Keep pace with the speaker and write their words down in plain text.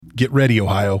Get ready,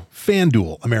 Ohio.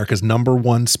 FanDuel, America's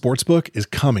 #1 sportsbook, is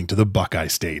coming to the Buckeye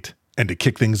State. And to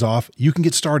kick things off, you can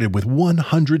get started with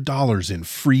 $100 in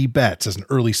free bets as an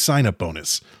early sign-up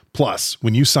bonus. Plus,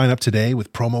 when you sign up today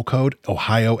with promo code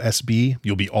OhioSB,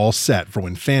 you'll be all set for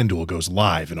when FanDuel goes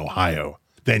live in Ohio.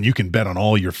 Then you can bet on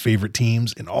all your favorite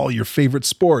teams and all your favorite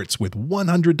sports with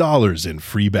 $100 in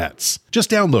free bets.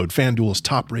 Just download FanDuel's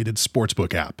top-rated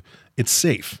sportsbook app. It's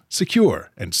safe,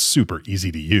 secure, and super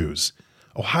easy to use.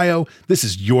 Ohio, this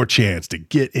is your chance to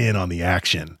get in on the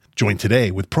action. Join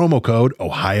today with promo code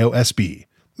OhioSB.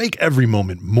 Make every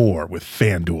moment more with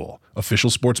FanDuel, official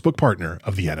sportsbook partner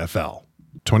of the NFL.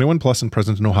 21 plus and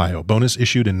present in Ohio. Bonus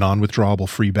issued in non-withdrawable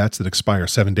free bets that expire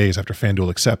 7 days after FanDuel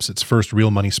accepts its first real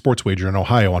money sports wager in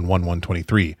Ohio on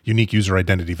 1/1/23. Unique user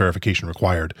identity verification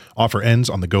required. Offer ends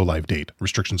on the go-live date.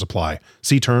 Restrictions apply.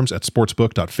 See terms at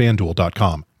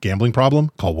sportsbook.fanduel.com. Gambling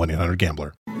problem? Call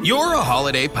 1-800-GAMBLER. You're a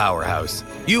holiday powerhouse.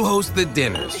 You host the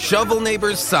dinners, shovel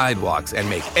neighbors' sidewalks, and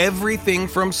make everything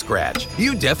from scratch.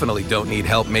 You definitely don't need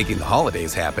help making the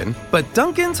holidays happen. But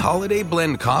Dunkin's Holiday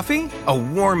Blend Coffee? A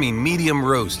warming medium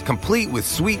roast complete with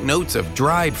sweet notes of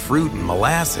dried fruit and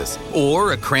molasses.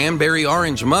 Or a cranberry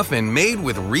orange muffin made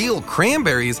with real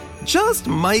cranberries just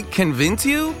might convince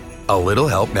you? A little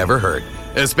help never hurt.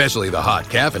 Especially the hot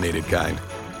caffeinated kind.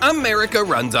 America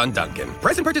runs on Dunkin'.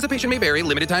 Price and participation may vary.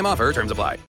 Limited time offer. Terms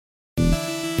apply.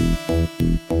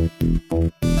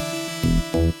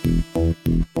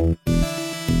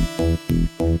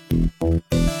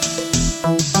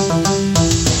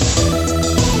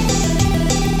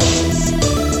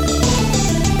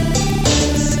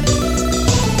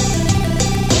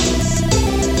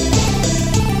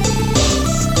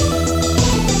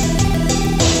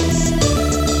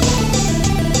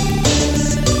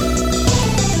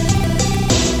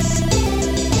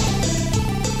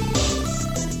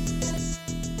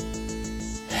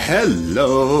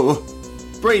 Hello,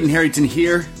 Braden Harrington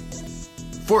here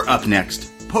for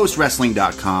upNXT,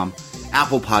 postwrestling.com,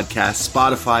 Apple Podcasts,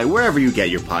 Spotify, wherever you get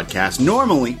your podcasts.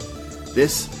 Normally,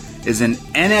 this is an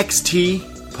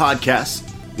NXT podcast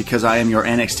because I am your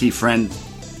NXT friend.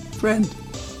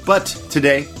 But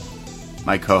today,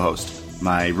 my co-host,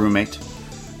 my roommate,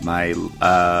 my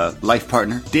life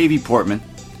partner, Davey Portman,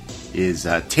 is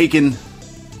taking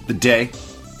the day.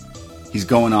 He's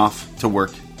going off to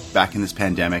work back in this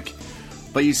pandemic.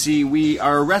 But you see, we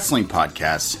are a wrestling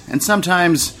podcast, and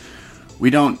sometimes we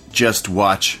don't just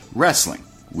watch wrestling.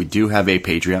 We do have a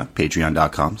Patreon,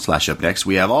 patreon.com/upnext.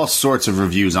 We have all sorts of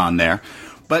reviews on there.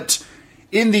 But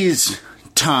in these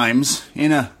times,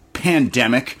 in a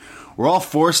pandemic, we're all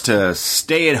forced to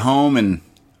stay at home and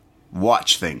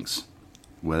watch things.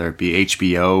 Whether it be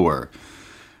HBO or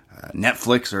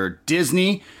Netflix or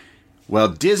Disney. Well,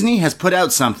 Disney has put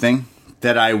out something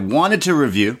that I wanted to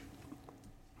review,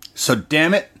 so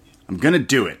damn it, I'm gonna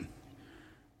do it.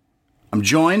 I'm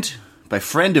joined by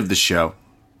friend of the show,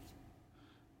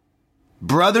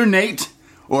 Brother Nate,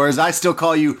 or as I still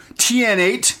call you,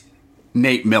 TN8,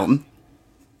 Nate Milton.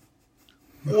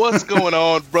 What's going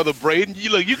on, Brother Braden? You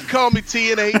can call me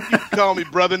TN8, you can call me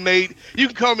Brother Nate, you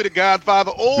can call me the Godfather,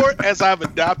 or as I've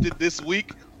adopted this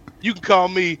week, you can call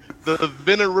me the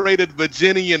venerated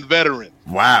Virginian veteran.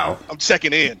 Wow. I'm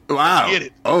checking in. Wow. Let's get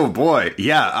it. Oh, boy.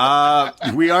 Yeah,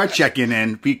 we are checking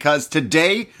in because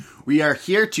today we are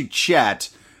here to chat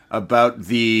about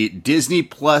the Disney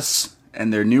Plus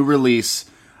and their new release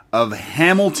of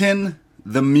Hamilton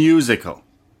the Musical.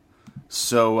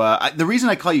 So the reason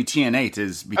I call you TN8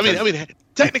 is because... I mean,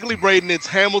 technically, Braden, it's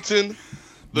Hamilton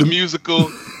the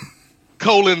Musical,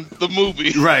 the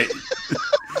movie. Right.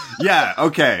 Yeah,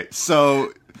 okay.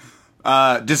 So,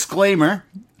 disclaimer,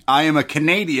 I am a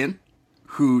Canadian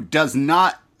who does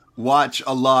not watch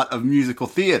a lot of musical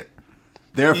theater.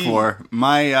 Therefore,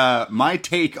 my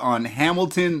take on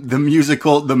Hamilton the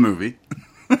Musical, the movie,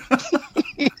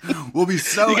 will be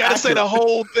so You gotta accurate. say the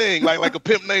whole thing, like a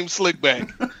pimp named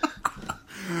Slickback.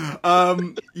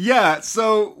 Yeah,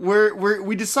 so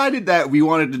we decided that we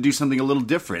wanted to do something a little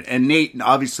different. And Nate,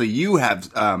 obviously you have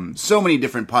so many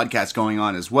different podcasts going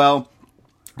on as well.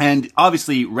 And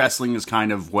obviously wrestling is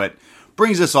kind of what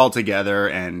brings us all together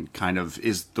and kind of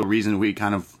is the reason we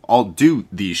kind of all do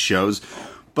these shows.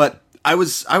 But I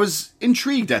was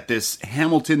intrigued at this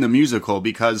Hamilton the Musical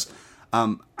because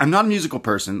I'm not a musical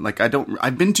person. Like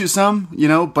I've been to some,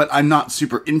 but I'm not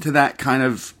super into that kind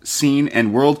of scene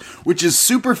and world, which is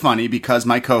super funny because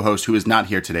my co-host, who is not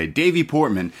here today, Davey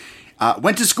Portman,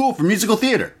 went to school for musical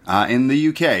theater in the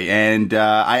UK. And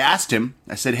I asked him,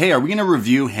 I said, hey, are we going to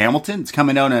review Hamilton? It's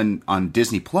coming out on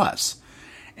Disney Plus.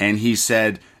 And he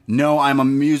said, no, I'm a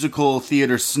musical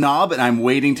theater snob and I'm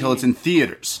waiting till it's in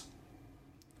theaters.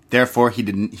 Therefore,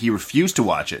 he refused to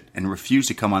watch it and refused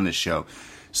to come on this show.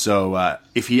 So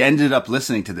if he ended up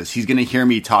listening to this, he's going to hear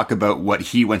me talk about what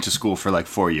he went to school for like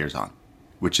 4 years on,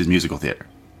 which is musical theater.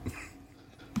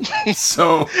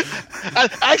 So,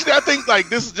 I think like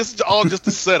this is all just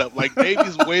a setup. Like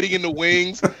Davy's waiting in the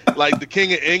wings, like the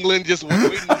King of England, just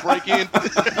waiting to break in.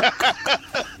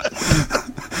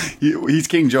 He's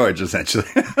King George, essentially.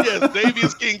 Yes, Davy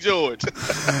is King George.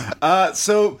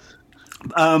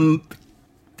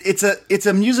 It's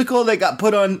a musical that got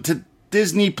put on to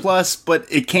Disney Plus, but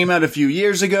it came out a few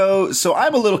years ago. So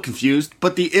I'm a little confused.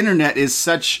 But the internet is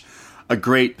such a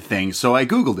great thing, so I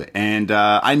Googled it, and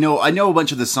I know a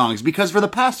bunch of the songs, because for the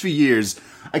past few years,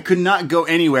 I could not go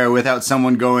anywhere without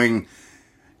someone going,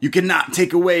 "You cannot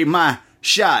take away my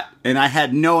shot," and I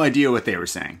had no idea what they were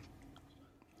saying.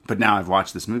 But now I've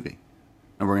watched this movie,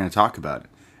 and we're going to talk about it,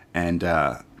 and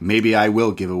maybe I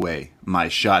will give away my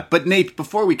shot. But Nate,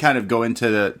 before we kind of go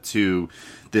into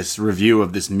this review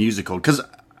of this musical, because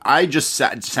I just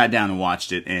sat down and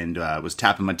watched it and was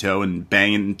tapping my toe and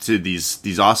banging to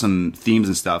these awesome themes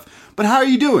and stuff. But how are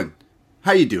you doing?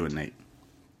 How you doing, Nate?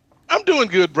 I'm doing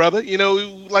good, brother. You know,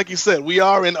 like you said, we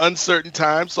are in uncertain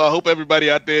times, so I hope everybody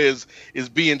out there is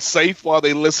being safe while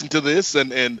they listen to this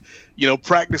and you know,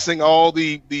 practicing all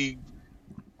the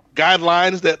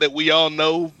guidelines that we all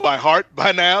know by heart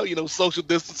by now. You know, social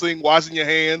distancing, washing your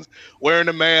hands, wearing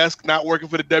a mask, not working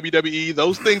for the WWE.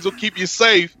 Those things will keep you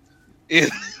safe in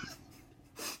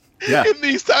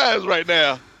these times right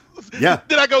now. Yeah.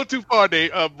 Did I go too far,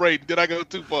 Dave? Braden, did I go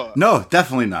too far? No,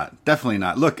 definitely not. Definitely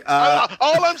not. Look, all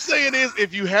I'm saying is,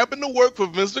 if you happen to work for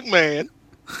Vince McMahon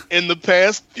in the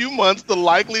past few months, the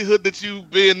likelihood that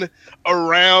you've been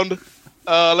around,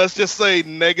 let's just say,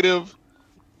 negative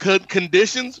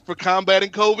conditions for combating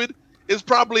COVID is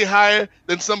probably higher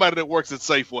than somebody that works at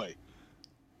Safeway.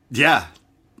 Yeah,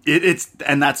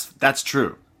 that's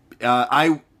true.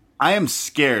 I am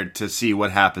scared to see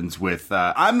what happens with.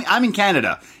 I'm in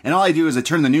Canada, and all I do is I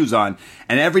turn the news on,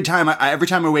 and every time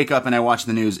I wake up and I watch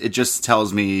the news, it just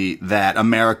tells me that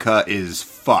America is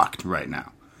fucked right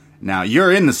now. Now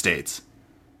you're in the States.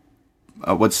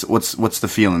 What's the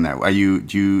feeling there?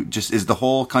 Is the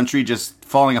whole country just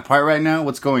falling apart right now?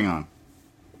 What's going on?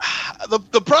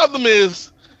 The problem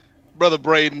is, Brother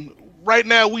Braden, right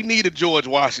now we need a George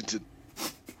Washington,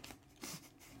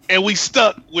 and we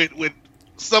stuck with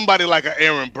somebody like an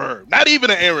Aaron Burr. Not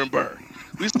even an Aaron Burr.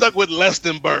 We stuck with less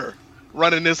than Burr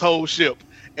running this whole ship.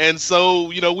 And so,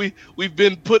 you know, we've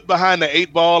been put behind the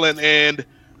 8 ball, and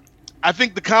I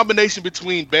think the combination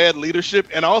between bad leadership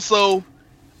and also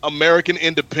American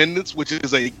independence, which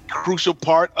is a crucial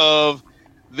part of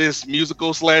this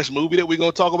musical / movie that we're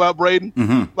going to talk about,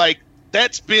 Braden, like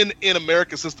that's been in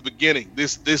America since the beginning.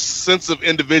 This sense of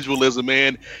individualism,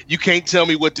 and you can't tell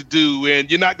me what to do,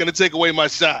 and you're not going to take away my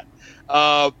shot.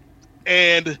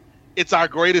 And it's our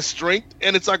greatest strength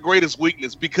and it's our greatest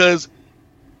weakness, because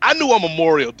I knew on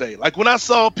Memorial Day, like when I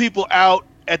saw people out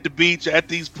at the beach, at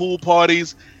these pool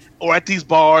parties or at these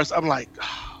bars, I'm like,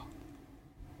 oh,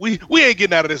 we ain't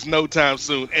getting out of this no time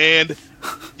soon. And,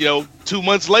 you know, 2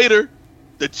 months later,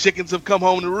 the chickens have come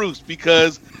home to roost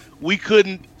because we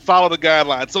couldn't follow the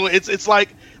guidelines. So it's like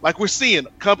we're seeing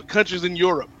countries in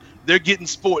Europe, they're getting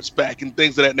sports back and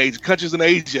things of that nature. Countries in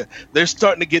Asia, they're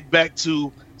starting to get back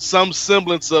to some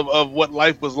semblance of what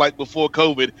life was like before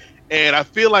COVID. And I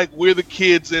feel like we're the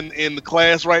kids in the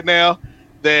class right now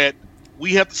that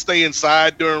we have to stay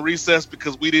inside during recess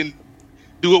because we didn't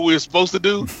do what we were supposed to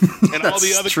do. And all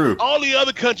the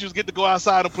other countries get to go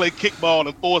outside and play kickball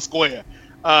and foursquare.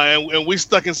 And we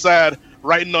stuck inside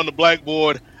writing on the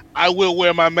blackboard, "I will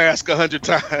wear my mask 100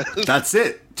 times." That's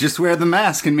it. Just wear the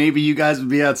mask and maybe you guys would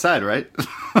be outside, right?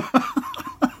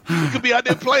 We could be out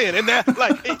there playing, and that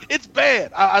it's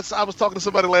bad. I was talking to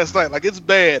somebody last night. Like, it's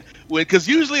bad because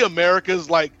usually America is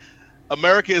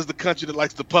the country that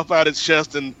likes to puff out its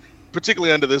chest, and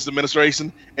particularly under this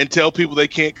administration, and tell people they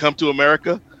can't come to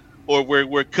America, or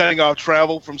we're cutting off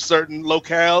travel from certain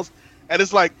locales. And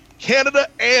it's like Canada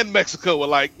and Mexico are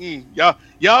like, y'all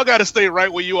got to stay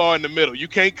right where you are in the middle. You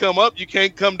can't come up, you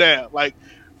can't come down. Like,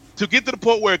 to get to the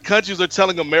point where countries are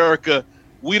telling America,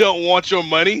 we don't want your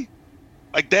money,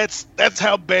 like that's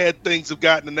how bad things have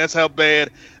gotten, and that's how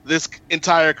bad this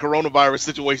entire coronavirus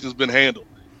situation has been handled.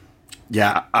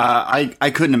 Yeah,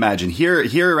 I couldn't imagine.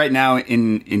 Here right now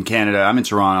in Canada, I'm in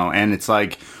Toronto, and it's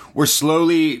like we're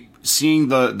slowly seeing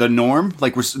the norm,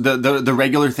 like the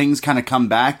regular things kind of come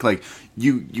back. Like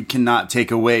you cannot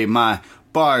take away my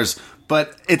bars,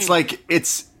 but it's like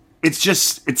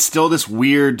it's still this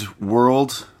weird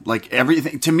world. Like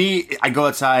everything to me, I go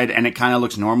outside and it kind of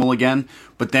looks normal again,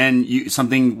 but then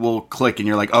something will click and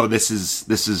you're like, oh, this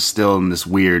is still in this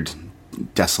weird,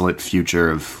 desolate future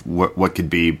of what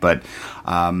could be. But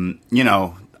all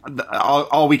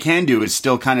we can do is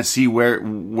still kind of see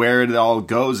where it all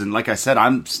goes. And like I said,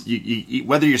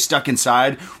 whether you're stuck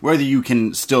inside, whether you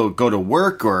can still go to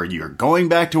work or you're going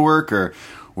back to work or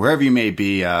wherever you may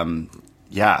be,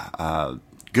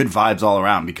 good vibes all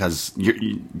around, because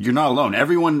you're not alone.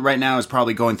 Everyone right now is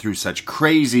probably going through such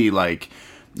crazy,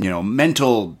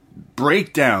 mental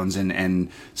breakdowns and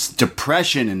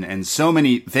depression and so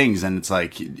many things. And it's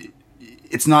like,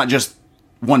 it's not just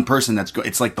one person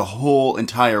it's like the whole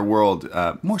entire world,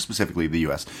 more specifically the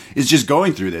US, is just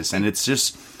going through this. And it's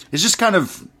just kind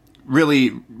of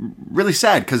really, really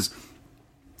sad, because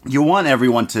you want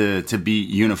everyone to be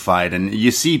unified, and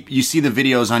you see the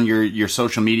videos on your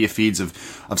social media feeds of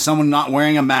someone not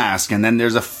wearing a mask, and then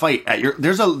there's a fight at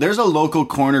there's a local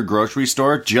corner grocery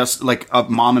store, just like a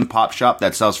mom and pop shop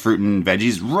that sells fruit and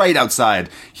veggies right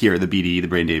outside here, the BDE, the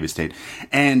Braden Davis Estate.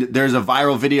 And there's a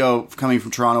viral video coming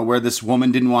from Toronto where this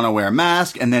woman didn't want to wear a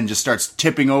mask and then just starts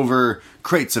tipping over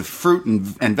crates of fruit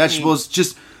and vegetables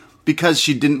just because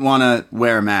she didn't want to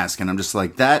wear a mask. And I'm just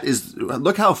like,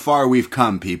 look how far we've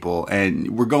come, people,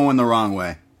 and we're going the wrong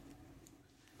way.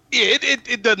 Yeah,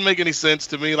 it doesn't make any sense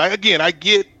to me. Like, again, I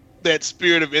get that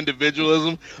spirit of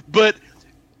individualism, but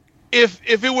if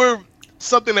it were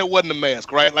something that wasn't a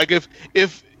mask, right? Like if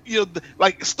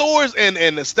like stores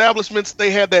and establishments, they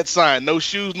have that sign: no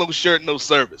shoes, no shirt, no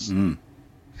service. Mm.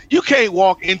 You can't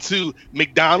walk into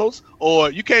McDonald's, or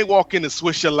you can't walk into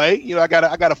Swiss Chalet. I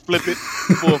gotta flip it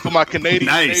for my Canadian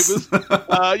neighbors.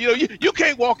 You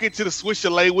can't walk into the Swiss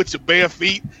Chalet with your bare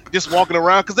feet just walking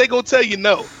around, because they gonna tell you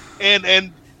no.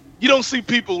 And you don't see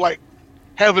people like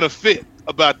having a fit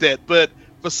about that. But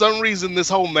for some reason, this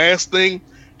whole mask thing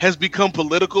has become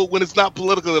political when it's not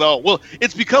political at all. Well,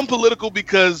 it's become political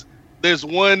because there's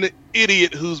one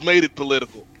idiot who's made it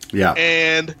political. Yeah.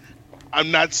 And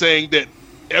I'm not saying that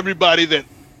everybody that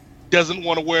doesn't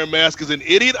want to wear a mask is an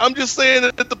idiot. I'm just saying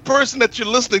that the person that you're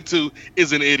listening to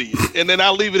is an idiot. And then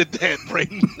I'll leave it at that,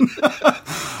 Brayden.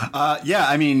 Yeah,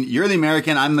 I mean, you're the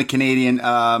American, I'm the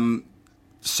Canadian.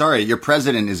 Sorry, your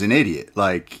president is an idiot.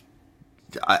 Like,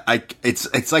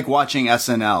 it's like watching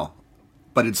SNL,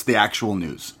 but it's the actual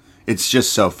news. It's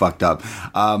just so fucked up.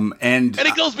 And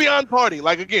it goes beyond party.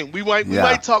 Like, again, we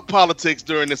might talk politics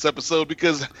during this episode,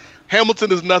 because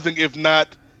Hamilton is nothing if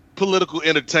not political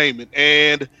entertainment.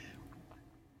 And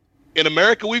in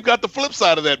America, we've got the flip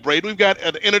side of that, Braden. We've got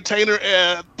an entertainer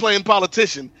playing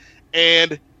politician.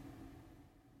 And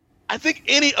I think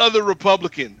any other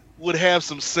Republican would have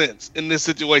some sense in this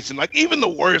situation. Like, even the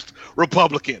worst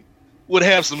Republican would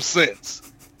have some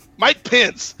sense. Mike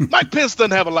Pence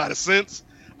doesn't have a lot of sense.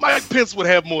 Mike Pence would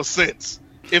have more sense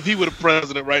if he were the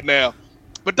president right now.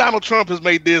 But Donald Trump has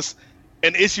made this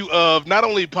an issue of not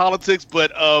only politics,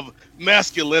 but of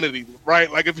masculinity,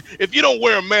 right? Like, if you don't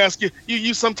wear a mask,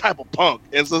 you some type of punk.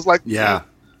 And so it's like, yeah.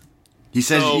 He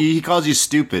says he calls you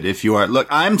stupid if you are. Look,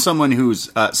 I'm someone who's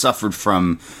suffered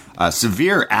from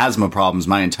severe asthma problems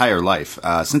my entire life.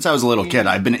 Since I was a little kid,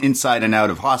 I've been inside and out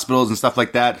of hospitals and stuff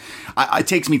like that. It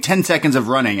takes me 10 seconds of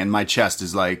running and my chest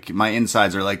is like, my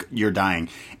insides are like, you're dying.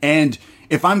 And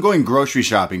if I'm going grocery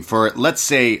shopping for, let's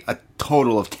say, a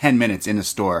total of 10 minutes in a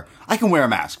store, I can wear a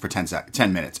mask for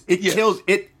 10 minutes. It kills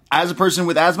it. As a person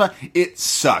with asthma, it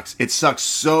sucks. It sucks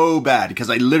so bad because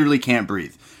I literally can't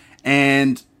breathe.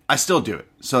 And I still do it.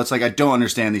 So it's like, I don't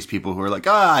understand these people who are like,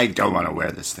 I don't want to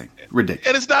wear this thing. Ridiculous.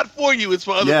 And it's not for you. It's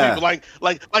for other people.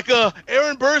 Like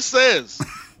Aaron Burr says,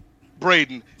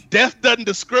 Braden, death doesn't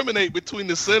discriminate between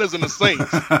the sinners and the saints.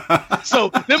 So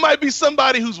there might be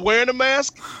somebody who's wearing a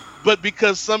mask, but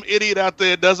because some idiot out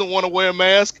there doesn't want to wear a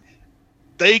mask,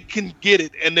 they can get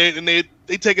it, and they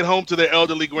take it home to their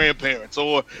elderly grandparents,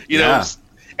 or know,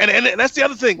 and that's the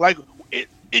other thing. Like,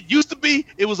 it used to be,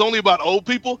 it was only about old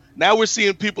people. Now we're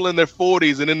seeing people in their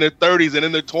 40s and in their 30s and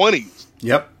in their 20s.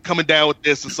 Yep, coming down with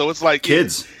this, and so it's like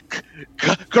kids.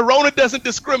 Corona doesn't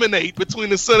discriminate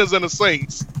between the sinners and the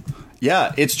saints.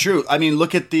 Yeah, it's true. I mean,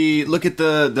 look at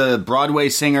the Broadway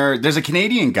singer. There's a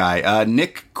Canadian guy,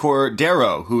 Nick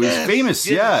Cordero, who is famous.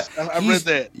 Yes, yeah, I read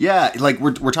that. Yeah, like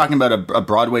we're talking about a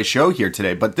Broadway show here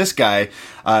today. But this guy,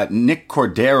 Nick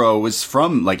Cordero, was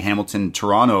from like Hamilton,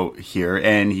 Toronto here,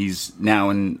 and he's now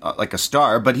in like a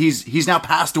star. But he's now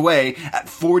passed away at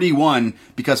 41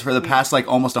 because for the past like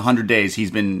almost 100 days he's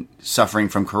been suffering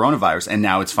from coronavirus, and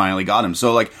now it's finally got him.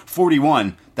 So like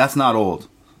 41, that's not old.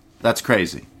 That's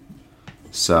crazy.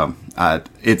 So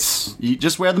you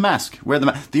just wear the mask.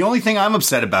 The only thing I'm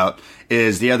upset about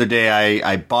is the other day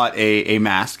I bought a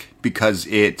mask because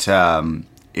it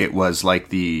was like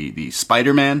the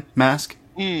Spider-Man mask.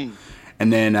 And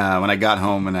then when I got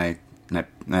home and I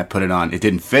put it on, it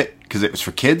didn't fit because it was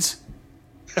for kids.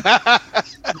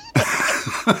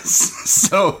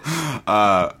 So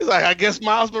it's like, I guess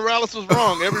Miles Morales was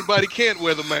wrong. Everybody can't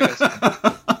wear the mask.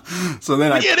 So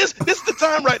then this is the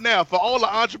time right now for all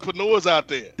the entrepreneurs out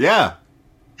there. Yeah.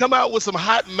 Come out with some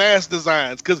hot mask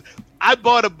designs, because I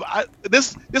bought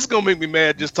this is gonna make me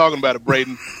mad just talking about it,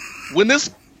 Braden. When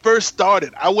this first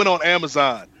started, I went on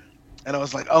Amazon and I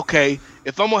was like, okay,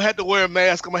 if I'm gonna have to wear a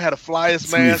mask, I'm gonna have the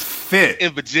flyest mask fit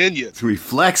in Virginia. It's gonna be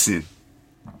flexing.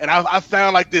 And I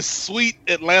found like this sweet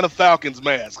Atlanta Falcons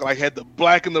mask. Like had the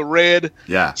black and the red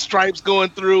stripes going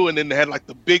through, and then it had like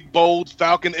the big bold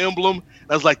Falcon emblem.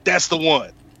 And I was like, that's the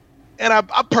one. And I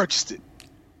purchased it.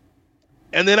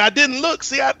 And then I didn't look.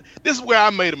 See, this is where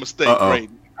I made a mistake, Brayden.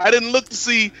 I didn't look to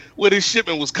see where this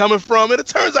shipment was coming from, and it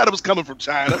turns out it was coming from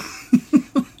China.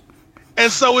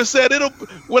 And so it said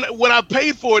when I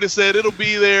paid for it, it said it'll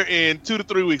be there in 2 to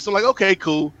 3 weeks. I'm like, okay,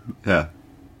 cool. Yeah.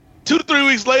 2 to 3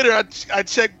 weeks later, I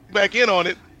checked back in on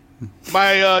it.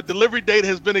 My delivery date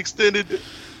has been extended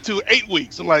to 8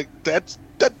 weeks. I'm like, that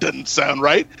doesn't sound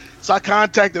right. So I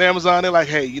contacted Amazon. They're like,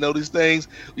 hey, these things,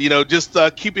 just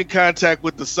keep in contact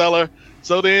with the seller.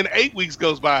 So then 8 weeks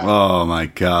goes by. Oh my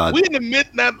God. We in the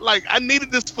midnight, I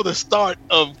needed this for the start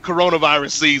of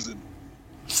coronavirus season.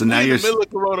 So now you're in the middle of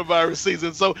coronavirus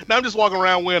season. So now I'm just walking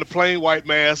around wearing a plain white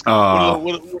mask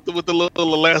with the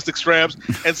little elastic straps.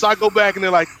 And so I go back and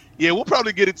they're like, yeah, we'll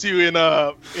probably get it to you in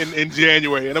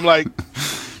January. And I'm like,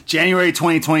 January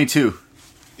 2022.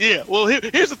 Yeah. Well,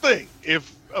 here's the thing.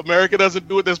 If America doesn't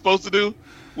do what they're supposed to do,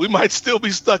 we might still be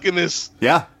stuck in this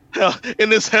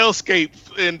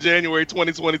hellscape in January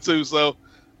 2022. So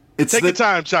take your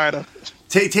time, China.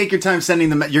 Take your time sending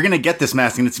them. You're gonna get this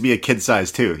mask, and it's gonna be a kid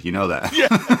size too. You know that. Yeah.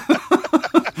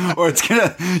 Or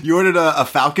you ordered a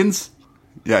Falcons.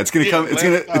 Yeah, it's gonna come.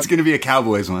 It's gonna be a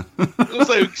Cowboys one.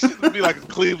 It'll be like a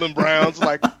Cleveland Browns.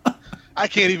 Like, I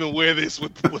can't even wear this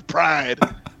with pride.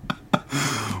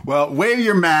 Well, wear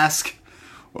your mask,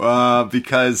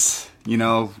 because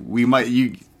we might.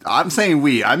 I'm saying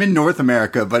we. I'm in North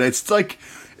America, but it's like.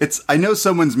 I know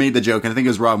someone's made the joke, and I think it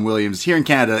was Robin Williams. Here in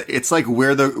Canada, it's like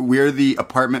we're the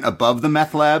apartment above the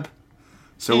meth lab.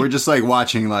 So we're just like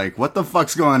watching, like, what the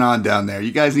fuck's going on down there?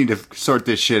 You guys need to sort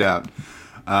this shit out.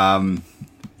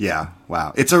 Yeah,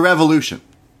 wow. It's a revolution,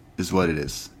 is what it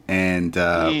is. And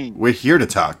we're here to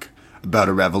talk about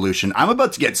a revolution. I'm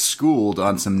about to get schooled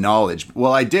on some knowledge.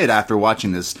 Well, I did after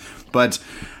watching this. But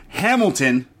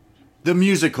Hamilton, the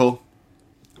musical,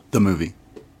 the movie.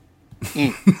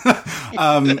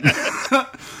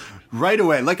 Right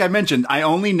away, like I mentioned, I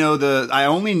only knew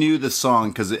the song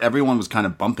because everyone was kind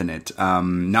of bumping it.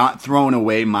 Not throwing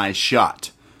away my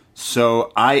shot.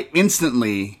 So I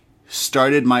instantly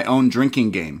started my own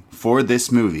drinking game for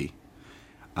this movie.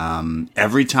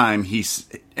 Every time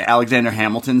Alexander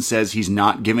Hamilton says he's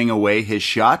not giving away his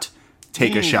shot,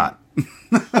 take a shot.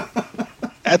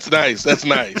 That's nice. That's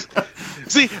nice.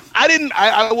 See,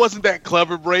 I wasn't that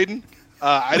clever, Braden.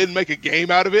 I didn't make a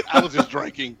game out of it. I was just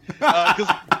drinking. Because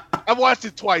I've watched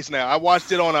it twice now. I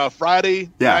watched it on a Friday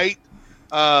night.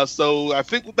 So I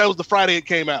think that was the Friday it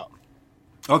came out.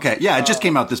 Okay. Yeah, it just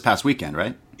came out this past weekend,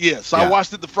 right? Yeah. So I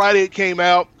watched it the Friday it came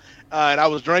out. And I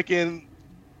was drinking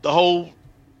the whole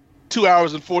 2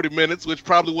 hours and 40 minutes, which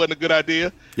probably wasn't a good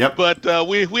idea. Yep. But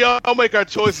we all make our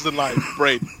choices in life,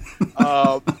 Braden.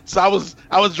 So I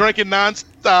was drinking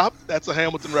nonstop. That's a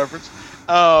Hamilton reference.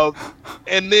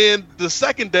 And then the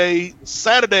second day,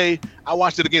 Saturday, I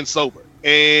watched it again sober.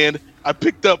 And I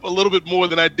picked up a little bit more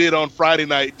than I did on Friday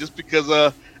night just because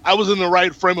I was in the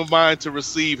right frame of mind to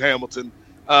receive Hamilton,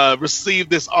 receive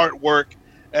this artwork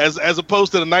as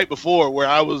opposed to the night before where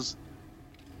I will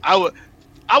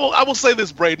say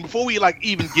this, Braden, before we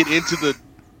even get into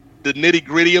the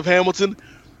nitty-gritty of Hamilton,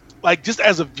 just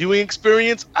as a viewing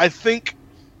experience, I think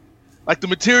the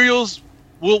materials,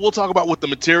 we'll talk about what the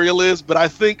material is, but I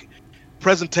think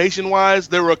presentation-wise,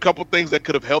 there were a couple things that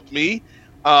could have helped me,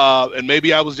 and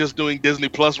maybe I was just doing Disney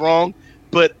Plus wrong,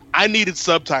 but I needed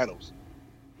subtitles.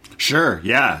 Sure,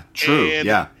 yeah, true, and,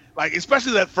 yeah.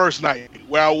 Especially that first night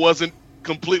where I wasn't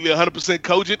completely 100%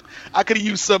 cogent, I could have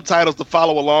used subtitles to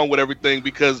follow along with everything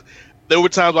because there were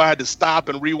times where I had to stop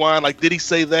and rewind. Did he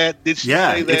say that? Did she say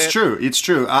that? Yeah, it's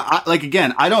true.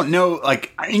 Again, I don't know,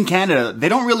 in Canada, they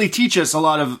don't really teach us a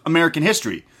lot of American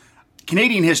history.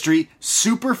 Canadian history,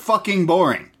 super fucking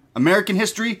boring. American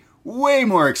history, way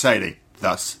more exciting.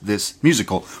 thus this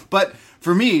musical. But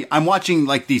for me, I'm watching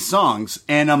like these songs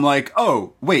and I'm like,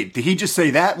 oh, wait, did he just say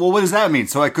that? Well, what does that mean?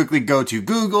 So I quickly go to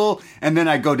Google and then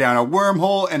I go down a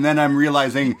wormhole and then I'm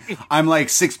realizing I'm like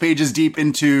 6 pages deep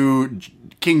into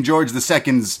King George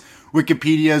II's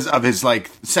Wikipedias of his like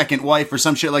second wife or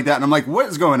some shit like that. And I'm like, what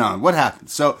is going on? What happened?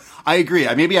 So I agree.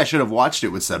 Maybe I should have watched it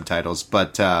with subtitles,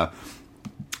 but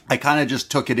I kind of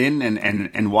just took it in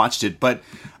and watched it. But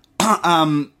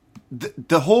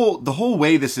the whole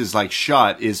way this is like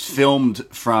shot is filmed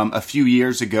from a few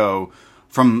years ago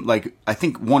from like, I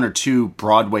think 1 or 2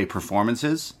 Broadway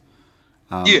performances.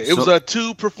 It was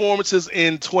 2 performances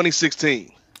in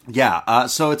 2016. Yeah,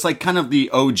 so it's like kind of the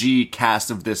OG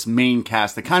cast of this main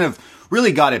cast that kind of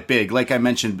really got it big. Like I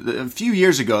mentioned a few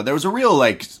years ago, there was a real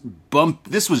like bump.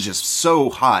 This was just so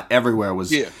hot everywhere.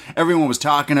 Everyone was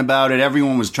talking about it.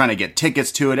 Everyone was trying to get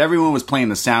tickets to it. Everyone was playing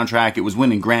the soundtrack. It was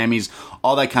winning Grammys,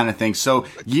 all that kind of thing. So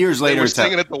years later, they were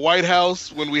singing at the White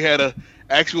House when we had a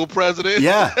actual president.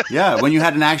 Yeah. When you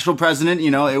had an actual president, it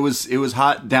was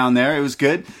hot down there. It was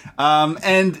good.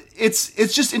 And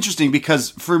it's just interesting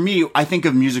because for me, I think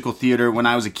of musical theater when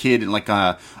I was a kid and like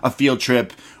a field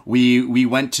trip. We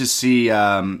went to see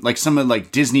like some of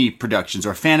like Disney productions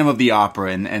or Phantom of the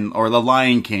Opera and or The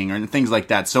Lion King and things like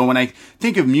that. So when I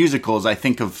think of musicals, I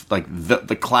think of like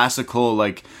the classical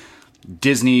like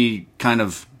Disney kind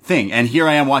of thing. And here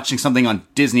I am watching something on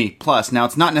Disney Plus. Now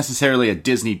it's not necessarily a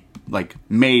Disney like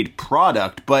made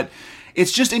product, but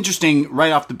it's just interesting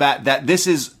right off the bat that this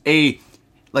is a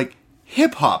like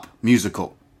hip hop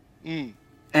musical.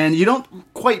 And you don't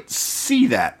quite see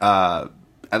that,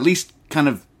 at least kind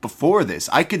of before this.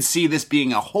 I could see this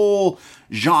being a whole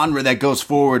genre that goes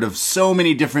forward of so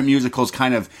many different musicals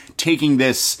kind of taking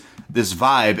this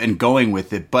vibe and going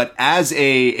with it. But as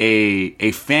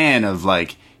a fan of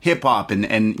like hip hop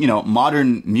and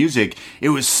modern music, it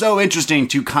was so interesting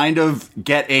to kind of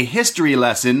get a history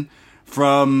lesson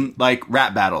from like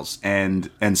rap battles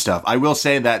and stuff. I will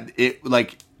say that it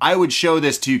like I would show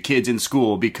this to kids in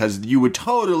school because you would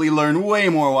totally learn way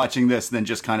more watching this than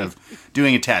just kind of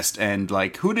doing a test and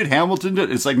like, who did Hamilton do?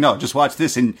 It's like, no, just watch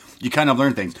this and you kind of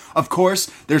learn things. Of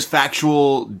course, there's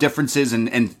factual differences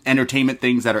and entertainment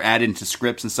things that are added into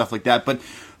scripts and stuff like that. But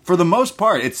for the most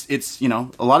part, it's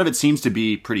a lot of it seems to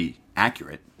be pretty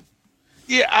accurate.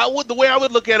 Yeah, the way I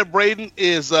would look at it, Braden,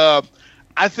 is I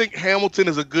think Hamilton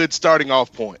is a good starting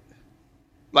off point.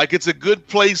 Like, it's a good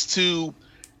place to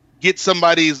get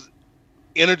somebody's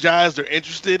energized or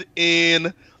interested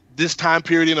in this time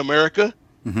period in America,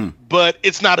 but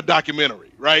it's not a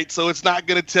documentary, right? So it's not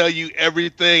going to tell you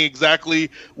everything exactly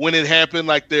when it happened.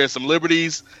 Like, there are some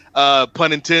liberties,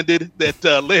 pun intended, that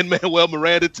Lin-Manuel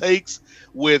Miranda takes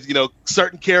with,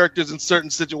 certain characters in certain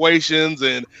situations,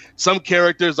 and some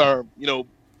characters are,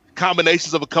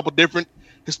 combinations of a couple different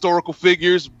historical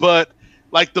figures, but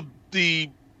like the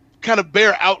kind of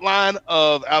bare outline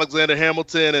of Alexander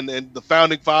Hamilton and the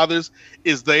founding fathers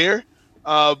is there.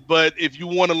 But if you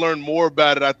want to learn more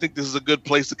about it, I think this is a good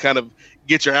place to kind of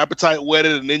get your appetite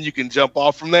whetted, and then you can jump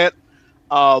off from that.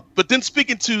 But then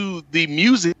speaking to the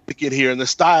music in here and the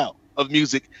style of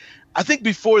music, I think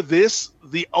before this,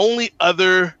 the only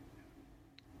other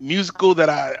musical that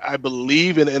I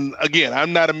believe in, and again,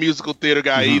 I'm not a musical theater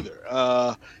guy either.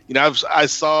 I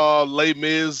saw Les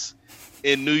Mis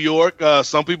in New York.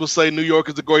 Some people say New York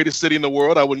is the greatest city in the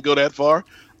world. I wouldn't go that far.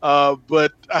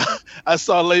 But I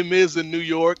saw Les Mis in New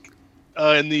York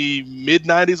in the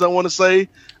mid-'90s, I want to say,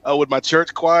 with my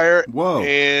church choir. Whoa.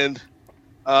 And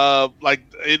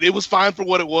it was fine for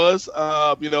what it was.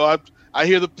 I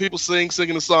hear the people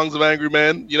singing the songs of Angry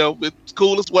Men. It's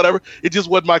cool, it's whatever. It just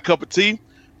wasn't my cup of tea.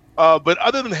 But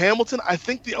other than Hamilton, I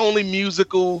think the only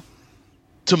musical,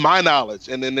 to my knowledge,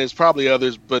 and then there's probably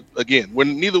others, but again,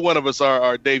 when neither one of us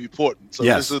are Davy Portman, so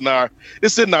yes.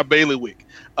 this isn't our bailiwick.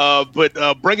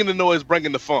 But Bringing the Noise,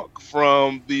 Bringing the Funk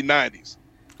from the 90s.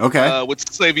 Okay. With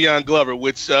Savion Glover,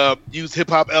 which used hip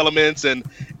hop elements and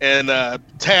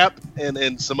tap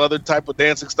and some other type of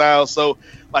dancing styles. So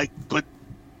but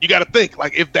you got to think,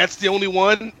 if that's the only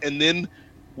one, and then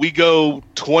we go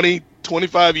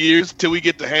 20-25 years till we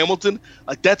get to Hamilton,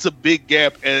 that's a big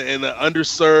gap and an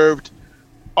underserved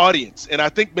audience. And I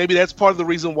think maybe that's part of the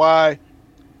reason why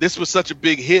this was such a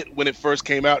big hit when it first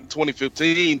came out in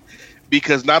 2015,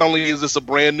 because not only is this a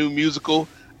brand new musical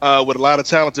with a lot of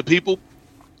talented people,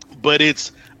 but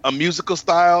it's a musical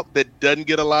style that doesn't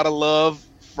get a lot of love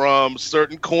from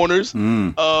certain corners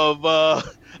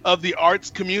of the arts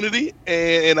community.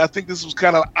 And I think this was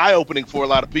kind of eye-opening for a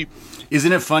lot of people.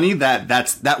 Isn't it funny that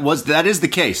that is the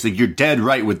case? Like, you're dead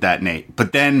right with that, Nate.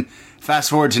 But then fast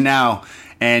forward to now,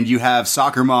 and you have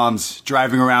soccer moms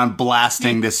driving around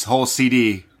blasting this whole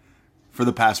CD for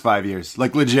the past 5 years.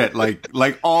 Like legit,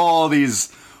 like all these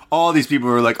people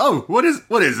were like, "Oh, what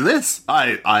is this?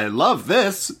 I love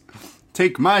this.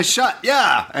 Take my shot."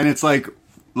 Yeah. And it's like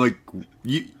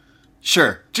you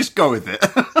sure, just go with it.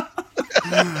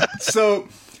 So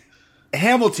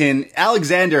Hamilton,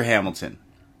 Alexander Hamilton,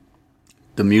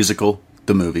 the musical,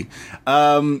 the movie.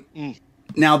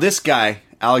 Now this guy,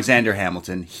 Alexander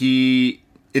Hamilton,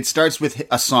 it starts with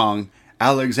a song,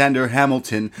 Alexander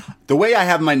Hamilton. The way I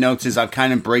have my notes is I'm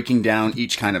kind of breaking down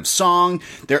each kind of song.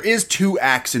 There is 2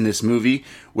 acts in this movie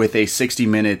with a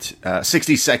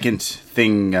 60-second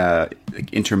thing,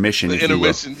 intermission. The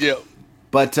intermission, yeah.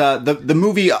 But the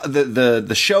movie,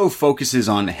 the show focuses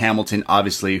on Hamilton,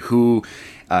 obviously, who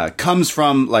comes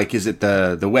from, like, is it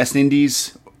the West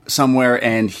Indies somewhere,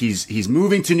 and he's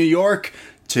moving to New York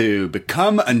to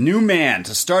become a new man,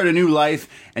 to start a new life.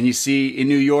 And you see, in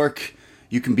New York,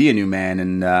 you can be a new man,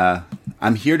 and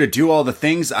I'm here to do all the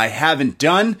things I haven't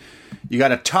done. You got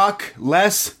to talk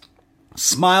less,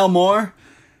 smile more,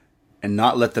 and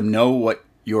not let them know what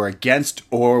you're against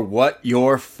or what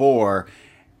you're for.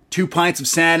 2 pints of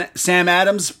Sam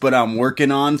Adams, but I'm working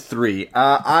on 3.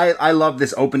 I love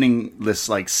this opening, this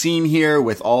like scene here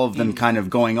with all of them kind of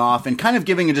going off and kind of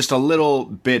giving just a little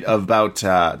bit about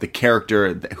the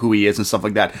character, who he is and stuff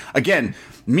like that. Again,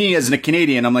 me as a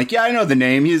Canadian, I'm like, yeah, I know the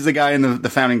name. He's the guy in the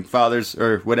Founding Fathers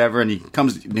or whatever, and he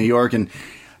comes to New York, and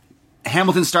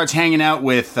Hamilton starts hanging out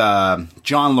with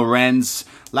John Lorenz,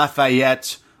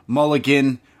 Lafayette,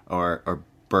 Mulligan, or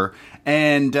Burr,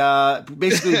 and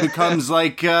basically becomes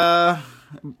like,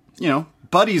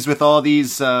 buddies with all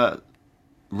these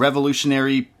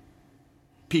revolutionary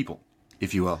people,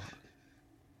 if you will.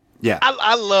 Yeah.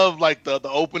 I love, like, the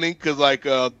opening, because, like,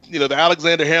 the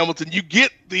Alexander Hamilton, you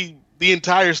get the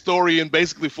entire story in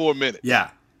basically 4 minutes. Yeah.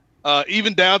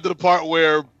 Even down to the part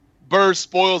where Burr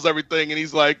spoils everything, and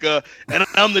he's like, and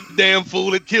I'm the damn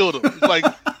fool that killed him. It's like,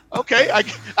 okay,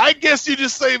 I guess you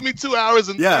just saved me 2 hours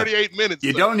and 38 minutes.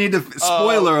 You don't need to,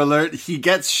 spoiler alert, he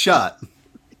gets shot.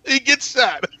 He gets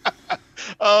shot.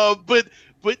 But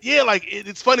yeah, like,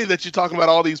 it's funny that you're talking about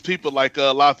all these people like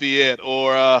Lafayette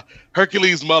or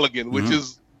Hercules Mulligan, which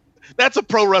that's a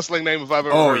pro wrestling name if I've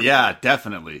ever heard. Oh, yeah,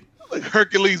 definitely. Like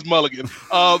Hercules Mulligan.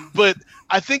 But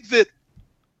I think that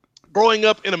growing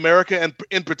up in America, and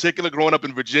in particular growing up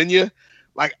in Virginia,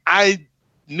 like, I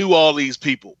knew all these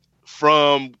people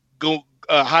from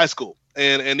high school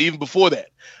and even before that,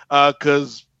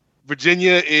 because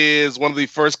Virginia is one of the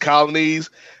first colonies.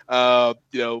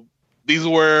 These are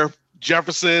where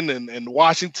Jefferson and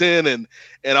Washington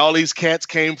and all these cats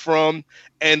came from.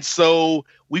 And so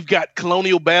we've got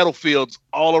colonial battlefields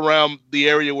all around the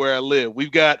area where I live.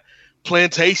 We've got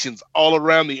plantations all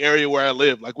around the area where I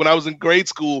live. Like, when I was in grade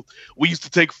school, we used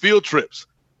to take field trips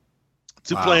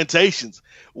to plantations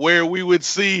where we would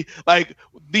see, like,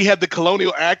 they had the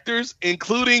colonial actors,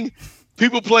 including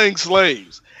people playing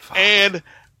slaves. And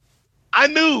I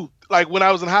knew, like, when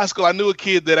I was in high school, I knew a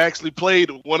kid that actually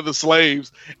played one of the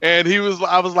slaves, and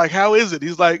I was like, how is it?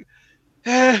 He's like,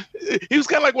 he was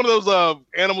kind of like one of those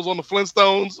animals on the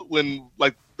Flintstones, when,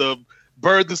 like, the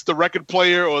bird that's the record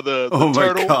player, or the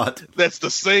turtle that's the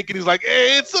sink, and he's like,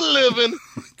 hey, it's a living.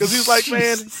 Because he's like,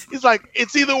 man, he's like,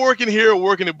 it's either working here or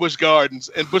working at Busch Gardens,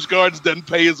 and Busch Gardens doesn't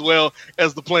pay as well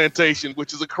as the plantation,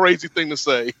 which is a crazy thing to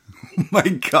say. Oh my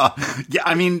God. Yeah,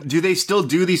 I mean, do they still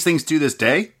do these things to this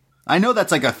day? I know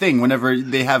that's like a thing whenever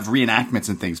they have reenactments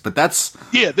and things, but that's...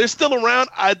 Yeah, they're still around.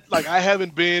 I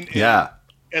haven't been in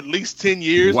at least 10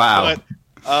 years. Wow.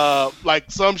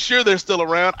 But, so I'm sure they're still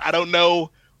around. I don't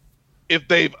know if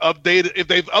they've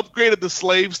upgraded the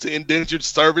slaves to indentured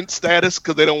servant status,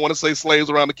 because they don't want to say slaves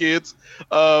around the kids.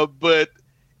 But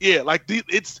yeah, like,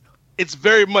 it's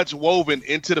very much woven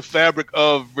into the fabric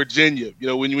of Virginia.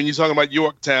 When you're talking about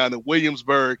Yorktown and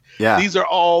Williamsburg, these are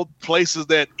all places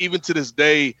that even to this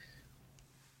day,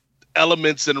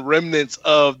 elements and remnants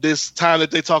of this time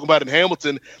that they talk about in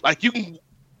Hamilton, like, you can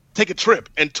take a trip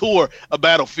and tour a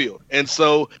battlefield. And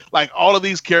so, like, all of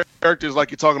these characters,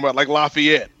 like you're talking about, like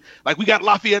Lafayette, like, we got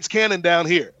Lafayette's cannon down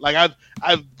here. Like,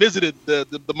 I've visited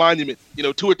the monument,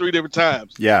 2 or 3 different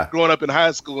times. Yeah. Growing up in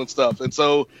high school and stuff. And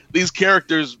so these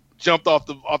characters jumped off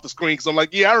the screen, because I'm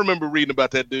like, yeah, I remember reading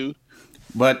about that dude.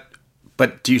 But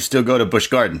do you still go to Busch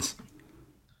Gardens?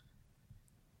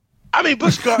 I mean,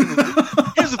 Busch Gardens.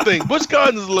 Here's the thing: Busch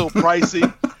Gardens is a little pricey.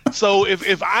 So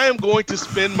if I am going to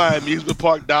spend my amusement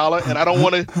park dollar, and I don't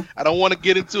want to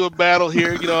get into a battle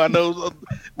here, I know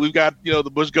we've got the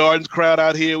Busch Gardens crowd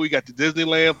out here, we got the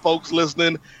Disneyland folks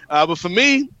listening, but for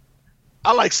me,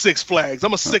 I like Six Flags.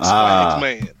 I'm a Six Flags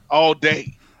man all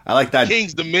day. I like that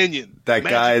King's Dominion. That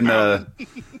Magic guy in Mountain.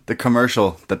 the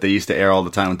commercial that they used to air all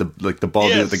the time with the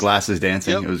bald dude with the glasses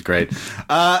dancing. Yep. It was great.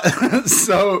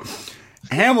 So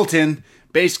Hamilton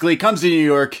basically comes to New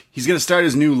York. He's going to start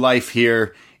his new life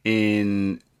here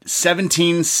in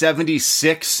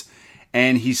 1776,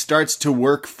 and he starts to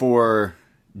work for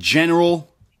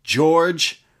General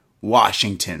George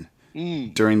Washington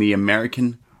during the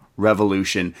American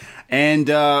Revolution. And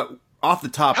off the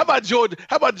top, How about George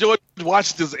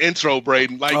Washington's intro,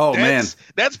 Braden? Like,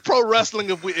 that's pro wrestling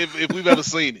if we've ever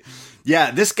seen it.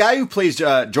 yeah, this guy who plays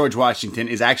George Washington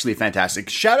is actually fantastic.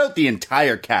 Shout out the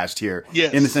entire cast here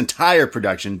in this entire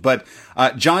production. But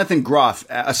Jonathan Groff,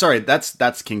 sorry,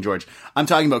 that's King George. I'm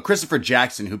talking about Christopher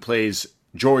Jackson, who plays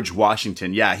George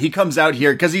Washington. Yeah, he comes out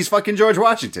here because he's fucking George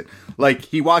Washington. Like,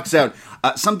 he walks out.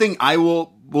 Something I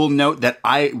will note that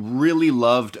I really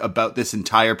loved about this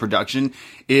entire production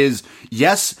is,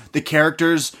 yes, the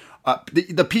characters,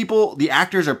 the people, the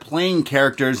actors are playing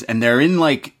characters, and they're in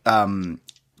like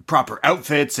proper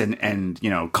outfits and you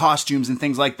know, costumes and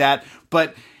things like that.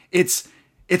 But it's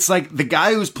like the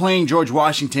guy who's playing George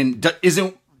Washington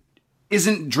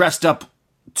isn't dressed up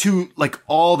to like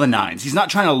all the nines. He's not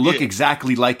trying to look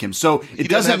exactly like him. So he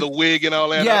doesn't have the wig and all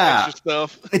that extra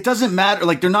stuff. It doesn't matter.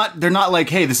 Like, they're not like,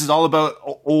 hey, this is all about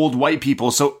old white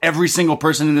people, so every single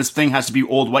person in this thing has to be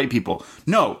old white people.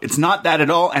 No, it's not that at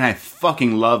all, and I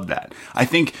fucking love that. I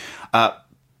think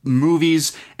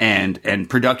movies and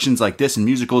productions like this and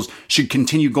musicals should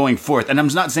continue going forth. And I'm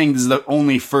not saying this is the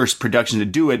only first production to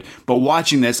do it, but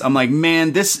watching this, I'm like,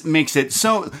 man, this makes it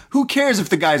so, who cares if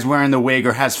the guy's wearing the wig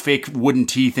or has fake wooden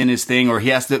teeth in his thing, or he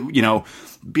has to, you know,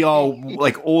 be all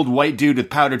like old white dude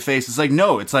with powdered face. It's like,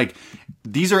 no, it's like,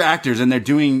 these are actors and they're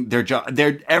doing their job.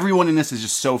 Everyone in this is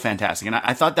just so fantastic. And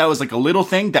I thought that was like a little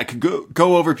thing that could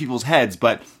go over people's heads,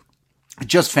 but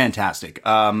just fantastic.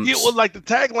 Well, like the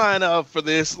tagline for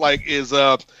this, like, is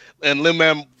and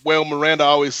Lin-Manuel Miranda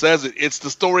always says it. It's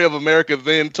the story of America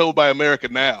then told by America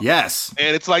now. Yes,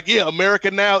 and it's like, yeah,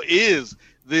 America now is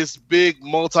this big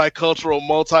multicultural,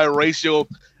 multiracial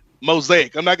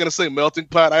mosaic. I'm not going to say melting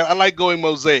pot. I like going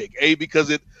mosaic. A,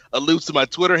 because it alludes to my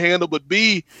Twitter handle, but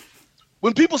B,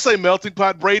 when people say melting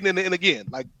pot, Braden, and again,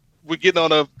 like, we're getting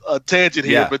on a tangent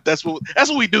here, but that's what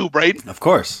we do, Braden. Of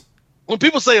course. When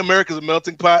people say America's a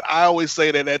melting pot, I always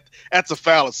say that's a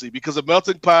fallacy, because a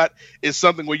melting pot is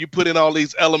something where you put in all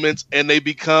these elements and they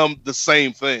become the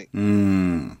same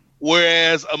thing.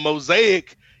 Whereas a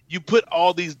mosaic, you put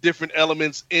all these different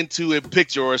elements into a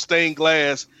picture or a stained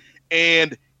glass,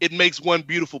 and it makes one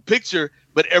beautiful picture,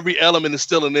 but every element is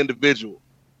still an individual.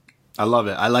 I love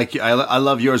it. I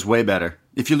love yours way better.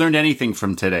 If you learned anything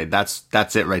from today,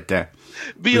 that's it right there.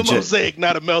 Be legit. A mosaic,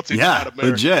 not a melting pot,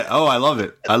 America. Legit. Oh, I love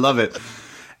it. I love it.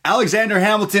 Alexander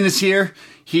Hamilton is here.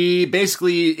 He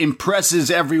basically impresses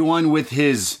everyone with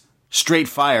his straight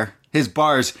fire, his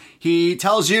bars. He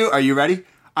tells you, are you ready?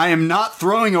 I am not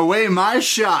throwing away my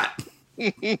shot.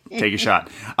 Take a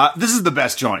shot. This is the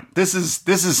best joint. This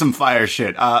is some fire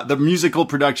shit. The musical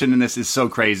production in this is so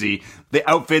crazy. The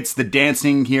outfits, the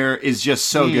dancing here is just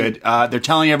so good. They're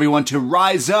telling everyone to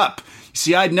rise up.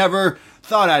 See, I'd never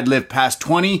thought I'd live past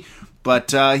 20,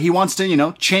 but he wants to, you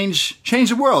know, change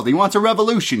the world. He wants a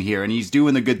revolution here, and he's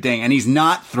doing the good thing, and he's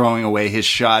not throwing away his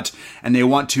shot. And they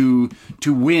want to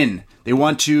win. They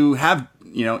want to have,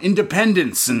 you know,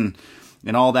 independence and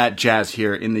all that jazz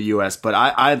here in the U.S. But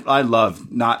I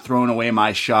love not throwing away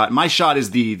my shot. My shot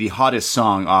is the hottest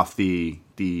song off the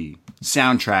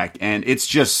soundtrack, and it's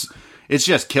just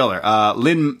killer.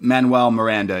 Lin-Manuel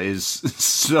Miranda is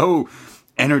so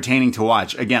entertaining to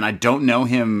watch. Again, I don't know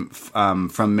him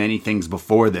from many things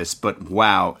before this, but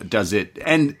wow, does it.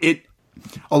 And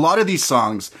a lot of these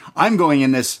songs, I'm going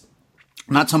in this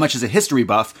not so much as a history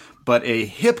buff, but a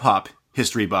hip-hop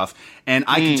history buff, and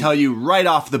I can tell you right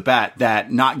off the bat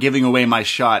that Not Giving Away My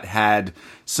Shot had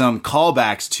some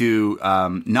callbacks to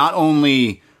not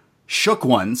only Shook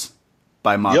Ones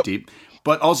by Mobb Deep,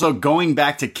 but also going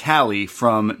back to Cali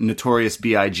from Notorious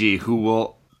B.I.G., who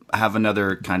will have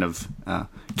another kind of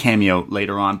cameo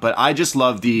later on. But I just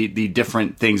love the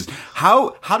different things.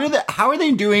 How are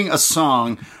they doing a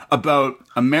song about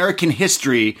American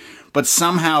history but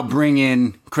somehow bring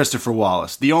in Christopher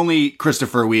Wallace, the only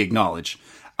Christopher we acknowledge?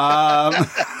 We'll let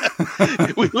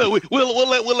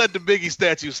the Biggie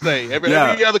statue stay. Every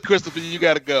other Christopher, you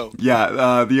got to go.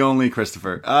 Yeah, the only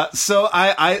Christopher. So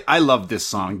I love this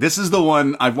song. This is the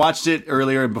one, I've watched it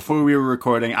earlier before we were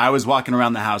recording. I was walking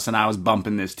around the house and I was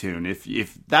bumping this tune. If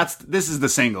this is the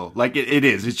single, like it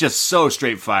is. It's just so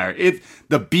straight fire.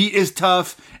 The beat is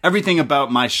tough. Everything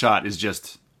about my shot is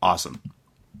just awesome.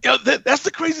 Yo, that's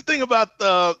the crazy thing about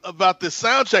this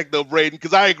soundtrack, though, Braden.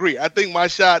 Because I agree. I think My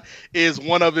Shot is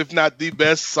one of, if not the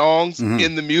best songs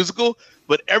in the musical.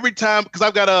 But every time, because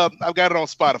I've got it on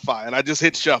Spotify, and I just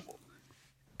hit shuffle,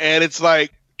 and it's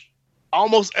like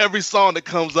almost every song that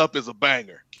comes up is a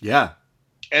banger. Yeah,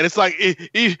 and it's like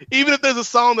even if there's a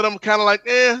song that I'm kind of like,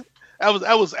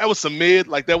 that was some mid,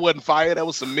 like that wasn't fire, that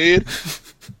was some mid.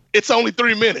 It's only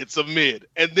 3 minutes of mid,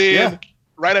 and then. Yeah.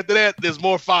 Right after that, there's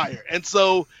more fire. And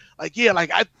so, I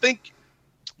think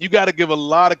you got to give a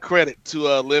lot of credit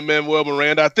to Lin-Manuel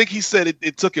Miranda. I think he said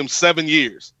it took him 7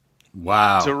 years.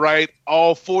 Wow. To write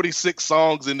all 46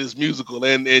 songs in this musical.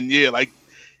 And yeah, like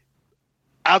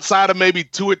outside of maybe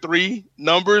 2 or 3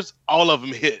 numbers, all of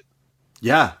them hit.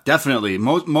 Yeah, definitely.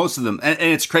 Most of them. And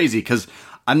it's crazy because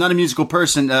I'm not a musical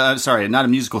person. Not a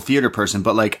musical theater person,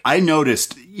 but like I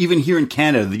noticed even here in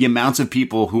Canada, the amounts of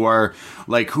people who are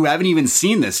like, who haven't even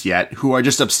seen this yet, who are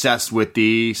just obsessed with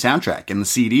the soundtrack and the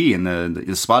CD and the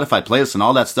Spotify playlist and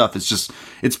all that stuff.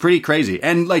 It's pretty crazy.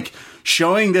 And like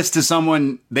showing this to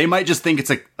someone, they might just think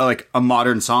it's like a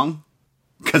modern song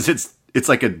because it's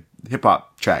like a hip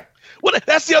hop track. Well,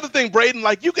 that's the other thing, Braden.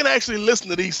 Like, you can actually listen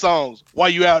to these songs while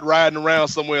you out riding around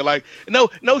somewhere. Like,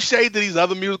 no shade to these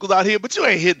other musicals out here, but you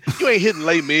ain't hitting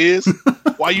Les Mis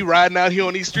while you riding out here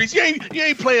on these streets. You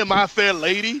ain't playing My Fair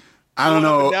Lady. I don't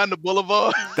know. Down the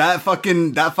boulevard. That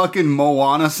fucking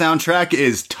Moana soundtrack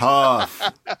is tough.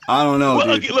 I don't know.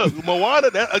 Well, dude. Look,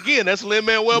 Moana. That's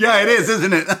Lin-Manuel. Yeah, it is,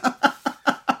 isn't it?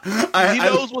 He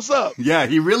knows what's up. Yeah,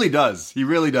 he really does.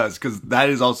 Because that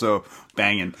is also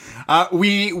banging.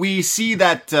 We see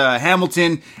that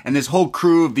Hamilton and this whole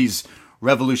crew of these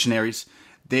revolutionaries,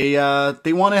 they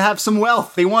want to have some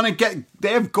wealth. They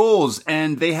have goals,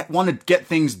 and they want to get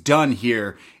things done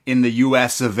here in the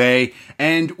U.S. of A.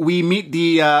 And we meet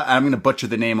the I'm going to butcher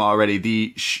the name already.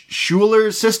 The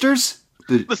Schuler sisters.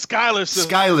 The Schuyler sisters.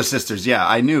 Schuyler sisters. Yeah,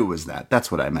 I knew it was that.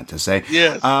 That's what I meant to say.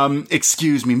 Yes.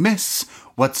 Excuse me, miss.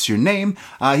 What's your name?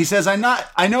 He says, I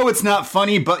know it's not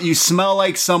funny, but you smell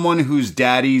like someone whose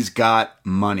daddy's got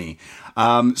money.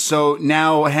 So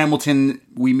now Hamilton,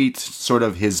 we meet sort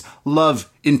of his love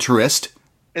interest.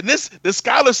 And the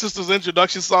Schuyler Sisters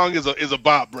introduction song is a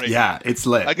bop break. Yeah, it's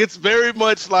lit. Like, it's very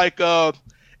much like,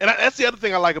 that's the other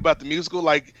thing I like about the musical.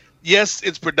 Like, yes,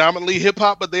 it's predominantly hip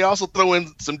hop, but they also throw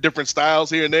in some different styles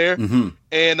here and there. Mm-hmm.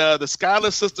 And the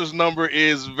Schuyler Sisters number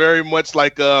is very much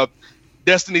like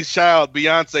Destiny's Child,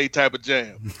 Beyonce type of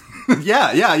jam.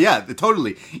 Yeah,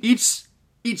 totally. Each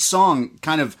song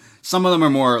kind of, some of them are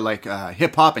more like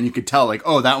hip hop, and you could tell like,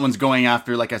 oh, that one's going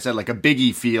after, like I said, like a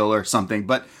Biggie feel or something.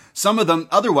 But some of them,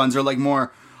 other ones are like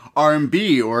more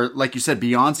R&B or, like you said,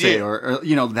 Beyonce, yeah.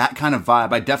 or that kind of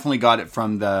vibe. I definitely got it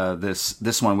from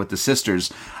this one with the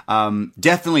sisters.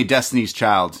 Definitely Destiny's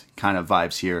Child kind of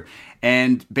vibes here.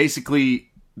 And basically,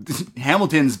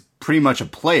 Hamilton's pretty much a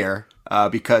player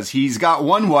because he's got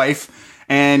one wife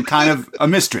and kind of a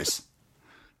mistress.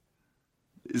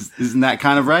 Isn't that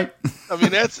kind of right? I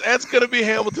mean, that's going to be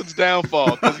Hamilton's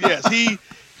downfall. Because, yes,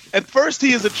 at first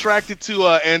he is attracted to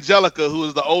Angelica, who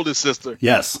is the oldest sister.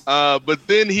 Yes. But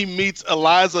then he meets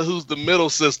Eliza, who's the middle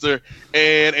sister,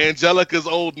 and Angelica's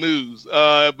old news.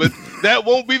 But that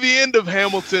won't be the end of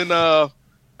Hamilton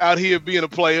out here being a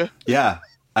player. Yeah.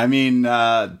 I mean,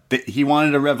 he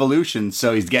wanted a revolution,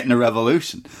 so he's getting a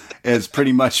revolution. Is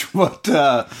pretty much what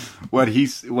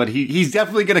he's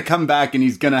definitely going to come back, and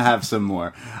he's going to have some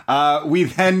more. We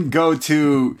then go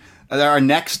to our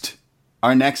next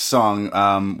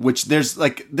song, which there's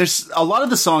a lot of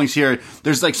the songs here.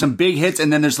 There's like some big hits,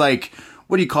 and then there's like,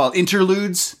 what do you call it,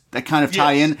 interludes that kind of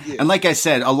tie in. Yes. And like I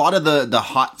said, a lot of the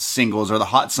hot singles or the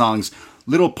hot songs,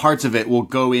 little parts of it will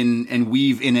go in and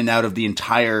weave in and out of the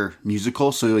entire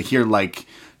musical. So you'll hear like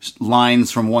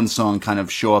lines from one song kind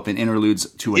of show up in interludes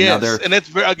to another. And that's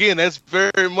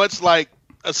very much like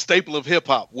a staple of hip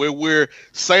hop, where we're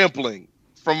sampling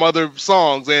from other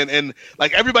songs, and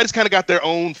like everybody's kind of got their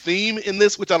own theme in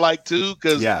this, which I like too,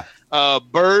 because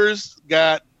Burr's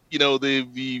got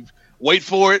the wait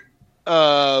for it,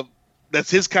 that's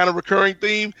his kind of recurring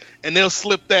theme, and they'll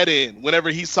slip that in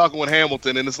whenever he's talking with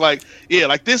Hamilton, and it's like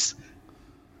like this,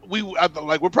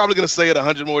 we're probably gonna say it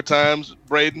 100 more times,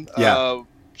 Braden.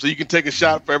 So you can take a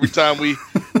shot for every time we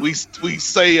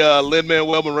say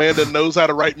Lin-Manuel Miranda knows how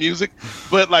to write music,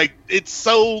 but like it's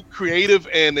so creative,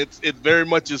 and it very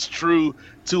much is true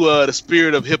to the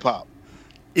spirit of hip hop.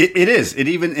 It is.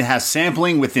 It has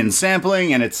sampling within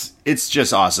sampling, and it's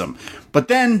just awesome. But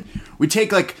then we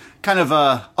take like kind of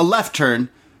a left turn.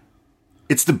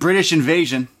 It's the British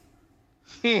invasion.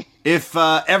 If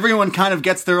everyone kind of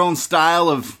gets their own style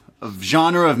of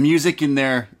genre of music in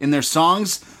their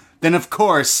songs, then of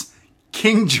course,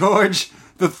 King George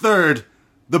III,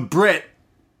 the Brit,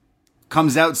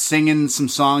 comes out singing some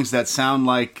songs that sound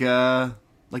like the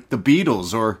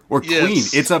Beatles or Queen.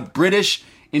 It's a British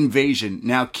invasion.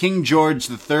 Now, King George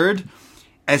III,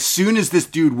 as soon as this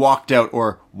dude walked out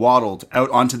or waddled out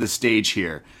onto the stage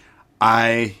here,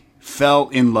 I fell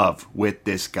in love with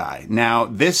this guy. Now,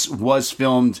 this was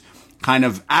filmed kind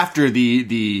of after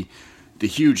the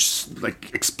huge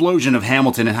explosion of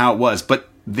Hamilton and how it was, but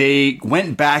they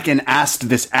went back and asked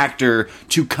this actor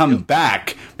to come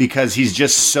back because he's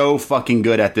just so fucking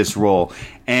good at this role.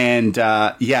 And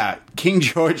King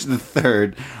George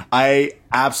III, I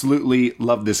absolutely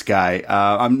love this guy.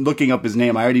 I'm looking up his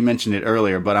name. I already mentioned it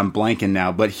earlier, but I'm blanking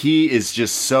now. But he is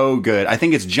just so good. I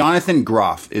think it's Jonathan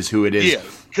Groff is who it is. Yeah,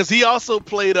 because he also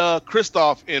played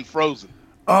Kristoff in Frozen.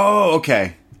 Oh,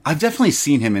 okay. I've definitely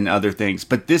seen him in other things,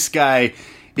 but this guy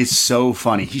is so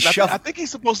funny. I think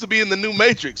he's supposed to be in the new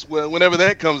Matrix whenever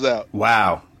that comes out.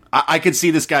 Wow. I could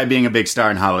see this guy being a big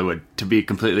star in Hollywood, to be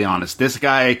completely honest. This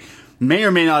guy may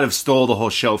or may not have stole the whole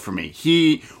show for me.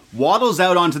 He waddles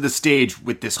out onto the stage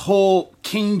with this whole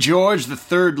King George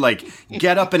III,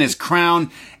 get up in his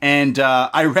crown. And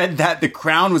I read that the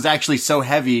crown was actually so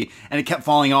heavy and it kept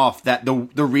falling off that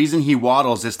the reason he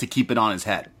waddles is to keep it on his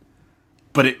head.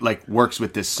 But it works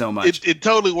with this so much. It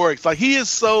totally works. He is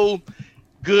so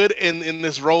good in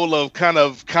this role of kind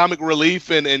of comic relief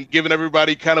and giving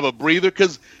everybody kind of a breather.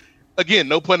 Because, again,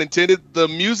 no pun intended, the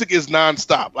music is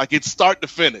nonstop. It's start to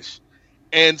finish.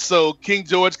 And so King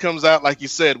George comes out, like you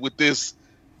said, with this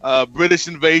British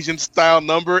invasion style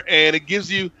number. And it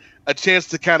gives you a chance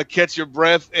to kind of catch your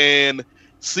breath and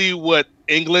see what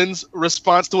England's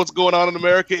response to what's going on in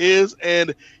America is.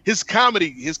 And his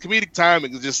comedic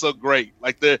timing is just so great.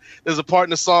 There's a part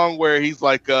in the song where he's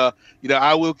like,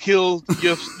 I will kill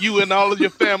you and all of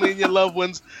your family and your loved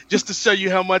ones just to show you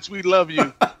how much we love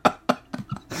you.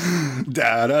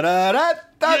 Da, da, da, da,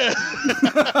 da.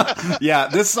 Yeah,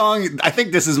 this song, I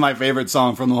think this is my favorite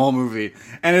song from the whole movie.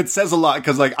 And it says a lot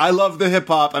because I love the hip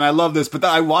hop and I love this, but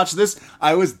I watched this,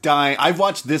 I was dying. I've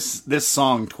watched this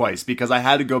song twice because I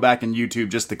had to go back on YouTube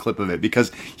just the clip of it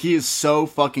because he is so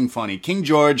fucking funny. King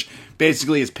George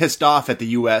basically is pissed off at the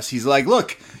US. He's like,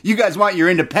 look, you guys want your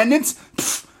independence?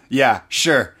 Pfft, yeah,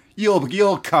 sure.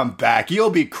 You'll come back.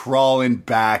 You'll be crawling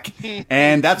back.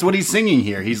 And that's what he's singing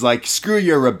here. He's like, screw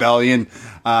your rebellion.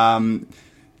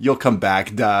 You'll come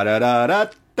back. Da, da, da, da,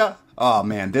 da. Oh,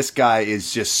 man, this guy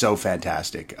is just so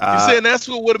fantastic. You're saying that's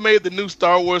what would have made the new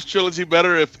Star Wars trilogy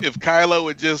better if Kylo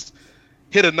had just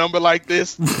hit a number like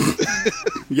this?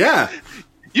 Yeah.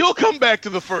 You'll come back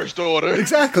to the First Order.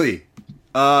 Exactly.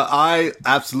 I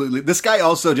absolutely... This guy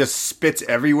also just spits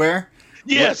everywhere.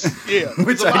 Yes, yeah.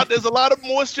 There's a lot of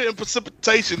moisture and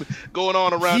precipitation going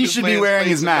on around. He should be wearing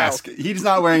his mask. He's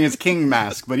not wearing his king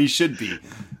mask, but he should be.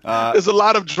 There's a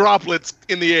lot of droplets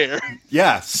in the air.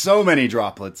 Yeah, so many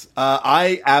droplets.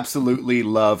 I absolutely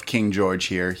love King George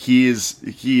here. He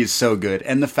is so good,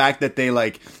 and the fact that they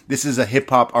this is a hip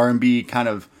hop R&B kind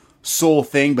of soul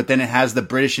thing, but then it has the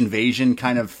British invasion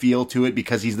kind of feel to it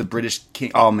because he's the British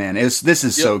king. Oh man, this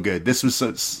is so good. This was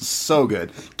so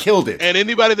good. Killed it. And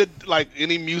anybody that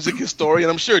any music historian,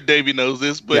 I'm sure Davey knows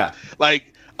this, but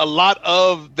a lot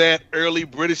of that early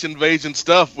British invasion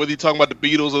stuff, whether you're talking about the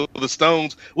Beatles or the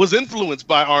Stones, was influenced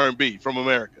by R&B from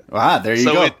America. Ah, there you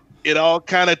go. So it all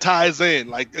kind of ties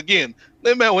in. Again,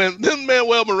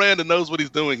 Lin-Manuel Miranda knows what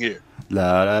he's doing here.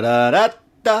 La da da da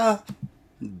da.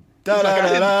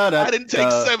 I didn't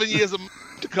take 7 years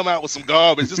to come out with some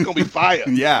garbage. It's going to be fire.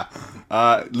 Yeah,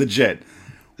 legit.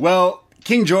 Well,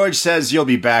 King George says you'll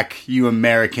be back, you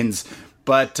Americans.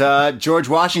 But George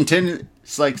Washington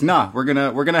is like, nah, we're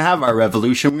gonna have our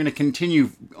revolution. We're gonna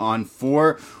continue on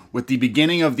with the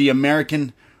beginning of the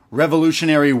American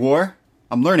Revolutionary War.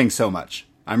 I'm learning so much.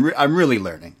 I'm really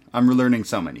learning. I'm learning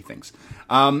so many things.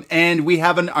 And we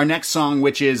have our next song,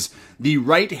 which is The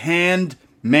Right Hand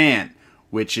Man,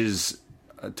 which is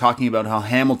talking about how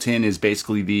Hamilton is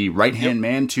basically the right-hand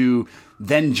man to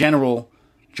then General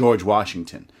George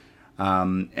Washington.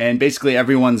 And basically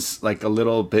everyone's a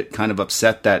little bit kind of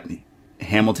upset that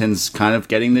Hamilton's kind of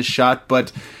getting this shot,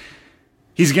 but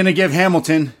he's going to give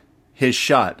Hamilton his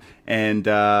shot. And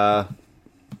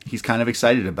he's kind of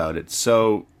excited about it.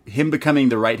 So him becoming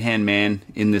the right-hand man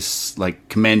in this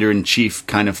commander-in-chief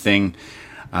kind of thing,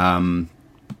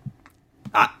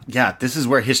 this is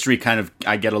where history kind of,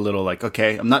 I get a little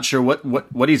okay, I'm not sure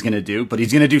what he's going to do, but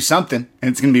he's going to do something,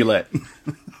 and it's going to be lit.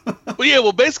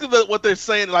 Well, basically what they're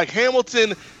saying,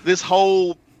 Hamilton, this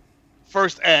whole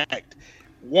first act,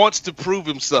 wants to prove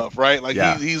himself, right?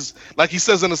 He's, like he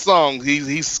says in the song,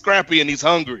 he's scrappy and he's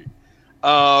hungry.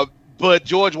 But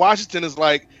George Washington is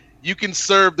like, you can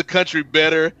serve the country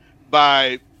better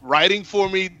by writing for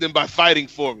me than by fighting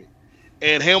for me.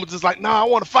 And Hamilton's like, no, I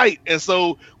want to fight. And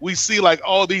so we see like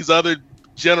all these other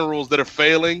generals that are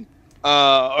failing,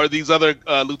 or these other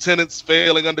lieutenants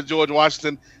failing under George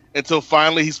Washington, until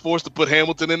finally he's forced to put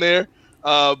Hamilton in there.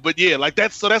 But yeah, like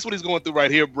that's what he's going through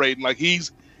right here, Braden. Like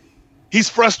he's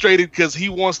frustrated because he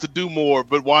wants to do more,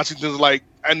 but Washington's like,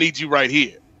 I need you right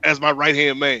here as my right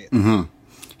hand man. Mm-hmm.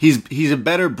 He's a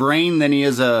better brain than he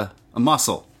is a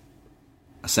muscle,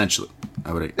 essentially.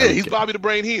 He's Bobby the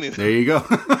Brain Heenan. There you go.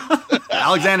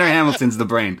 Alexander Hamilton's the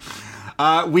brain.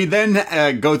 We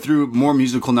then go through more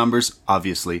musical numbers,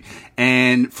 obviously,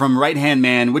 and from Right Hand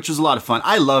Man, which was a lot of fun.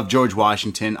 I love George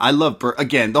Washington. I love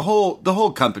again the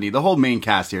whole company, the whole main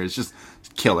cast here is just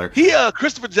killer.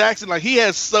 Christopher Jackson, like he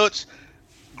has such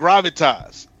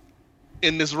gravitas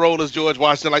in this role as George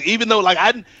Washington. Like even though like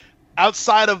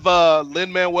outside of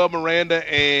Lin-Manuel Miranda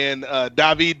and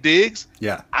Daveed Diggs,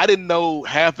 I didn't know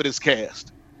half of this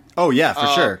cast. Oh yeah, for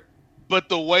sure. But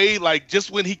the way, like,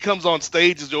 just when he comes on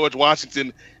stage as George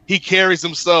Washington, he carries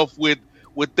himself with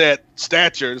that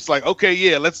stature. It's like, okay,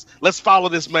 yeah, let's follow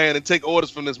this man and take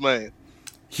orders from this man.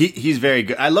 He's very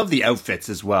good. I love the outfits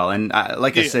as well. And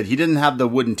I said, he didn't have the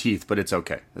wooden teeth, but it's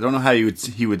okay. I don't know how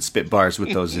he would spit bars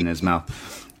with those in his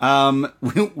mouth.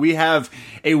 We have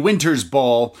a Winter's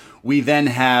Ball. We then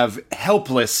have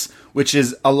Helpless, which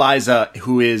is Eliza,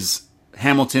 who is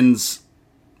Hamilton's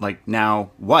like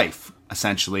now wife,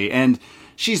 essentially. And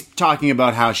she's talking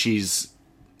about how she's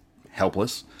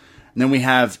helpless. And then we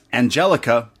have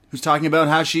Angelica, who's talking about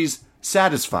how she's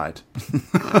satisfied.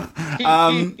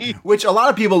 Which a lot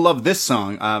of people love this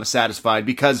song, Satisfied,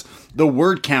 because the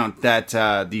word count that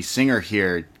the singer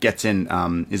here gets in,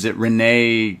 is it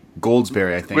Renee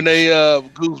Goldsberry, I think? Renee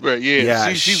Goldsberry,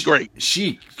 yeah. She's great.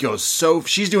 She goes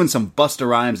she's doing some Busta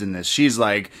Rhymes in this. She's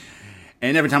like,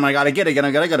 and every time I gotta get it,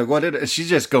 I gotta go it. She's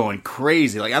just going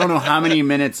crazy. Like, I don't know how many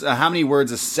minutes, how many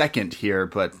words a second here,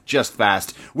 but just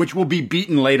fast, which will be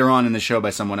beaten later on in the show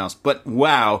by someone else. But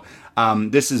wow,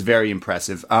 this is very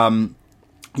impressive.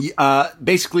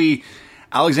 Basically,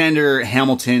 Alexander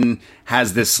Hamilton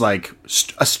has this like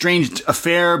estranged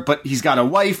affair, but he's got a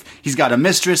wife, he's got a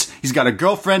mistress, he's got a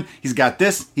girlfriend, he's got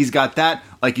this, he's got that.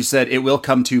 Like you said, it will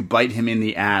come to bite him in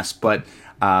the ass, but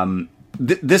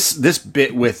this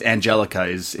bit with Angelica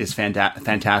is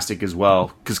fantastic as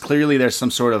well, because clearly there's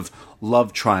some sort of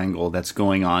love triangle that's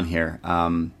going on here.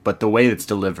 But the way it's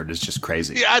delivered is just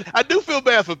crazy. Yeah, I do feel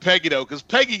bad for Peggy though, because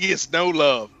Peggy gets no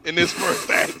love in this first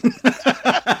act.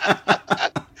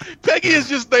 Peggy is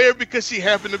just there because she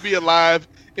happened to be alive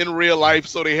in real life,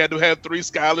 so they had to have 3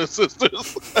 Schuyler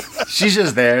sisters. She's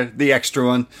just there, the extra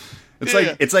one.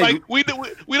 It's like we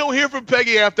don't hear from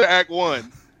Peggy after Act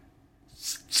 1.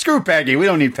 Screw Peggy. We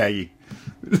don't need Peggy.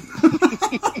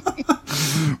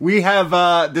 We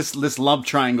have this love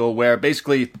triangle where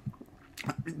basically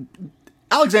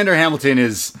Alexander Hamilton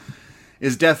is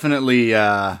definitely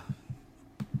not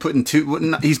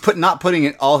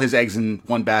putting all his eggs in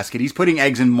one basket. He's putting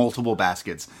eggs in multiple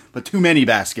baskets, but too many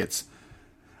baskets.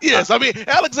 Yes, I mean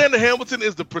Alexander Hamilton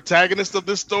is the protagonist of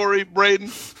this story, Braden.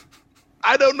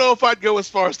 I don't know if I'd go as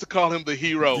far as to call him the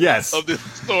hero of this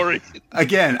story.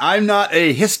 Again, I'm not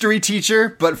a history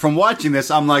teacher, but from watching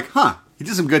this, I'm like, he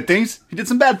did some good things. He did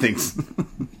some bad things.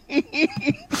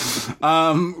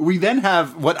 We then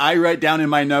have what I write down in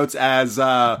my notes as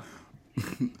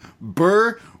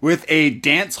Burr with a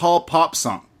dance hall pop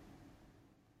song.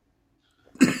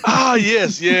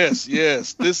 Yes.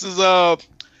 This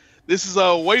is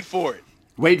Wait For It.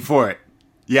 Wait For It.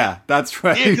 Yeah, that's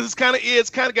right. Yeah, because it's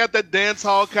kind of got that dance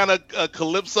hall kind of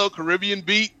calypso Caribbean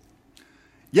beat.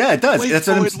 Yeah, it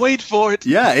does. Wait for it.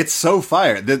 Yeah, it's so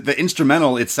fire. The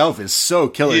instrumental itself is so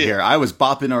killer here. I was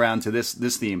bopping around to this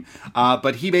theme.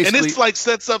 But he basically, and it's like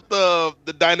sets up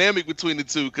the dynamic between the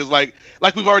two, because like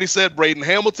we've already said, Braden,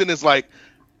 Hamilton is like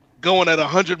going at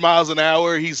 100 miles an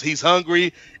hour. He's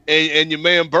hungry, and your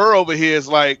man Burr over here is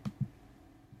like,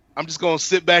 I'm just gonna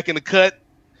sit back in the cut.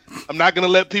 I'm not going to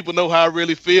let people know how I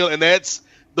really feel. And that's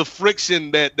the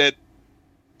friction that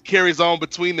carries on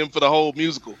between them for the whole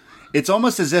musical. It's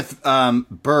almost as if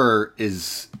Burr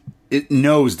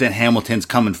knows that Hamilton's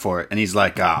coming for it. And he's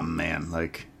like, oh, man,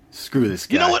 like, screw this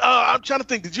guy. You know what? I'm trying to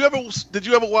think. Did you ever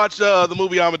watch the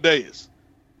movie Amadeus?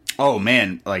 Oh,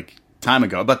 man, like time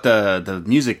ago. But the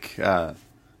music,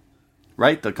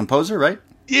 right? The composer, right?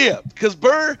 Yeah, because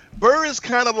Burr is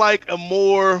kind of like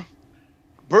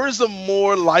Burr's a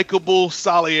more likable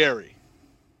Salieri.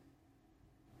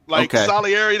 Like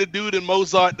Salieri, the dude in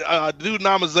Mozart, dude in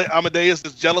Amadeus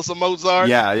is jealous of Mozart.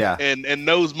 Yeah. And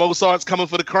knows Mozart's coming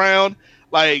for the crown.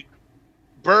 Like,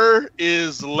 Burr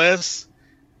is less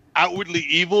outwardly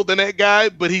evil than that guy,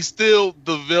 but he's still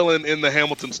the villain in the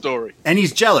Hamilton story. And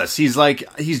he's jealous. He's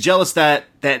jealous that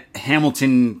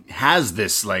Hamilton has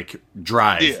this like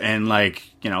drive and like,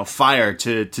 fire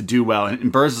to do well.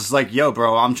 And Burr's is like, yo,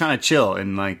 bro, I'm trying to chill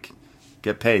and like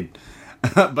get paid.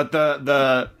 But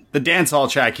the dance hall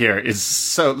track here is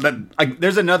so that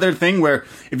there's another thing where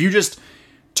if you just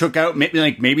took out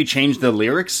maybe changed the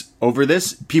lyrics over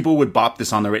this, people would bop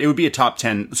this on the radio. It would be a top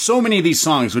 10. So many of these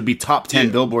songs would be top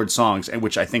 10 Billboard songs, and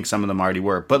which I think some of them already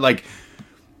were. But like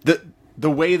the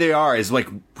way they are is like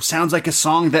sounds like a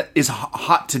song that is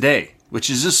hot today, which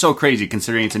is just so crazy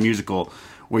considering it's a musical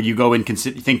where you go in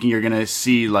thinking you're gonna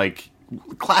see like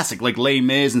classic like Les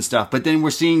Mis and stuff, but then we're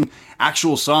seeing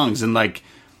actual songs and like.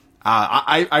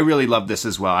 I really love this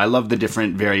as well. I love the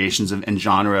different variations and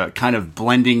genre kind of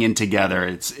blending in together.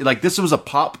 It's like this was a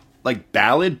pop like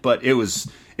ballad, but it was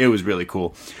really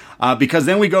cool. Because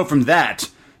then we go from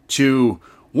that to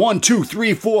 1, 2,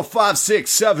 3, 4, 5, 6,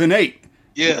 7, 8.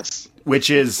 Yes. Which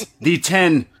is the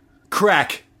 10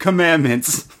 crack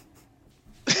commandments.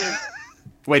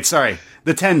 Wait, sorry.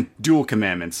 The 10 dual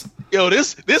commandments. Yo,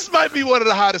 this might be one of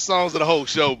the hottest songs of the whole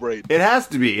show, Brady. It has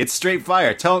to be. It's straight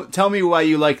fire. Tell me why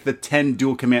you like the 10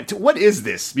 dual commandments. What is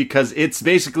this? Because it's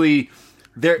basically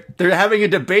they're having a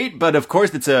debate, but of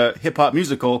course it's a hip hop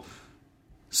musical,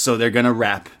 so they're gonna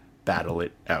rap battle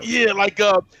it out. Yeah, like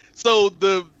so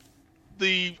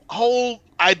the whole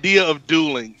idea of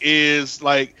dueling is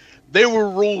like there were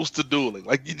rules to dueling.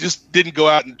 Like you just didn't go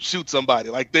out and shoot somebody.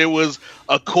 Like there was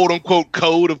a quote unquote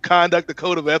code of conduct, a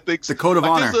code of ethics, the code of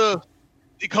honor.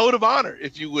 The code of honor,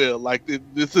 if you will. Like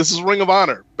this is Ring of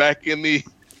Honor back in the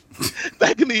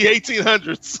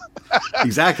 1800s.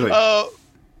 Exactly.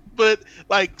 But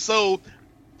like so,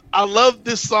 I love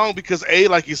this song because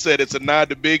like you said, it's a nod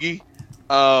to Biggie.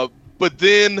 But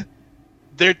then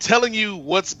they're telling you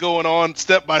what's going on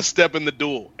step by step in the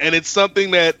duel, and it's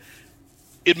something that.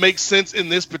 It makes sense in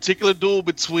this particular duel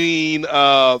between,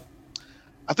 I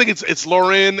think it's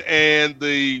Loren and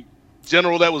the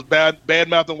general that was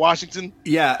bad-mouthed in Washington.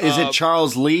 Yeah, is it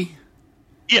Charles Lee?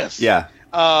 Yes. Yeah.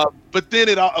 But then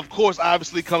it, of course,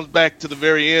 obviously comes back to the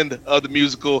very end of the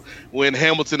musical when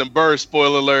Hamilton and Burr,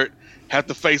 spoiler alert, have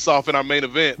to face off in our main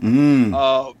event.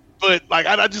 But like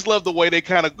I just love the way they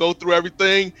kind of go through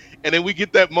everything, and then we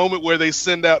get that moment where they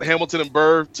send out Hamilton and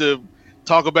Burr to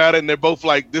talk about it, and they're both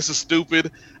like, "This is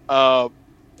stupid," and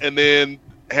then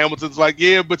Hamilton's like,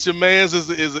 "Yeah, but your man's is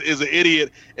an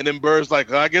idiot," and then Burr's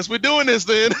like, "I guess we're doing this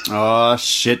then." Oh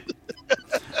shit!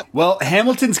 Well,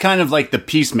 Hamilton's kind of like the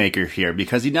peacemaker here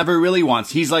because he never really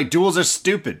wants. He's like, duels are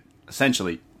stupid,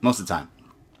 essentially most of the time.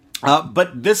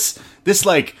 But this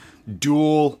like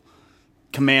dual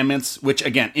commandments, which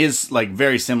again is like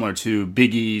very similar to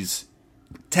Biggie's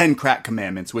 10 crack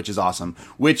commandments, which is awesome.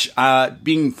 Which,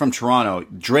 being from Toronto,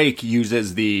 Drake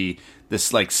uses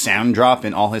this like sound drop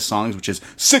in all his songs, which is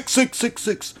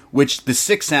 66666, which the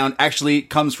 6 sound actually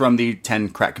comes from the 10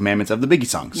 crack commandments of the Biggie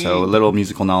song. So a little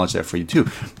musical knowledge there for you too.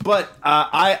 But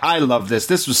I love this.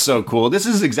 This was so cool. This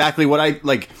is exactly what I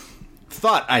like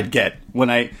thought I'd get when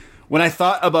I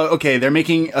thought about, okay, they're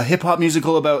making a hip hop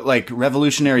musical about like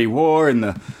Revolutionary War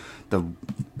and the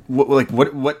what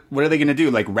are they gonna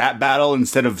do? Like rap battle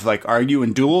instead of like argue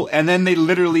and duel? And then they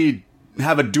literally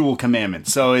have a dual commandment.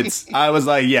 So I was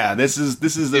like, yeah, this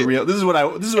is what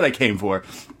I came for.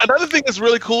 Another thing that's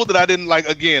really cool that I didn't like,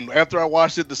 again, after I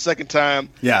watched it the second time,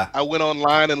 I went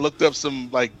online and looked up some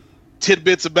like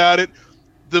tidbits about it.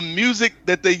 The music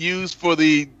that they used for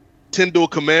the 10 Dual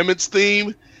Commandments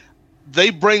theme, they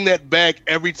bring that back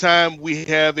every time we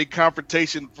have a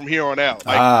confrontation from here on out.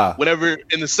 Like whenever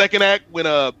in the second act, when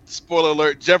spoiler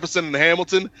alert, Jefferson and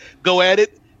Hamilton go at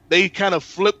it, they kind of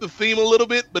flip the theme a little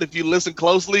bit. But if you listen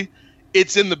closely,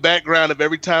 it's in the background of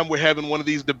every time we're having one of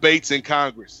these debates in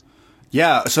Congress.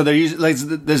 Yeah, so they're using, like,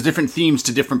 there's different themes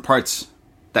to different parts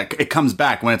that it comes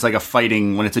back when it's like a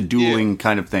fighting, when it's a dueling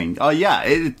kind of thing. Oh yeah,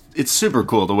 it's super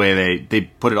cool the way they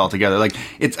put it all together. Like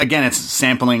it's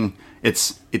sampling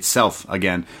itself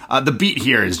again. The beat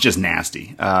here is just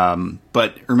nasty.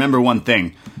 But remember one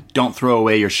thing: don't throw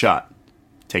away your shot.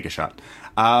 Take a shot.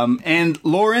 And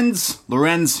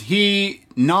Lorenz, he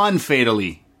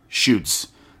non-fatally shoots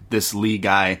this Lee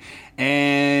guy,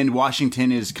 and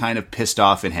Washington is kind of pissed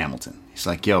off at Hamilton. He's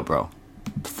like, "Yo, bro,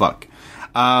 what the fuck."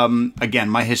 Again,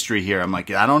 my history here, I'm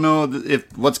like, I don't know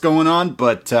if what's going on,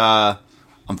 but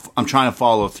I'm trying to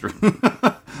follow through.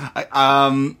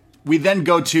 We then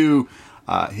go to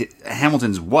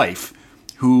Hamilton's wife,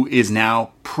 who is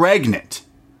now pregnant.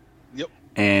 Yep.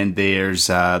 And there's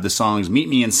the songs Meet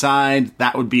Me Inside,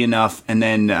 That Would Be Enough, and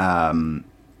then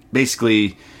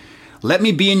basically Let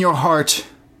Me Be in Your Heart,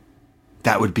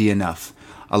 That Would Be Enough.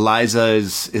 Eliza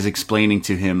is explaining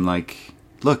to him, like,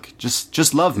 look,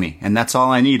 just love me, and that's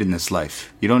all I need in this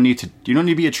life. You don't need to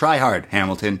be a tryhard,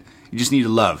 Hamilton. You just need to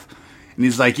love. And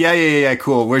he's like, yeah,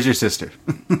 cool. Where's your sister?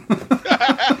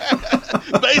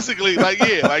 Basically,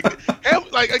 again,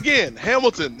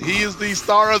 Hamilton. He is the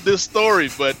star of this story,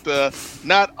 but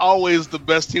not always the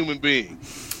best human being.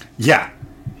 Yeah,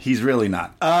 he's really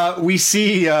not. We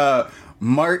see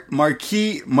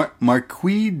Marquis de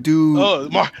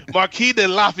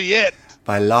Lafayette.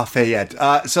 By Lafayette.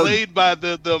 Played by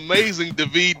the amazing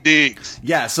Daveed Diggs.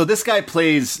 Yeah, so this guy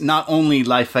plays not only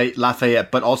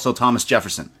Lafayette, but also Thomas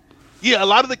Jefferson. Yeah, a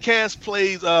lot of the cast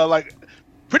plays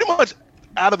pretty much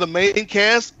out of the main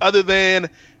cast, other than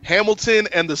Hamilton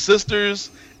and the sisters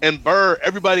and Burr,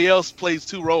 everybody else plays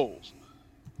two roles.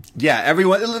 Yeah,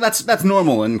 everyone. That's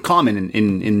normal and common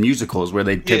in musicals where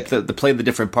they play the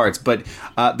different parts. But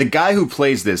the guy who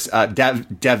plays this,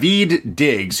 Daveed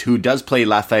Diggs, who does play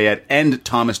Lafayette and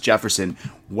Thomas Jefferson.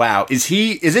 Wow, is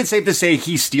it safe to say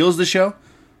he steals the show?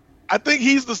 I think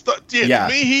he's the star. Yeah,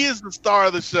 to me, he is the star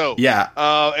of the show. Yeah.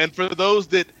 And for those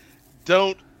that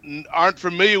aren't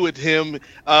familiar with him,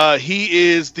 he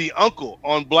is the uncle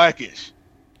on Blackish.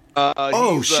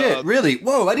 Shit! Really?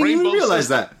 Whoa! I didn't even realize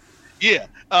that. Yeah.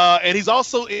 And he's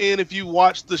also in, if you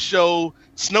watch the show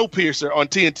Snowpiercer on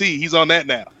TNT, he's on that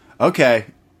now. Okay.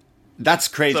 That's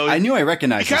crazy. So I knew I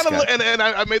recognized this guy. And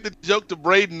I made the joke to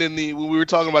Braden when we were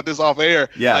talking about this off air.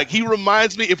 Yeah. Like, he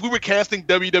reminds me, if we were casting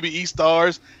WWE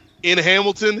stars in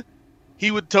Hamilton,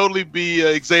 he would totally be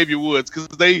Xavier Woods, because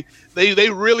they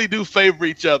really do favor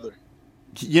each other.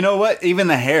 You know what? Even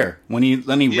the hair, when he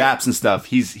raps and stuff,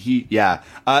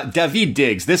 Daveed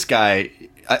Diggs, this guy...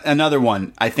 Another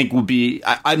one I think will be.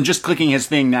 I'm just clicking his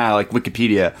thing now, like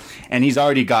Wikipedia, and he's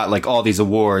already got like all these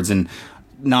awards and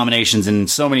nominations and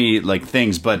so many like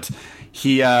things. But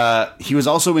he was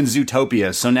also in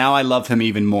Zootopia, so now I love him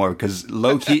even more because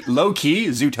low key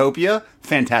Zootopia,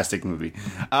 fantastic movie.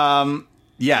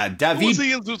 Daveed. Who was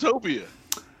he in Zootopia?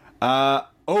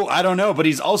 I don't know, but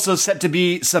he's also set to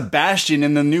be Sebastian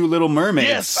in the new Little Mermaid.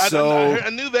 Yes, I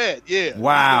knew that. Yeah,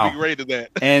 wow, he's gonna be great at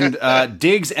that. And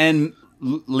Diggs and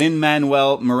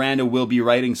Lin-Manuel Miranda will be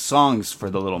writing songs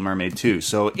for The Little Mermaid too,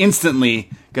 so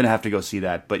instantly gonna have to go see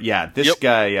that. But yeah, this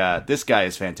guy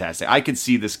is fantastic. I could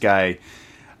see this guy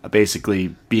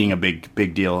basically being a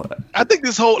big deal. I think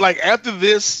this whole after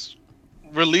this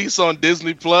release on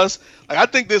Disney Plus, I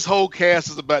think this whole cast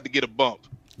is about to get a bump.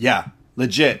 Yeah,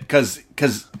 legit, because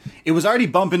it was already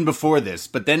bumping before this,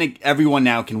 but then everyone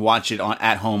now can watch it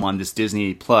at home on this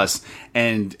Disney Plus,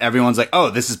 and everyone's like, oh,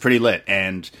 this is pretty lit,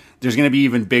 and there's going to be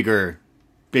even bigger.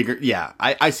 Yeah,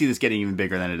 I see this getting even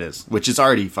bigger than it is, which is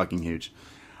already fucking huge.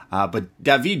 But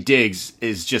Daveed Diggs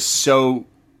is just so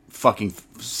fucking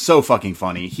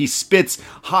funny. He spits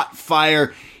hot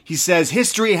fire. He says,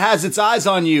 history has its eyes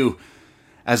on you,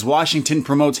 as Washington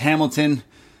promotes Hamilton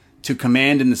to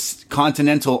command in the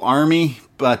Continental Army.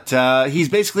 But he's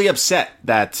basically upset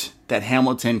that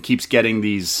Hamilton keeps getting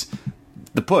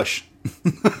the push.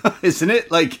 Isn't it?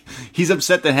 Like, he's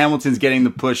upset that Hamilton's getting the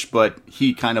push, but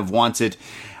he kind of wants it.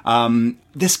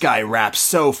 This guy raps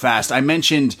so fast. I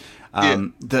mentioned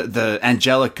the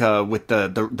Angelica with the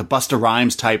Busta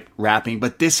Rhymes type rapping,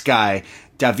 but this guy,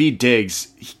 Daveed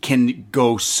Diggs, he can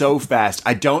go so fast.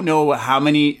 I don't know how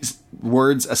many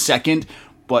words a second,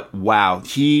 but wow,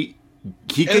 he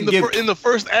could give... In the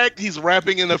first act, he's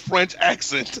rapping in a French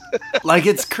accent. Like,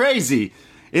 it's crazy.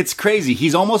 It's crazy.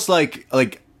 He's almost like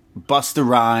Busta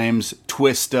Rhymes,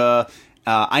 Twista.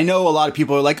 I know a lot of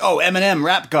people are like, oh, Eminem,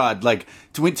 rap god. Like,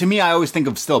 to me, I always think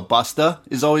of still Busta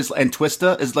is always, and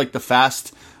Twista is like the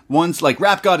fast ones. Like,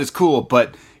 rap god is cool,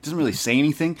 but he doesn't really say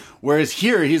anything. Whereas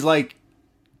here, he's like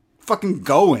fucking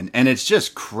going, and it's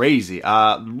just crazy.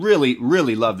 Really,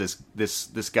 really love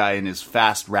this guy and his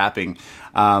fast rapping.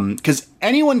 Because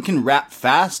anyone can rap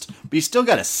fast, but you still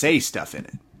got to say stuff in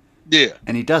it. Yeah.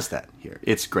 And he does that here.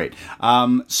 It's great.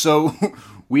 So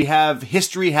we have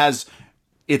history has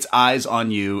its eyes on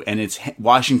you, and it's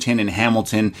Washington and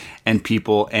Hamilton and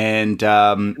people. And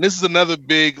this is another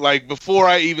big, before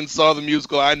I even saw the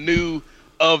musical, I knew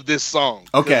of this song.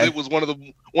 Okay. It was one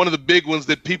of the big ones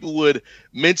that people would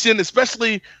mention,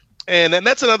 especially, and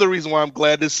that's another reason why I'm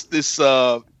glad this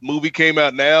movie came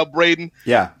out now, Braden.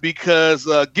 Yeah. Because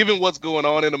given what's going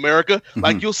on in America,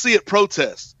 you'll see at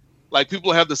protests,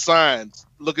 people have the signs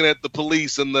looking at the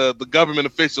police and the government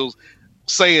officials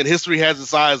saying history has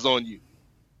its eyes on you.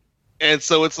 And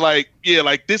so it's like, yeah,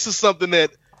 like this is something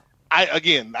that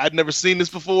I'd never seen this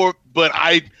before, but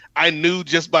I knew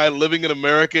just by living in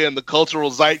America and the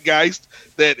cultural zeitgeist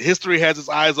that History Has Its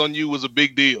Eyes on You was a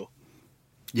big deal.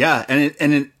 Yeah,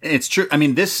 and it's true. I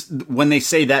mean, this, when they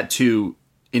say that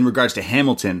in regards to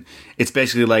Hamilton, it's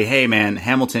basically like, hey man,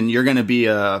 Hamilton, you're going to be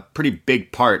a pretty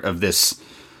big part of this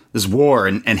war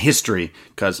and history,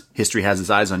 because history has its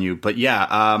eyes on you. But yeah,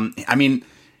 I mean,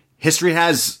 history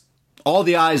has all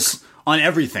the eyes on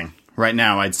everything right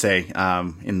now, I'd say,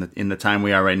 in the time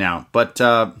we are right now. But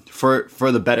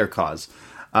for the better cause,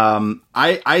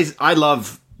 I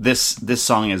love this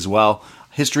song as well.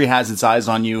 History Has Its Eyes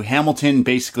on You. Hamilton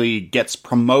basically gets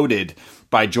promoted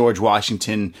by George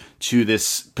Washington to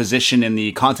this position in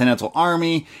the Continental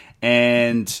Army,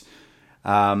 and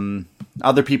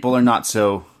other people are not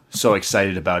so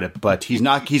excited about it. But he's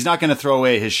not going to throw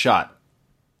away his shot.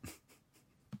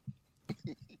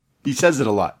 He says it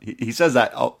a lot. He says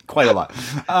that quite a lot.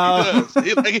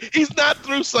 He does. He's not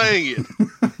through saying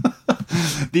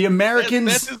it. The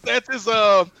Americans.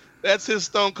 That's his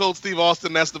Stone Cold Steve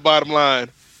Austin. That's the bottom line.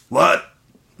 What?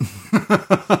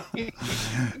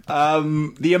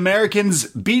 The Americans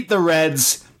beat the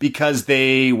Reds because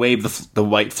they wave the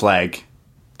white flag.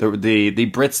 The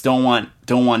Brits don't want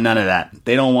none of that.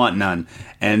 They don't want none.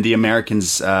 And the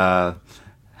Americans have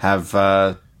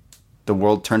the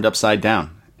world turned upside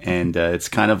down. And it's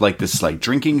kind of like this like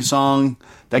drinking song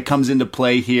that comes into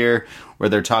play here, where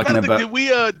they're talking about. Did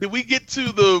we get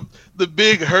to the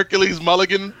big Hercules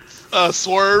Mulligan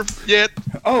swerve yet?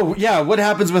 Oh yeah, what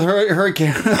happens with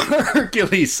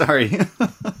Hercules? Sorry.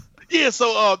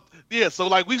 So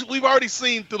like we've already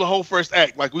seen through the whole first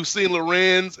act. Like we've seen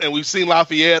Lorenz and we've seen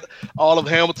Lafayette, all of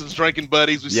Hamilton's drinking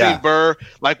buddies. We've seen Burr,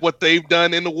 like what they've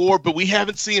done in the war, but we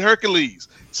haven't seen Hercules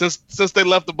since they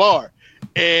left the bar.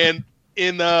 And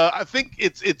in I think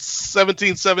it's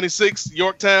 1776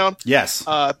 Yorktown. Yes.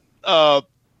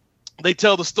 They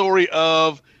tell the story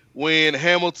of when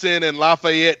Hamilton and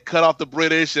Lafayette cut off the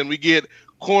British, and we get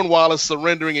Cornwallis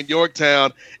surrendering in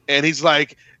Yorktown, and he's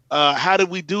like, how did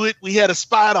we do it? We had a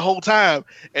spy the whole time.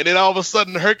 And then all of a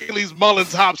sudden Hercules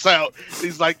Mullins hops out.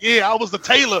 He's like, yeah, I was the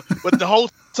tailor, but the whole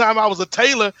time I was a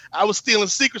tailor, I was stealing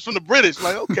secrets from the British.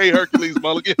 Like, okay, Hercules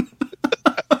Mulligan.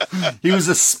 He was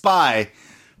a spy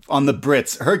on the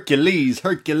Brits. Hercules.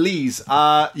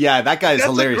 Yeah, that guy's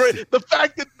hilarious. The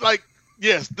fact that, like,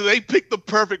 yes, they picked the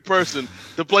perfect person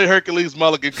to play Hercules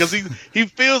Mulligan, because he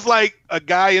feels like a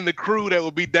guy in the crew that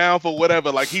would be down for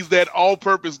whatever. Like, he's that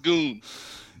all-purpose goon.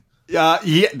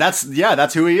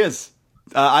 That's who he is.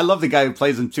 I love the guy who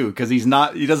plays him too, because he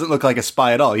doesn't look like a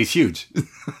spy at all. He's huge.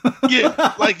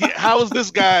 Yeah, like, how is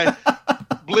this guy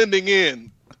blending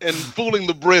in and fooling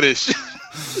the British?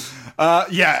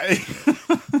 Yeah.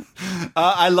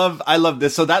 I love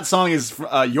this. So that song is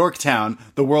Yorktown,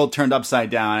 The World Turned Upside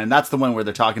Down, and that's the one where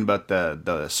they're talking about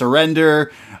the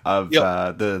surrender of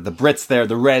the Brits there,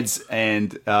 the Reds,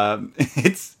 and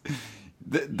it's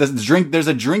the drink. There's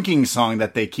a drinking song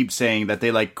that they keep saying that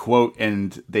they like quote,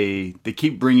 and they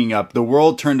keep bringing up The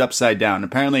World Turned Upside Down.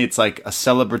 Apparently, it's like a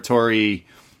celebratory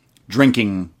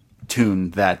drinking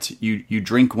tune that you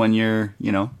drink when you're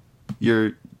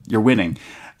winning.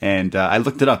 And I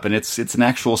looked it up, and it's an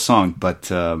actual song,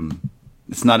 but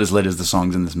it's not as lit as the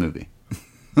songs in this movie.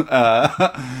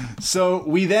 So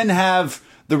we then have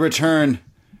the return.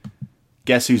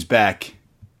 Guess who's back?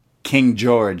 King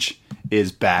George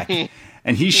is back.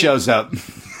 And he shows up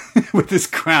with his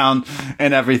crown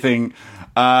and everything.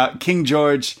 King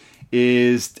George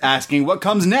is asking, what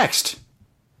comes next?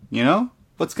 You know?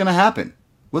 What's going to happen?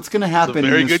 What's going to happen? That's a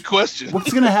very good question.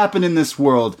 What's going to happen in this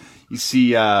world? You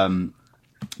see...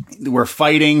 we're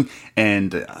fighting,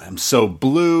 and I'm so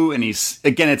blue, and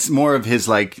it's more of his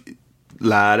like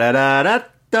la da da da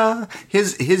da.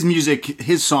 His music,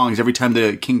 his songs. Every time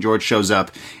the King George shows up,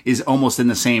 is almost in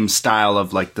the same style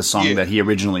of like the song that he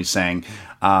originally sang.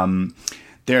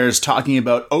 There's talking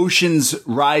about oceans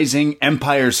rising,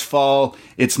 empires fall.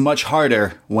 It's much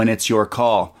harder when it's your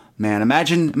call. Man,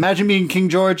 imagine being King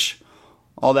George.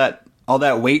 All that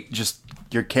weight just.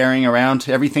 You're carrying around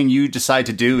everything you decide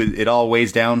to do. It all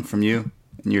weighs down from you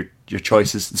and your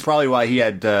choices. It's probably why he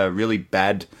had really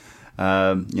bad,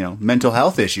 mental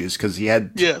health issues, because he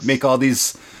had to make all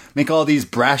these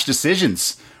brash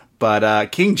decisions.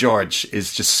 But King George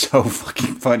is just so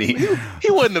fucking funny. He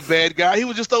wasn't a bad guy. He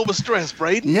was just overstressed,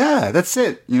 Braden. Yeah, that's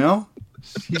it. You know,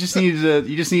 you just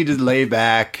needed to lay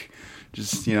back,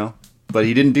 But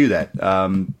he didn't do that.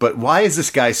 But why is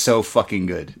this guy so fucking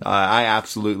good? I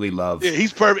absolutely love. Yeah,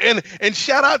 he's perfect. And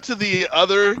shout out to the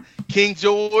other King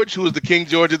George, who was the King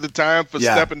George at the time, for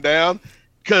stepping down.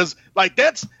 Because, like,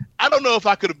 I don't know if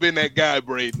I could have been that guy,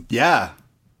 Braden. Yeah.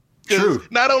 True.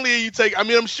 Not only are you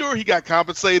I'm sure he got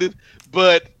compensated,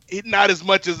 but not as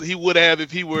much as he would have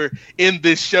if he were in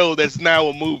this show that's now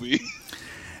a movie.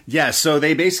 Yeah, so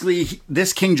they basically,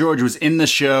 this King George was in the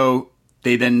show.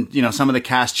 They then, some of the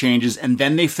cast changes, and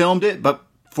then they filmed it. But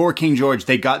for King George,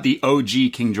 they got the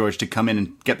OG King George to come in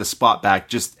and get the spot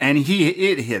back. And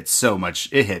it hits so much.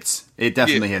 It hits. It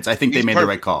definitely hits. I think they made the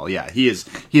right call. Yeah, he is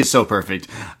so perfect.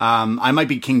 I might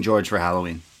be King George for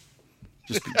Halloween.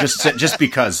 Just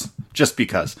because.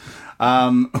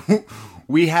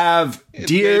 We have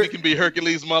Dear. Maybe can be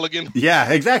Hercules Mulligan.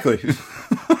 Yeah, exactly.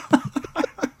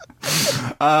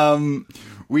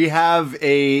 We have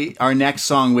our next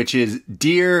song, which is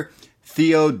Dear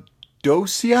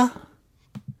Theodosia.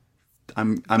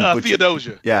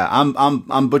 Theodosia. Yeah,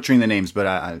 I'm butchering the names, but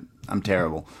I'm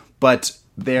terrible. But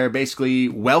they're basically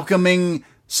welcoming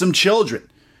some children.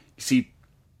 You see,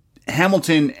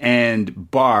 Hamilton and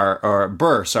Burr, are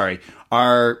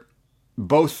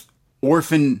both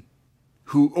orphans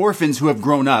who have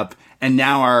grown up and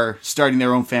now are starting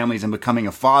their own families and becoming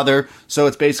a father. So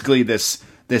it's basically this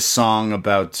song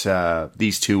about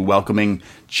these two welcoming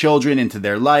children into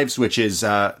their lives, which is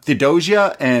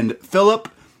Theodosia and Philip,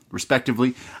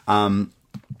 respectively. And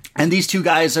these two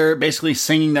guys are basically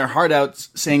singing their heart out,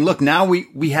 saying, look, now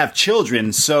we have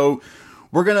children, so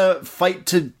we're going to fight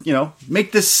to,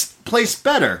 make this place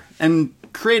better and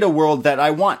create a world that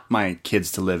I want my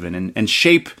kids to live in and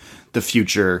shape the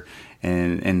future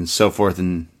and so forth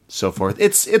and so forth.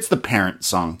 It's the parent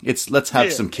song. It's let's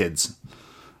have some kids.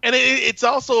 And it's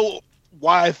also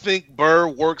why I think Burr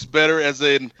works better as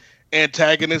an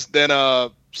antagonist than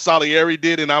Salieri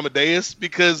did in Amadeus,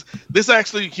 because this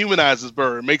actually humanizes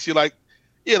Burr. It makes you like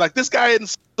this guy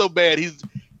isn't so bad.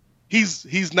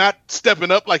 He's not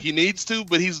stepping up like he needs to,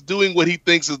 but he's doing what he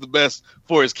thinks is the best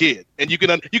for his kid, and you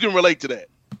can relate to that.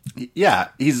 Yeah,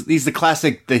 he's the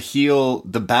classic,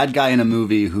 the bad guy in a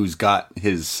movie who's got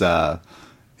his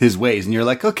ways, and you're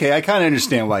like, okay, I kind of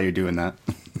understand why you're doing that.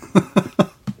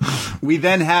 We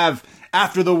then have,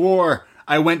 after the war,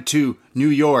 I went to New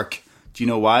York. Do you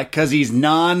know why? Because he's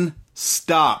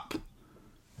non-stop.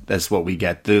 That's what we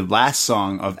get. The last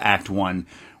song of Act 1,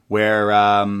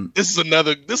 where this is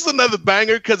another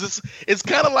banger, because it's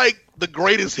kind of like the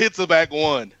greatest hits of Act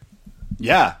 1.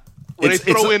 Yeah. Where they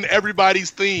throw in everybody's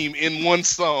theme in one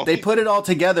song. They put it all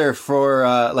together for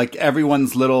like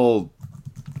everyone's little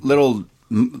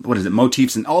what is it,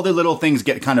 motifs, and all their little things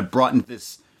get kind of brought into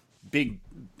this big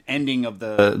ending of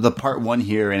the part 1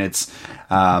 here, and it's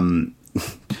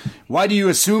why do you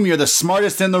assume you're the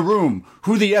smartest in the room?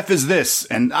 Who the F is this?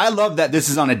 And I love that this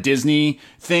is on a Disney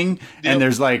thing, and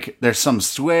there's some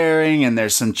swearing and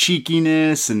there's some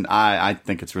cheekiness, and I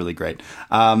think it's really great.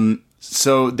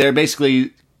 So they're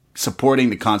basically supporting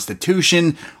the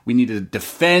Constitution. We need to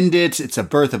defend it. It's a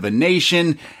birth of a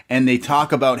nation. And they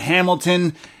talk about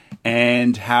Hamilton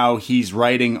and how he's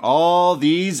writing all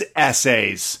these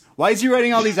essays. Why is he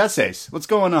writing all these essays? What's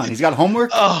going on? He's got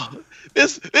homework? Oh,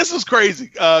 this is crazy.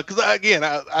 Because,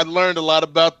 I learned a lot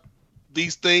about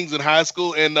these things in high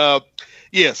school. And,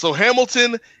 so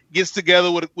Hamilton gets together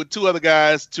with two other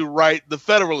guys to write the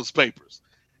Federalist Papers.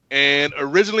 And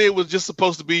originally it was just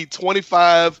supposed to be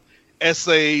 25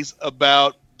 essays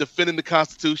about defending the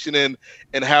Constitution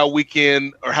and how we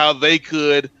can, or how they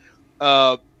could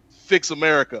fix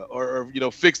America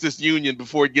or fix this union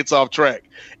before it gets off track.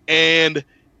 And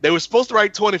they were supposed to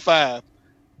write 25.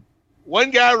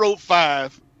 One guy wrote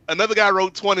 5, another guy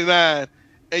wrote 29,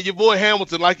 and your boy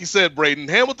Hamilton, like you said, Braden,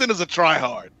 Hamilton is a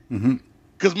tryhard.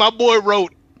 Because my boy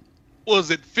wrote, was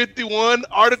it 51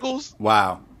 articles?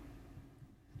 Wow.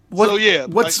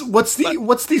 What's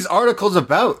these articles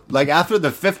about? Like, after the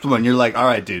 5th one, you're like, all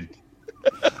right, dude,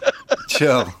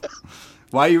 chill.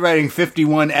 Why are you writing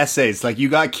 51 essays? Like, you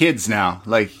got kids now.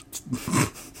 Like,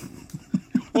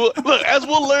 well, look, as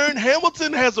we'll learn,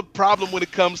 Hamilton has a problem when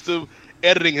it comes to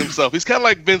editing himself. He's kind of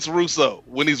like Vince Russo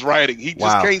when he's writing. He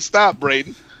just can't stop,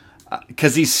 Braden.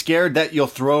 Because he's scared that you'll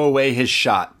throw away his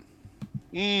shot.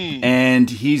 And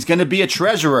he's going to be a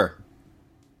treasurer,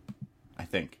 I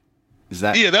think.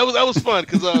 That was fun,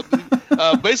 because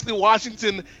basically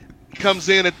Washington comes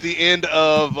in at the end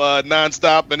of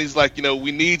Nonstop, and he's like,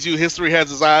 we need you. History has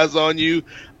his eyes on you.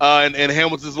 And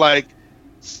Hamilton's like,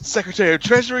 Secretary of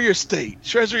Treasury or State?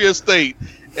 Treasury or State?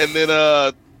 And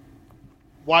then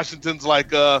Washington's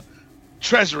like,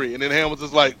 Treasury. And then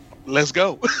Hamilton's like, let's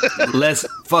go. Let's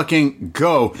fucking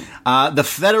go.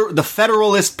 The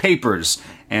Federalist Papers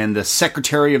and the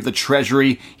Secretary of the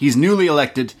Treasury. He's newly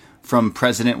elected from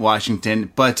President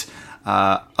Washington, but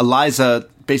Eliza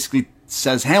basically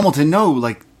says, Hamilton, no,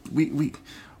 like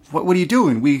what are you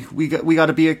doing? We got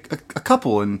to be a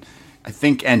couple. And I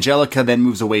think Angelica then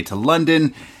moves away to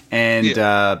London,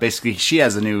 and basically she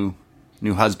has a new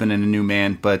husband and a new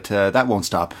man, but that won't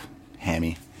stop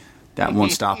Hammy. That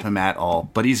won't stop him at all.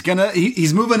 But he's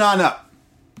moving on up.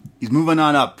 He's moving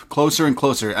on up, closer and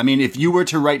closer. I mean, if you were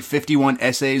to write 51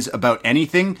 essays about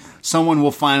anything, someone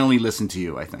will finally listen to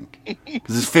you, I think.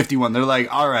 Because it's 51. They're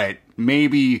like, all right,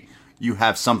 maybe you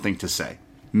have something to say.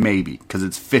 Maybe. Because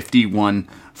it's 51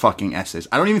 fucking essays.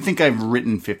 I don't even think I've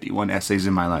written 51 essays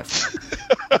in my life.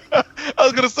 I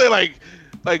was going to say, like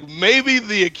maybe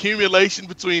the accumulation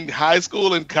between high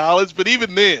school and college, but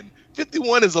even then,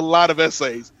 51 is a lot of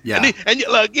essays. Yeah. And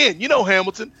again,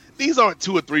 Hamilton, these aren't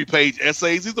 2 or 3 page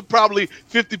essays. These are probably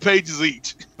 50 pages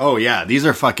each. Oh, yeah. These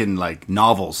are fucking, like,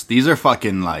 novels. These are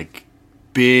fucking, like,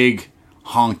 big,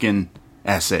 honking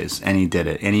essays. And he did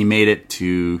it. And he made it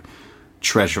to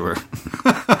Treasurer.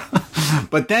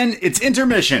 But then it's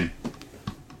intermission.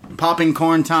 Popping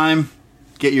corn time.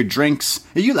 Get your drinks.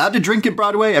 Are you allowed to drink at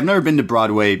Broadway? I've never been to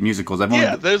Broadway musicals.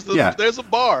 There's a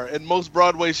bar in most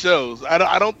Broadway shows.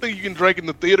 I don't think you can drink in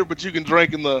the theater, but you can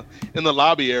drink in the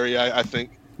lobby area, I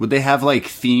think. Would they have, like,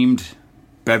 themed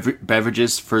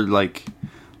beverages for, like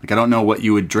I don't know what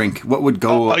you would drink. What would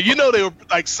go... they were,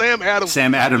 like, Sam Adams.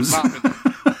 Sam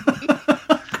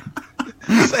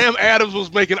Adams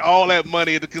was making all that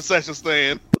money at the concession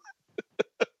stand.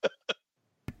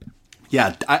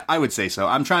 Yeah, I would say so.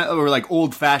 Or, like,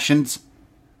 old fashions.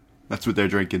 That's what they're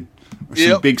drinking. Or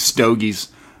some big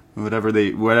stogies. Whatever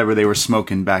they were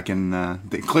smoking back in...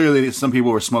 clearly, some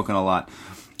people were smoking a lot.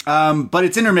 But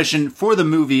it's intermission. For the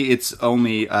movie, it's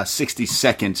only a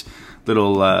 60-second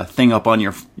little thing up on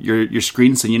your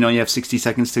screen, so you have 60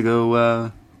 seconds to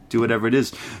go do whatever it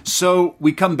is. So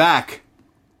we come back.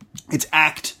 It's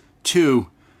Act 2.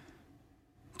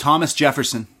 Thomas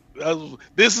Jefferson.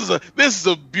 This is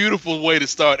a beautiful way to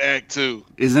start Act 2,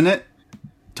 isn't it?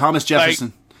 Thomas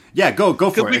Jefferson. Go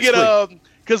for it.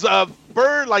 Because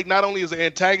Bird, like, not only is the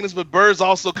antagonist, but Bird's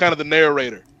also kind of the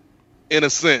narrator, in a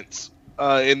sense.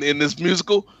 In this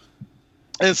musical,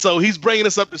 and so he's bringing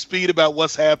us up to speed about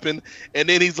what's happened, and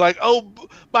then he's like, "Oh,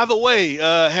 by the way,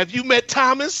 have you met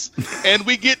Thomas?" And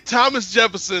we get Thomas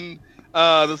Jefferson.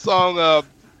 The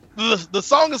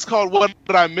song is called "What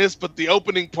Did I Miss?" But the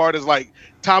opening part is like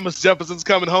Thomas Jefferson's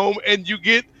coming home, and you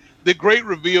get the great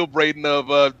reveal, Braden,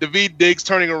 of David Diggs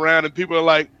turning around, and people are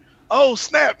like, "Oh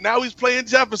snap! Now he's playing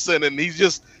Jefferson," and he's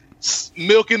just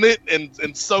milking it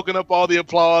and soaking up all the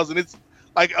applause, and it's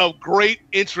like a great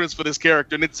entrance for this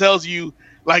character, and it tells you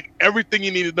like everything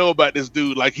you need to know about this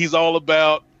dude. Like, he's all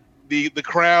about the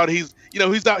crowd. He's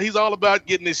all about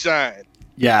getting his shine.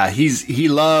 Yeah, he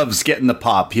loves getting the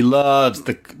pop. He loves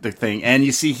the thing. And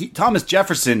you see, Thomas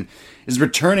Jefferson is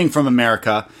returning from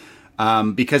America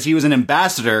because he was an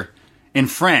ambassador in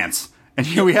France. And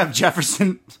here we have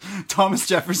Thomas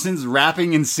Jefferson's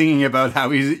rapping and singing about how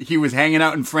he was hanging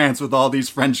out in France with all these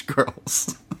French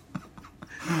girls.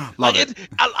 Love it.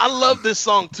 I love this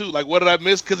song too. Like, What Did I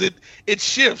Miss? Because it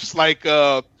shifts. Like,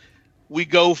 we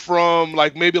go from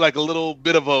like maybe like a little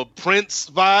bit of a Prince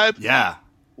vibe. Yeah.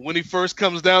 When he first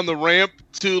comes down the ramp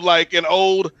to like an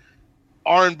old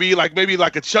R&B, like maybe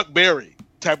like a Chuck Berry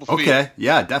type of feel. Okay.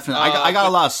 Yeah, definitely. I got a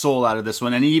lot of soul out of this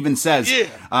one, and he even says,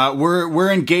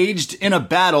 "We're engaged in a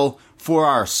battle for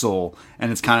our soul,"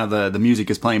 and it's kind of the music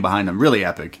is playing behind him. Really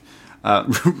epic.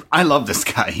 I love this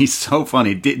guy. He's so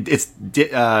funny. It's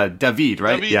David,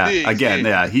 right? David yeah. Diggs, Again,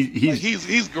 yeah.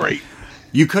 He's great.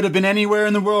 You could have been anywhere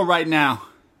in the world right now,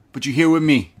 but you're here with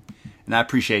me, and I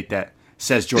appreciate that,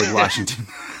 says George Washington.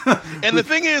 And the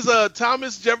thing is,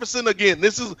 Thomas Jefferson, again,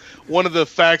 this is one of the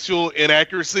factual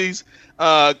inaccuracies,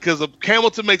 because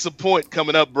Hamilton makes a point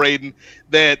coming up, Braden,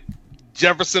 that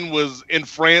Jefferson was in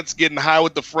France getting high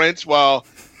with the French while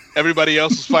everybody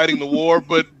else was fighting the war,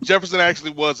 but Jefferson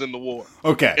actually was in the war.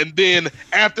 Okay. And then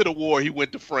after the war, he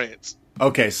went to France.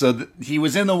 Okay, so he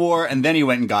was in the war, and then he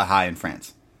went and got high in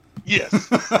France. Yes.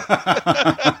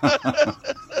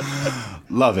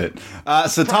 Love it.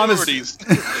 So Thomas,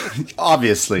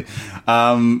 obviously,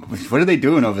 what are they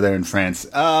doing over there in France?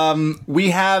 We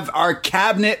have our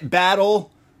cabinet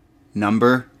battle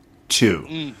number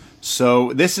 2.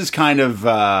 So this is kind of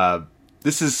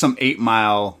this is some 8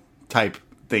 Mile type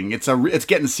thing. It's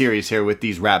getting serious here with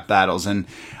these rap battles, and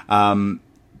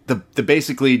the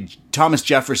basically Thomas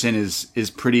Jefferson is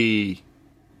pretty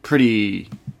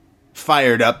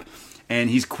fired up, and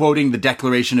he's quoting the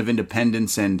Declaration of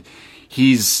Independence, and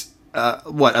he's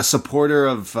a supporter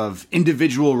of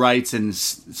individual rights, and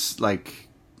like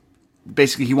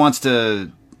basically he wants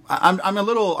to. I'm a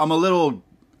little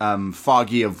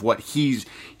foggy of what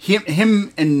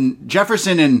him and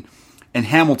Jefferson and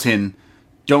Hamilton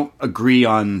don't agree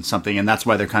on something, and that's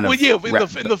why they're kind of... Well, yeah,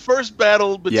 in the first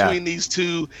battle between these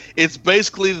two, it's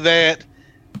basically that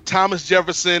Thomas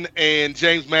Jefferson and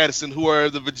James Madison, who are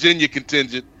the Virginia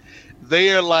contingent,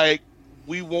 they are like,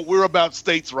 we're about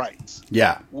states' rights.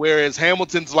 Yeah. Whereas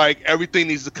Hamilton's like, everything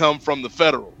needs to come from the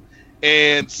federal.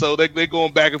 And so they're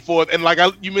going back and forth. And like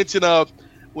you mentioned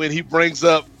when he brings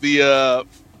up the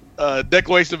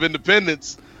Declaration of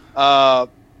Independence line,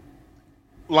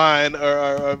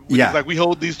 or like, we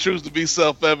hold these truths to be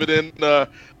self-evident,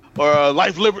 or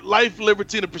life,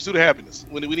 liberty, and the pursuit of happiness.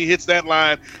 When he hits that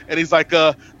line, and he's like,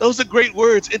 those are great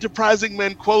words, enterprising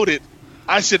men quoted.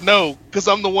 I should know because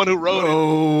I'm the one who wrote it.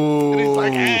 And he's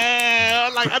like,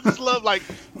 I just love, like,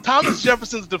 Thomas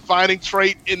Jefferson's defining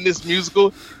trait in this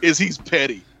musical is he's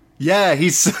petty. Yeah,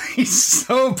 he's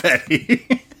so petty.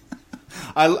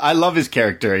 I love his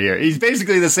character here. He's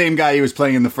basically the same guy he was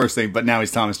playing in the first thing, but now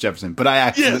he's Thomas Jefferson. But I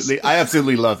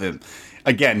absolutely love him.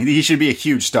 Again, he should be a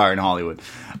huge star in Hollywood.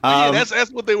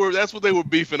 That's what they were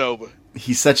beefing over.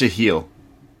 He's such a heel.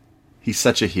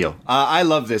 I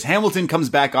love this. Hamilton comes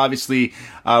back, obviously,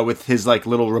 with his like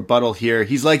little rebuttal here.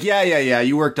 He's like, yeah.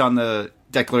 You worked on the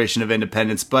Declaration of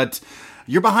Independence, but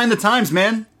you're behind the times,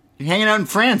 man. You're hanging out in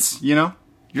France. You know,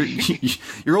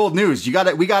 you're old news. We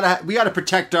gotta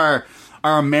protect our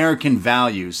American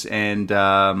values, and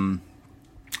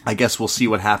I guess we'll see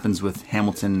what happens with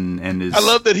Hamilton and his... I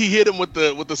love that he hit him with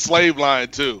the slave line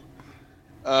too,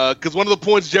 because one of the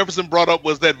points Jefferson brought up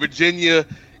was that Virginia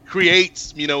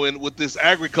creates, with this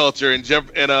agriculture, and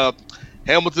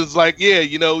Hamilton's like,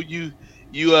 you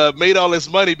made all this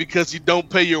money because you don't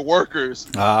pay your workers.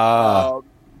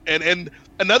 And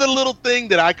another little thing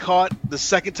that I caught the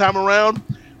second time around,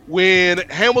 when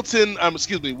Jefferson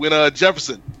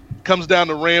comes down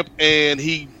the ramp and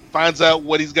he finds out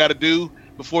what he's got to do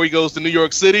before he goes to New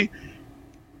York City,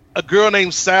 a girl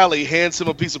named Sally hands him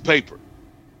a piece of paper.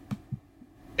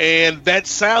 And that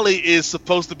Sally is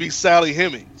supposed to be Sally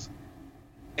Hemings.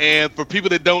 And for people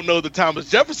that don't know the Thomas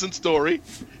Jefferson story,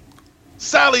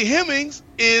 Sally Hemings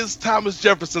is Thomas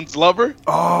Jefferson's lover /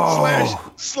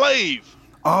 slave.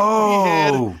 Oh. He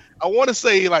had, I want to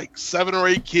say, like 7 or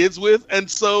 8 kids with. And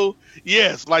so,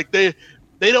 yes, like they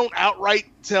don't outright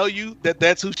tell you that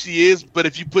that's who she is, but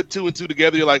if you put 2 and 2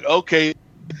 together, you're like, okay,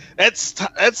 that's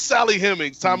Sally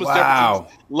Hemings, Thomas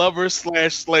Jefferson's lover /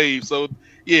 slave. So,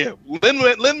 yeah,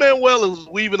 Lin-Manuel is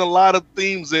weaving a lot of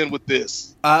themes in with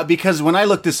this. Because when I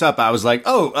looked this up, I was like,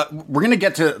 we're gonna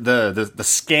get to the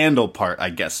scandal part, I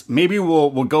guess. Maybe we'll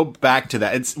go back to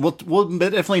that. We'll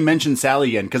definitely mention Sally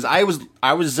again, because I was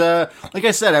like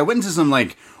I said, I went into some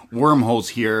like wormholes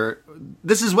here.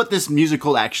 This is what this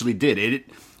musical actually did.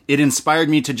 It inspired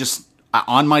me to just,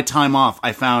 on my time off,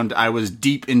 I found I was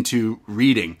deep into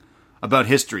reading about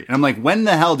history. And I'm like, when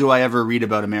the hell do I ever read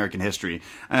about American history?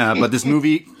 But this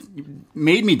movie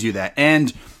made me do that.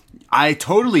 And I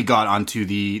totally got onto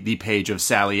the page of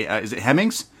Sally. Is it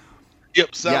Hemings?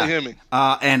 Yep, Sally Hemings.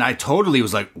 And I totally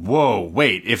was like, whoa,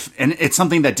 wait. And it's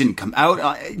something that didn't come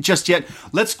out just yet.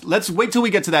 Let's wait till we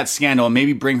get to that scandal and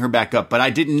maybe bring her back up. But I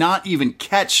did not even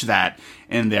catch that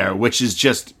in there, which is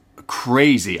just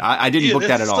crazy. I didn't book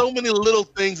that at all. So many little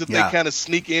things that they kind of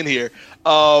sneak in here.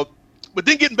 But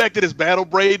then getting back to this battle,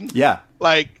 Braden. Yeah.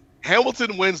 Like,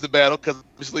 Hamilton wins the battle because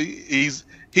obviously he's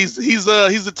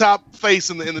the top face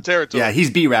in the territory. Yeah, he's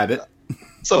B-Rabbit.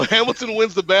 So Hamilton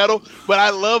wins the battle, but I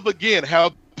love again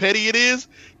how petty it is,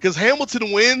 because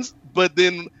Hamilton wins, but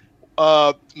then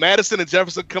Madison and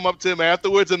Jefferson come up to him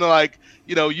afterwards and they're like,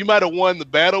 you might have won the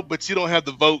battle, but you don't have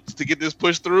the votes to get this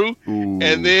pushed through. Ooh.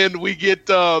 And then we get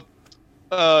your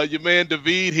man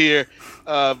David here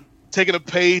taking a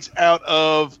page out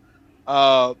of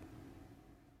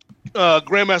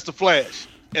Grandmaster Flash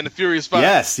and the Furious Five.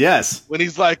 Yes. When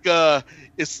he's like,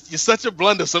 you're such a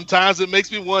blunder. Sometimes it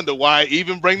makes me wonder why I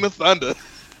even bring the thunder.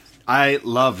 I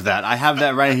love that. I have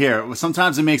that right here.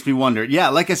 Sometimes it makes me wonder. Yeah,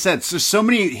 like I said, there's so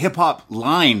many hip hop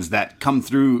lines that come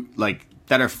through, like,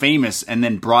 that are famous and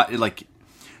then brought, like,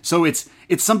 so it's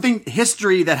something,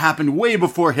 history that happened way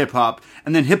before hip hop,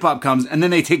 and then hip hop comes, and then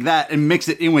they take that and mix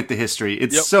it in with the history.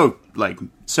 It's so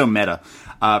meta.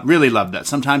 Really love that.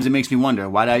 Sometimes it makes me wonder,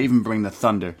 why did I even bring the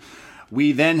thunder?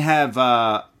 We then have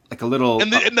like a little...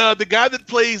 And the guy that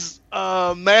plays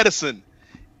Madison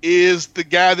is the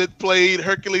guy that played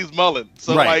Hercules Mullen.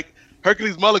 So, like,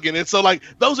 Hercules Mulligan. And so, like,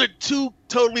 those are 2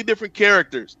 totally different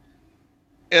characters.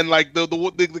 And, like,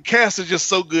 the cast is just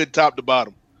so good top to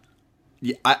bottom.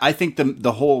 Yeah, I think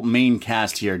the whole main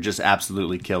cast here just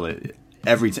absolutely kill it.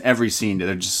 every scene.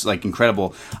 They're just like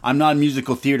incredible. I'm not a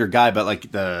musical theater guy, but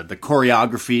like the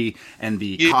choreography and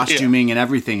the costuming and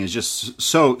everything is just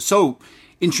so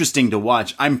interesting to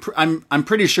watch. I'm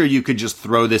pretty sure you could just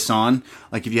throw this on,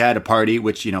 like if you had a party,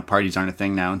 which, you know, parties aren't a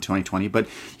thing now in 2020, but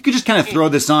you could just kind of throw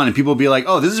this on and people will be like,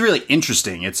 oh, this is really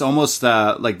interesting. It's almost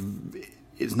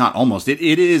it's not almost, it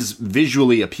is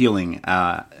visually appealing,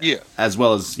 as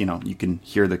well as, you know, you can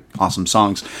hear the awesome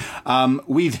songs.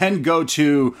 We then go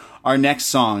to our next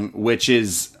song, which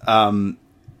is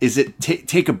it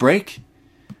Take a Break?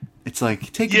 It's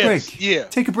like, take a break. Yeah.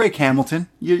 Take a break, Hamilton.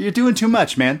 You're doing too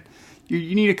much, man.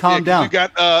 You need to calm down. You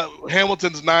got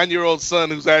Hamilton's 9-year-old son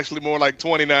who's actually more like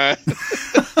 29.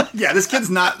 Yeah, this kid's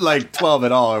not like 12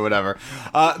 at all or whatever.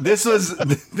 This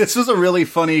was a really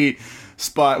funny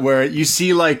spot where you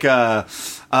see like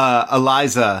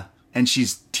Eliza, and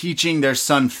she's teaching their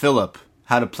son Philip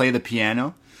how to play the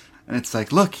piano, and it's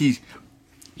like, look, he's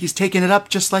taking it up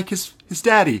just like his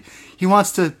daddy. He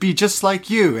wants to be just like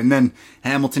you. And then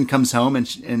Hamilton comes home,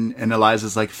 and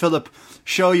Eliza's like, Philip,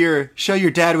 show your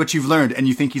dad what you've learned. And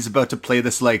you think he's about to play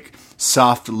this like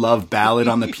soft love ballad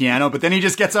on the piano, but then he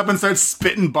just gets up and starts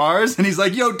spitting bars, and he's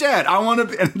like, yo, Dad, I want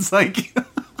to. And it's like,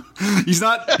 he's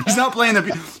not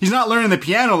learning the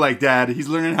piano like Dad. He's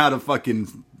learning how to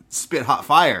fucking spit hot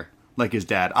fire like his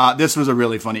dad. This was a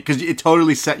really funny, because it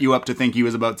totally set you up to think he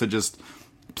was about to just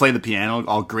play the piano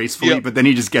all gracefully, but then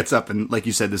he just gets up and, like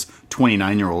you said, this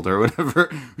 29-year-old or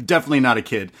whatever, definitely not a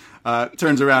kid,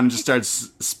 turns around and just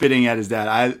starts spitting at his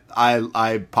dad.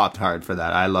 I popped hard for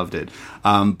that. I loved it.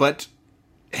 But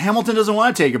Hamilton doesn't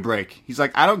want to take a break. He's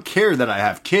like, I don't care that I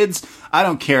have kids. I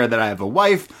don't care that I have a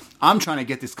wife. I'm trying to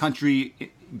get this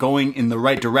country going in the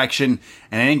right direction,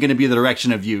 and it ain't going to be the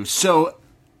direction of you. So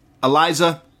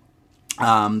Eliza,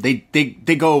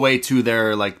 they go away to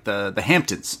their, like, the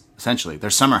Hamptons, essentially, their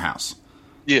summer house.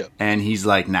 Yeah. And he's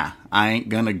like, nah, I ain't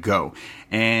gonna go.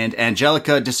 And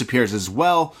Angelica disappears as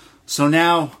well. So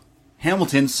now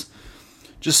Hamilton's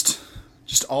just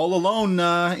all alone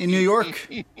in New York.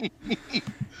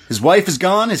 His wife is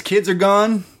gone. His kids are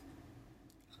gone.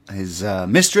 His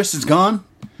mistress is gone.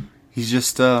 He's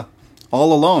just all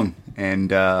alone.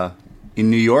 And in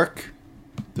New York,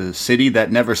 the city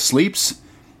that never sleeps,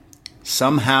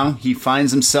 somehow he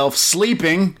finds himself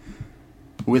sleeping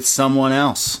with someone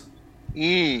else.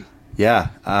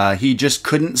 Yeah, he just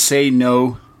couldn't say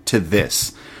no to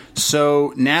this.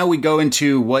 So now we go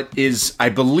into what is, I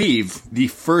believe, the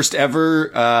first ever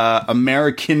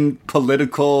American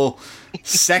political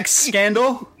sex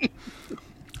scandal.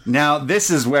 Now, this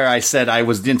is where I said I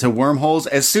was into wormholes.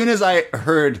 As soon as I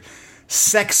heard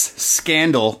sex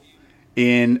scandal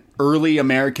in early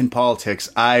American politics,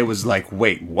 I was like,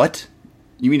 wait, what?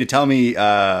 You mean to tell me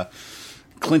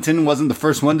Clinton wasn't the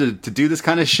first one to do this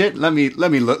kind of shit? Let me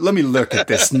look at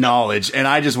this knowledge. And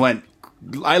I just went,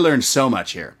 I learned so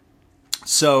much here.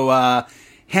 So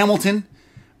Hamilton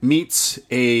meets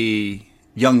a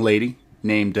young lady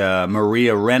named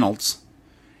Maria Reynolds,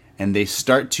 and they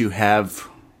start to have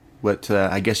what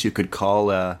I guess you could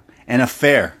call an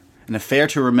affair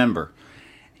to remember.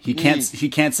 He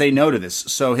can't say no to this.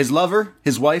 So his lover,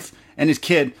 his wife, and his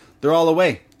kid, they're all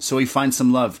away. So he finds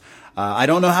some love. I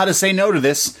don't know how to say no to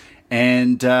this,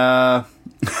 and there's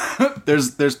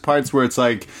parts where it's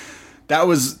like, that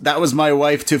was my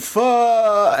wife to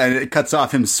and it cuts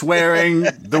off him swearing.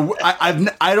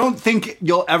 I don't think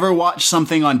you'll ever watch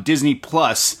something on Disney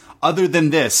Plus other than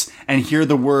this and hear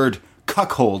the word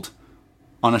cuckold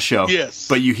on a show. Yes,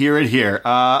 but you hear it here.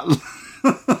 That's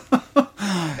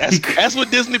what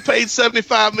Disney paid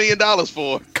 $75 million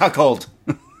for. Cuckold.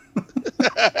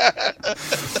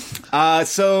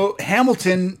 So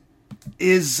Hamilton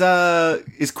is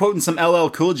quoting some LL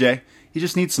Cool J. He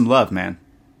just needs some love, man.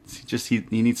 He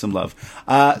needs some love.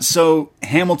 So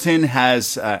Hamilton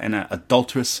has an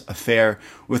adulterous affair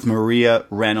with Maria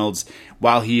Reynolds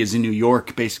while he is in New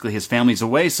York. Basically, his family's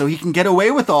away, so he can get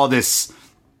away with all this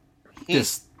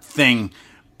thing.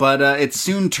 But it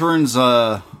soon turns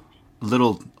a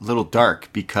little dark,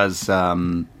 because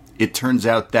it turns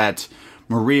out that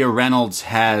Maria Reynolds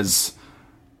has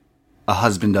a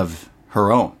husband of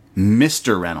her own,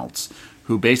 Mr. Reynolds,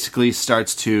 who basically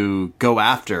starts to go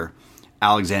after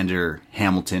Alexander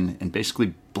Hamilton and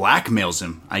basically blackmails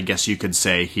him, I guess you could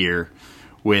say here,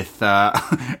 with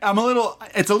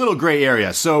it's a little gray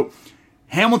area. So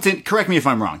Hamilton, correct me if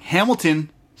I'm wrong,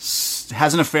 Hamilton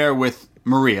has an affair with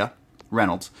Maria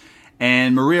Reynolds,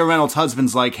 and Maria Reynolds'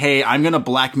 husband's like, hey, I'm going to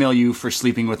blackmail you for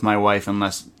sleeping with my wife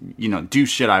unless, do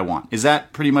shit I want. Is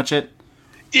that pretty much it?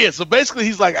 Yeah, so basically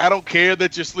he's like, I don't care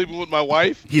that you're sleeping with my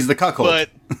wife. He's the cuckold. But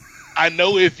I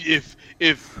know if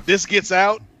this gets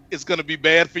out, it's going to be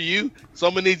bad for you. So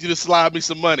I'm going to need you to slide me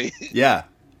some money. Yeah.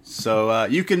 So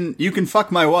you can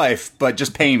fuck my wife, but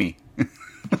just pay me.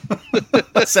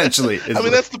 Essentially.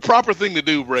 That's the proper thing to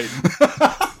do, Brady.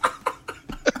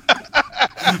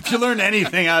 If you learn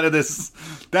anything out of this,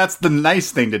 that's the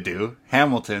nice thing to do.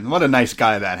 Hamilton. What a nice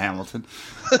guy, that Hamilton.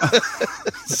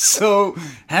 So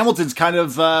Hamilton's kind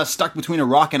of stuck between a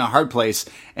rock and a hard place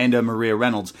and Maria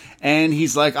Reynolds. And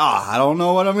he's like, I don't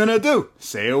know what I'm going to do.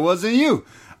 Say it wasn't you.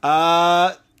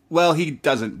 Well, he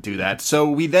doesn't do that. So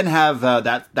we then have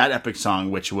that epic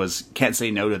song, which was Can't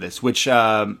Say No to This, which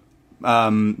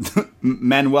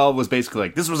Manuel was basically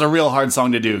like, this was a real hard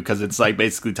song to do because it's like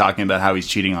basically talking about how he's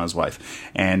cheating on his wife.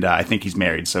 And I think he's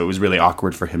married, so it was really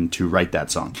awkward for him to write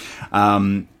that song.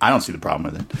 I don't see the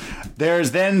problem with it.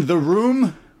 There's then The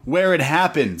Room Where It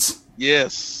Happens.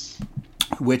 Yes.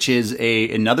 Which is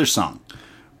another song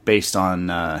based on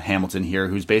Hamilton here,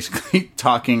 who's basically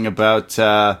talking about...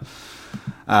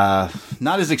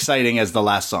 not as exciting as the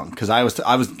last song, because I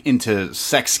was into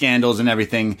sex scandals and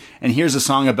everything, and here's a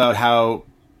song about how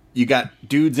you got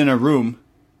dudes in a room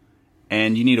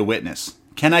and you need a witness.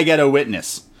 Can I get a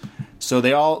witness? So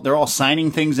they're all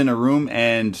signing things in a room,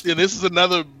 and this is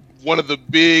another one of the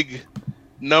big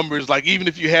numbers. Like, even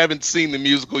if you haven't seen the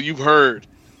musical, you've heard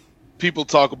people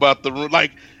talk about the room.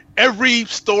 Like, every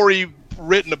story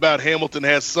written about Hamilton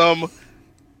has some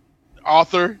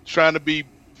author trying to be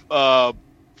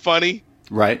funny,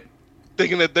 right?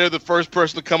 Thinking that they're the first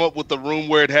person to come up with the room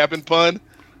where it happened pun.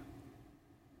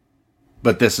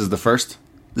 But this is the first.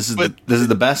 This is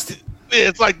the best.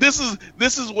 It's like this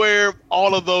is where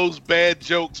all of those bad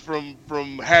jokes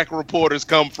from hack reporters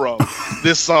come from.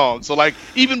 This song. So like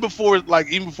even before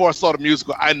I saw the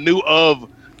musical, I knew of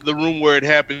the room where it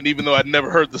happened, even though I'd never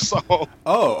heard the song.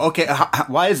 Oh, okay.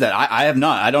 Why is that? I have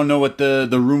not. I don't know what the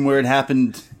room where it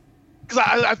happened. Because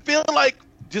I feel like,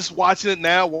 just watching it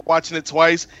now, watching it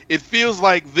twice, it feels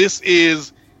like this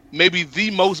is maybe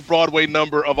the most Broadway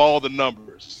number of all the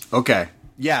numbers. Okay.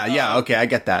 Yeah, okay, I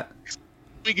get that.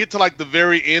 We get to like the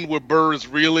very end where Burr is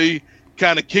really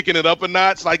kind of kicking it up a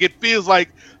notch. Like, it feels like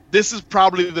this is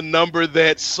probably the number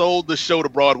that sold the show to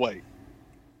Broadway.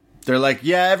 They're like,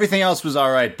 yeah, everything else was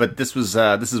all right, but this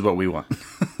is what we want.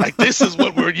 Like, this is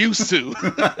what we're used to.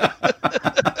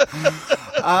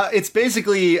 It's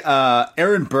basically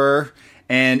Aaron Burr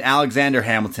and Alexander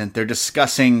Hamilton. They're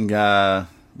discussing,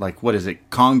 what is it,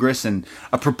 Congress and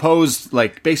a proposed,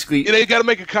 basically... They got to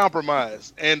make a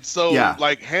compromise. And so,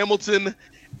 Hamilton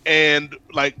and,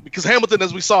 because Hamilton,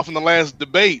 as we saw from the last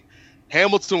debate,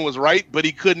 Hamilton was right, but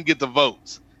he couldn't get the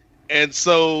votes. And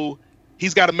so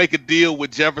he's got to make a deal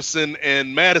with Jefferson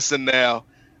and Madison now.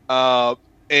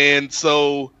 And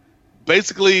so,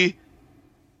 basically,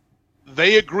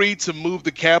 they agreed to move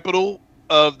the capital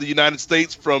of the United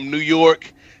States from New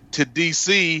York to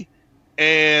D.C.,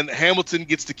 and Hamilton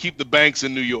gets to keep the banks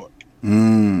in New York.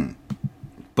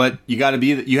 But you had to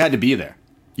be there.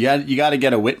 You got to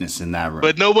get a witness in that room.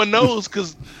 But no one knows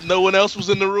because no one else was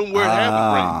in the room where it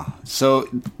happened. Right? So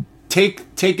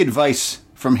take advice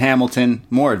from Hamilton.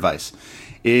 More advice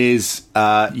is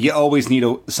you always need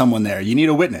someone there. You need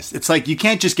a witness. It's like you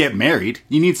can't just get married.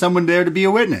 You need someone there to be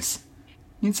a witness.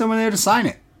 You need someone there to sign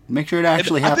it. Make sure it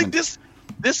actually happened. I think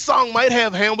this song might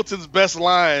have Hamilton's best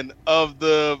line of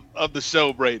the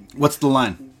show, Braden. What's the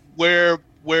line? Where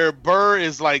Burr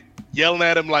is like yelling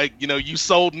at him like, you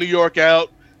sold New York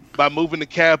out by moving the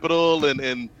capital,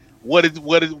 and what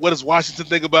does Washington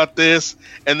think about this?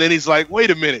 And then he's like,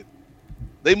 wait a minute,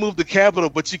 they moved the capital,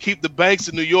 but you keep the banks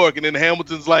in New York. And then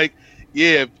Hamilton's like,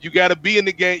 yeah, you got to be in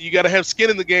the game, you got to have skin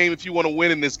in the game if you want to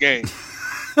win in this game.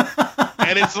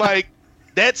 And it's like,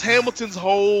 that's Hamilton's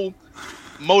whole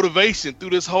motivation through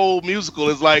this whole musical,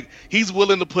 is like he's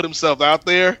willing to put himself out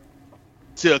there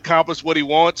to accomplish what he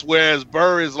wants, whereas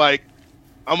Burr is like,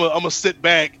 I'm gonna sit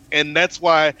back. And that's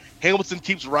why Hamilton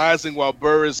keeps rising while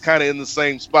Burr is kind of in the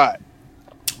same spot.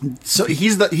 So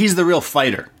he's the real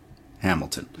fighter,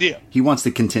 Hamilton. Yeah, he wants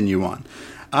to continue on.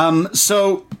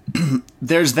 So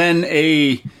there's then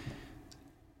a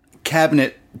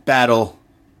cabinet battle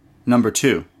number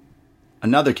 2,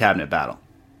 another cabinet battle,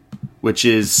 which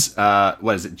is,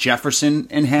 Jefferson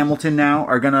and Hamilton now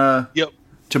are gonna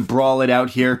to brawl it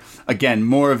out here. Again,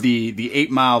 more of the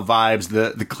 8 Mile vibes,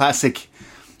 the classic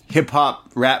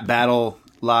hip-hop rap battle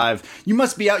live. You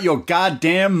must be out your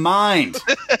goddamn mind.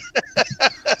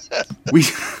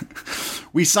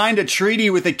 We signed a treaty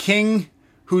with a king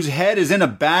whose head is in a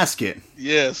basket.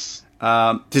 Yes.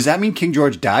 Does that mean King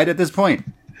George died at this point?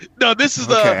 No, this is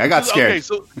okay. I got scared. Okay,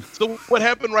 so what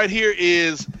happened right here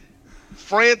is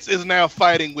France is now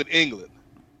fighting with England.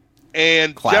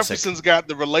 And Classic. Jefferson's got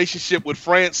the relationship with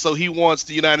France, so he wants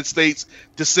the United States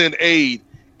to send aid.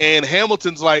 And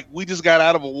Hamilton's like, we just got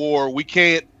out of a war. We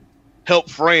can't help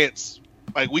France.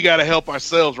 Like, we got to help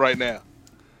ourselves right now.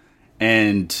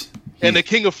 And the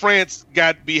King of France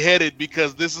got beheaded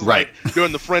because this is right. like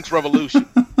during the French Revolution.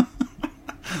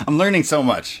 I'm learning so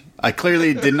much. I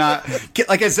clearly did not.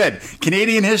 Like I said,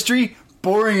 Canadian history,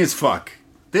 boring as fuck.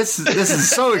 This is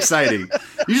so exciting.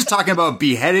 You're just talking about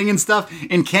beheading and stuff.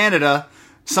 In Canada,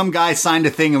 some guy signed a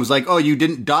thing and was like, oh, you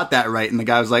didn't dot that right. And the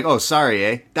guy was like, oh, sorry,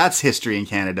 eh? That's history in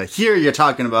Canada. Here you're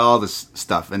talking about all this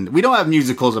stuff. And we don't have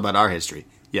musicals about our history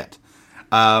yet.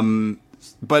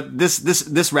 But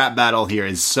this rap battle here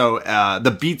is so,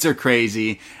 the beats are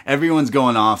crazy. Everyone's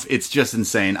going off. It's just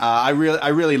insane. I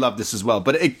really love this as well.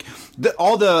 But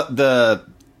all the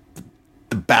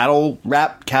battle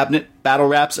rap cabinet battle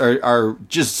raps are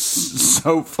just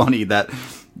so funny that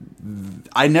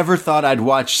I never thought I'd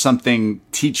watch something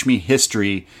teach me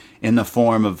history in the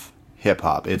form of hip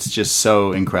hop. It's just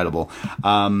so incredible.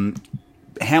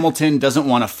 Hamilton doesn't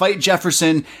want to fight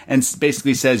Jefferson and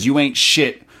basically says, you ain't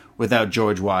shit without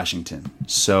George Washington.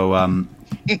 So,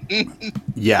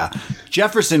 yeah,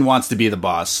 Jefferson wants to be the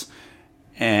boss.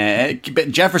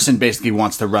 But Jefferson basically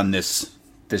wants to run this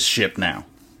ship now.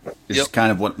 This is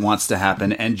kind of what wants to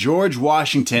happen. And George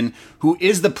Washington, who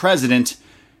is the president,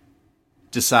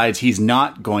 decides he's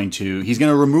going to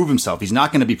remove himself. He's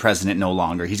not going to be president no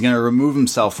longer. He's going to remove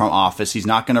himself from office. He's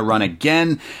not going to run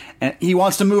again. And he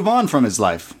wants to move on from his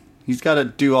life. He's got to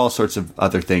do all sorts of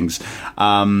other things,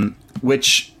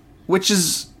 which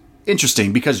is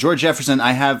interesting because George Jefferson,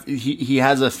 he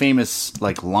has a famous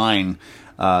like line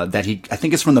that I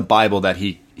think it's from the Bible that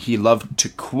he loved to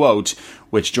quote,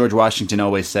 which George Washington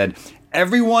always said,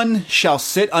 "Everyone shall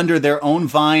sit under their own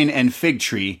vine and fig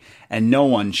tree, and no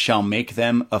one shall make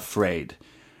them afraid."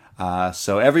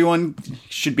 So everyone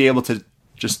should be able to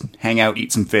just hang out,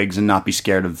 eat some figs, and not be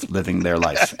scared of living their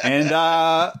life. And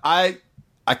I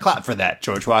clap for that,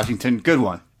 George Washington. Good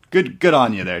one. Good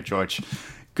on you there, George.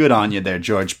 Good on you there,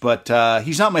 George. But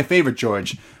he's not my favorite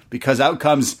George because out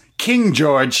comes King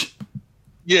George.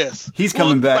 Yes. He's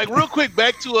coming back. Like real quick,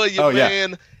 back to your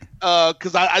man,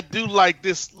 because I do like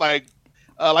this, like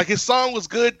his song was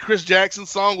good. Chris Jackson's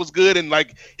song was good, and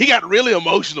like he got really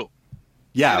emotional.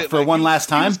 Yeah, for like, one last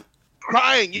time. He was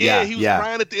crying. Yeah, he was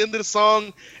crying at the end of the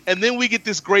song, and then we get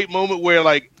this great moment where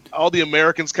like all the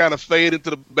Americans kind of fade into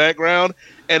the background,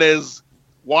 and as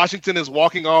Washington is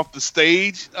walking off the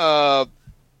stage,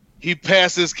 he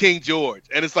passes King George,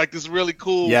 and it's like this really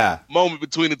cool moment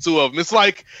between the two of them. It's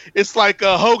like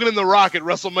Hogan and The Rock at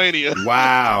WrestleMania.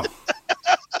 Wow.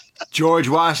 George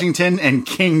Washington and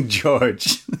King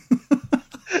George.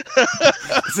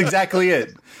 That's exactly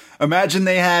it. Imagine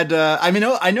they had. I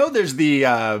know there's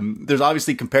there's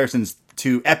obviously comparisons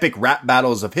to epic rap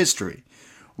battles of history,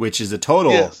 which is a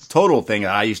total thing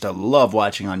that I used to love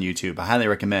watching on YouTube. I highly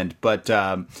recommend. But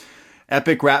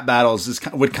epic rap battles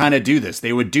would kind of do this.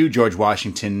 They would do George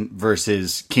Washington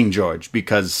versus King George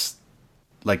because,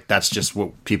 like, that's just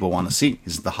what people want to see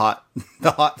is the hot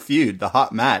feud, the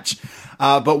hot match.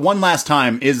 But One Last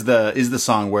Time is the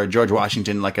song where George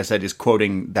Washington, like I said, is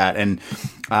quoting that, and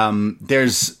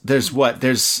there's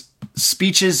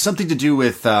speeches, something to do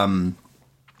with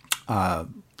I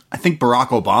think Barack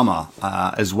Obama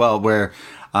as well, where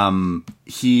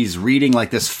he's reading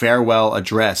like this farewell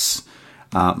address.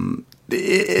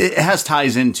 It has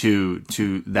ties into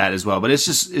that as well, but it's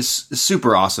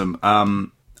super awesome.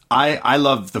 I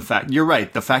love the fact, you're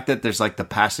right, the fact that there's like the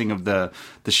passing of the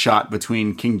shot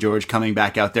between King George coming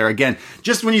back out there again.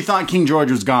 Just when you thought King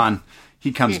George was gone,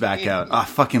 he comes back out. Oh, I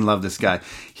fucking love this guy.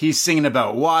 He's singing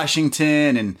about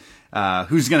Washington and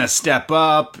who's going to step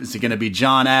up. Is it going to be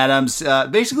John Adams?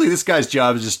 Basically, this guy's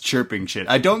job is just chirping shit.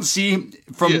 I don't see,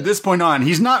 from this point on,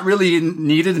 he's not really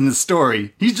needed in the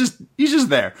story. He's just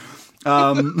there.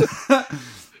 And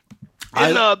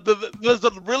there's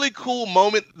a really cool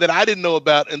moment that I didn't know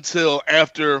about until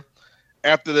after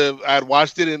I'd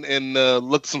watched it and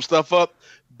looked some stuff up.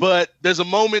 But there's a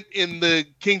moment in the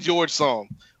King George song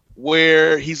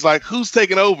where he's like, "Who's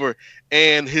taking over?"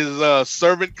 And his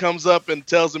servant comes up and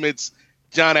tells him it's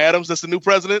John Adams, that's the new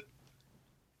president.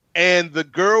 And the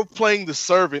girl playing the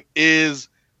servant is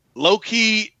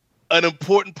low-key an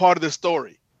important part of the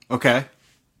story. Okay.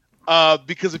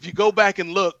 Because if you go back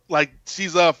and look, like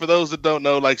she's for those that don't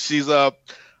know, like she's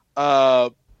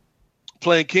playing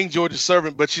King George's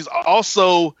servant, but she's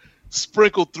also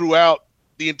sprinkled throughout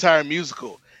the entire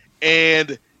musical.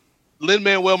 And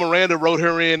Lin-Manuel Miranda wrote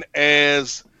her in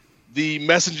as the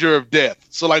messenger of death.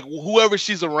 So like whoever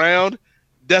she's around,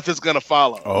 death is gonna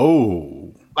follow.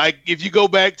 Oh. Like, if you go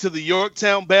back to the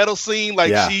Yorktown battle scene,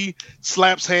 like she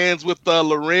slaps hands with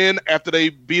Loren after they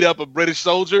beat up a British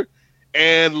soldier,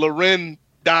 and Loren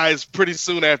dies pretty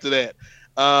soon after that.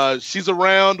 She's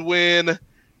around when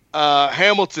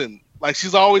Hamilton, like,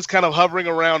 she's always kind of hovering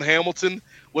around Hamilton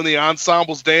when the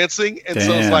ensemble's dancing. And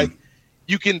so it's like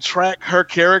you can track her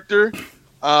character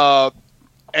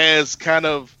as kind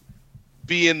of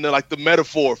being the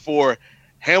metaphor for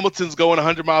Hamilton's going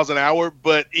 100 miles an hour,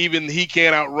 but even he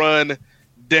can't outrun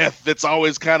death that's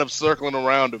always kind of circling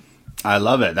around him. I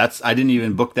love it. I didn't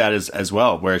even book that as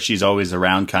well, where she's always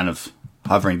around kind of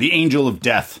hovering. The angel of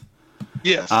death.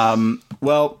 Yes.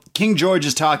 Well, King George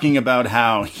is talking about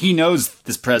how he knows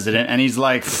this president, and he's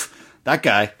like, that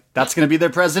guy, that's going to be their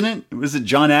president? Was it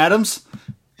John Adams?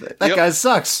 That guy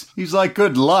sucks. He's like,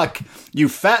 good luck, you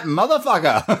fat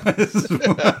motherfucker.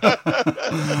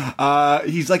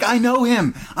 He's like, I know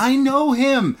him.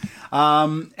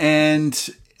 And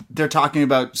they're talking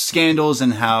about scandals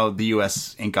and how the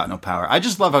U.S. ain't got no power. I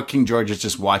just love how King George is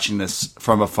just watching this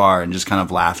from afar and just kind of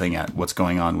laughing at what's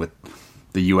going on with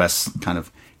the U.S. kind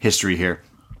of history here.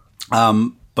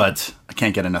 But I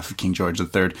can't get enough of King George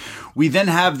III. We then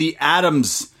have the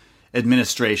Adams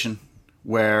administration,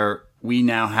 where we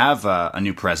now have a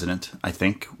new president, I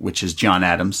think, which is John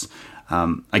Adams.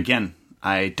 Again,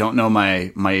 I don't know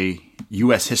my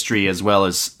U.S. history as well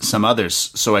as some others,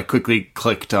 so I quickly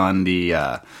clicked on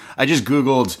I just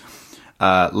Googled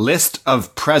list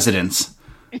of presidents,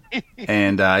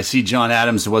 and I see John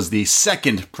Adams was the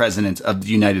second president of the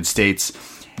United States.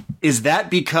 Is that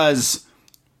because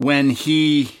when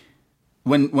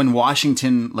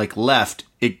Washington left,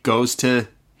 it goes to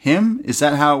him? Is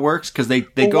that how it works? Because they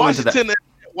go into that.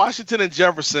 Washington and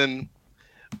Jefferson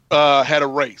had a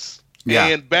race. Yeah.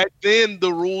 And back then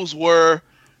the rules were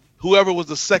whoever was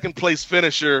the second place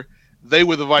finisher, they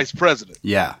were the vice president.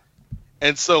 Yeah.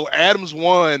 And so Adams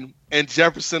won, and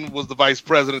Jefferson was the vice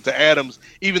president to Adams,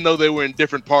 even though they were in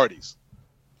different parties.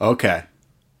 Okay.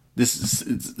 This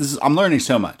is I'm learning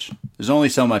so much. There's only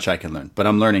so much I can learn, but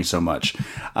I'm learning so much.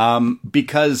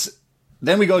 Because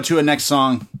then we go to a next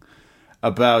song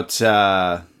about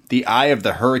the eye of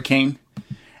the hurricane.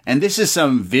 And this is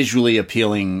some visually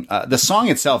appealing. The song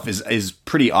itself is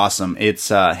pretty awesome. It's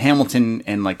Hamilton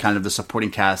and kind of the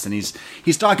supporting cast, and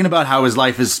he's talking about how his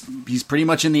life he's pretty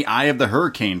much in the eye of the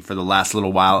hurricane for the last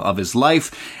little while of his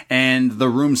life, and the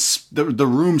room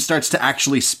starts to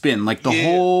actually spin. The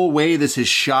whole way this is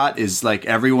shot is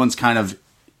everyone's kind of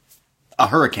a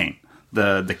hurricane.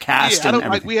 The cast and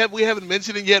everything. We haven't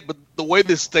mentioned it yet, but the way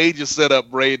this stage is set up,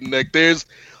 Braden, there's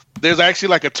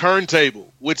actually a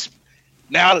turntable, which,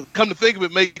 now, come to think of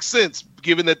it, makes sense,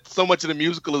 given that so much of the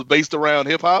musical is based around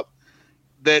hip-hop,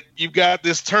 that you've got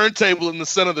this turntable in the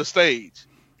center of the stage.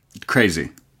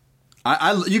 Crazy.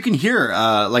 You can hear,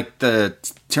 the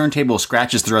turntable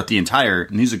scratches throughout the entire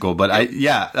musical, but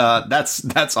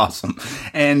that's awesome.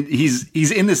 And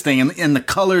he's in this thing, and the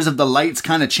colors of the lights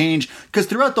kind of change, because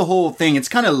throughout the whole thing, it's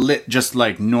kind of lit just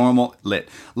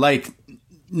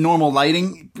normal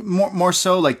lighting, more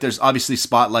so. There's obviously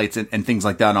spotlights and things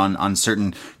like that on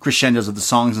certain crescendos of the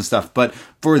songs and stuff. But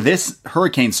for this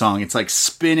hurricane song, it's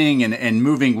spinning and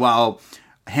moving while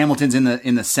Hamilton's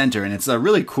in the center, and it's a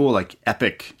really cool,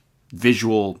 epic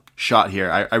visual shot here.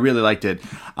 I really liked it.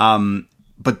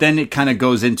 But then it kind of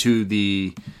goes into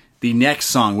the next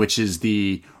song, which is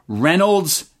the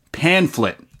Reynolds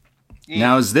pamphlet.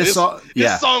 Now, is this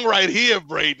song right here,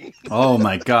 Braden? Oh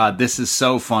my God, this is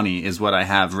so funny, is what I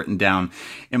have written down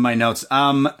in my notes.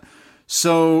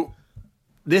 So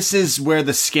this is where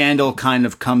the scandal kind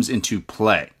of comes into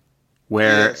play,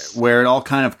 where it all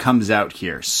kind of comes out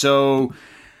here. So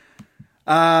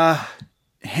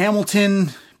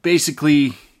Hamilton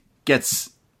basically gets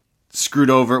screwed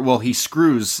over. Well, he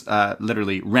screws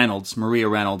literally Maria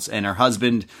Reynolds, and her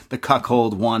husband, the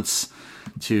cuckold, wants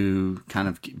to kind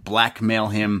of blackmail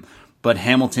him, but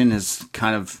Hamilton has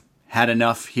kind of had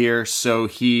enough here, so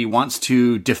he wants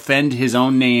to defend his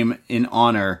own name in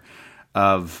honor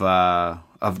of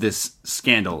this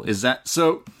scandal. Is that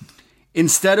so?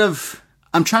 Instead of,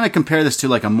 I'm trying to compare this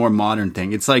to a more modern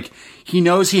thing. It's he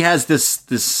knows he has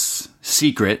this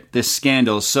secret, this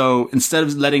scandal, so instead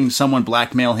of letting someone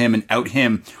blackmail him and out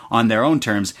him on their own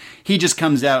terms, he just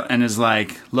comes out and is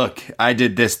like, look, I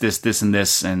did this, and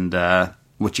this, and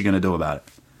what you gonna do about it?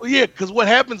 Well, yeah, because what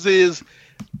happens is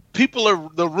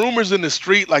the rumors in the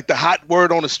street, the hot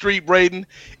word on the street, Braden,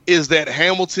 is that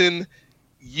Hamilton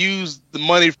used the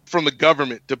money from the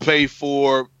government to pay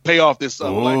off this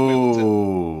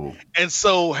blackmail. And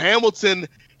so Hamilton,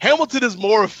 Hamilton is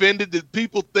more offended that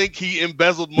people think he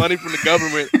embezzled money from the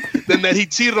government than that he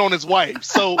cheated on his wife.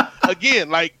 So again,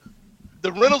 like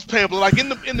the Reynolds pamphlet, like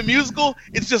in the musical,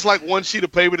 it's just like one sheet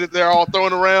of paper that they're all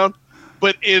throwing around.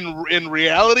 But in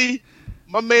reality,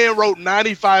 my man wrote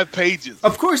 95 pages.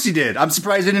 Of course he did. I'm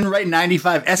surprised he didn't write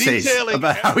 95 essays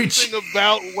about how he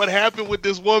about what happened with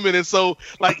this woman. And so,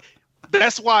 like,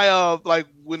 that's why, like,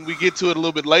 when we get to it a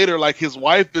little bit later, like, his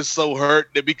wife is so hurt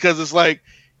that because it's like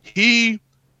he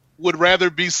would rather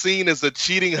be seen as a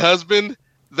cheating husband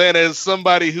than as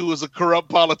somebody who was a corrupt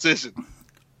politician.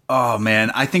 Oh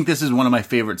man, I think this is one of my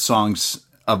favorite songs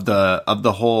of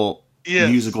the whole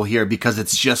musical here because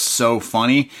it's just so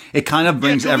funny. It kind of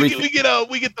brings everything. We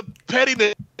get the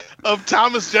pettiness of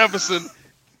Thomas Jefferson,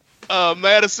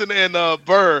 Madison, and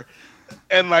Burr,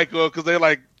 and like because they're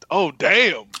like, oh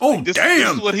damn, this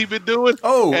is what he been doing.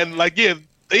 Oh, and like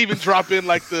they even drop in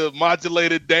like the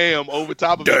modulated damn over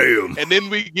top of it, and then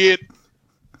we get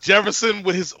Jefferson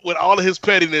with all of his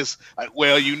pettiness, like,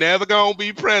 well, you never gonna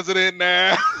be president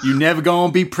now. You never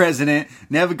gonna be president,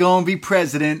 never gonna be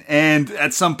president. And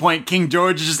at some point, King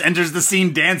George just enters the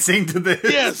scene dancing to this.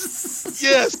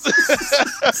 Yes.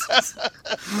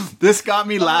 This got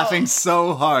me laughing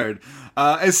so hard.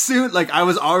 I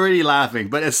was already laughing,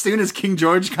 but as soon as King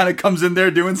George kind of comes in there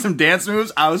doing some dance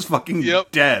moves, I was fucking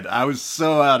dead. I was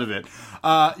so out of it.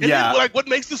 Then, like, what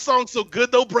makes this song so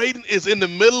good, though, Braden, is in the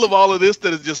middle of all of this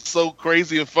that is just so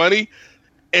crazy and funny,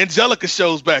 Angelica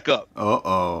shows back up.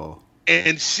 Uh-oh.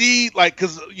 And she, like,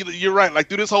 because you're right, like,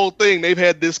 through this whole thing, they've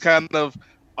had this kind of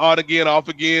on-again,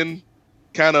 off-again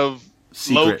kind of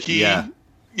low-key,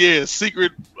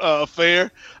 secret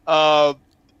affair,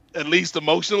 at least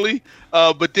emotionally.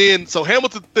 But then, so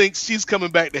Hamilton thinks she's coming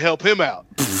back to help him out.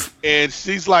 And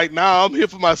she's like, nah, I'm here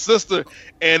for my sister.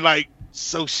 And, like,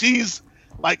 so she's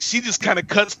like, she just kind of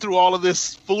cuts through all of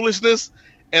this foolishness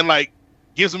and like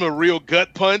gives him a real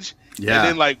gut punch and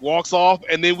then like walks off.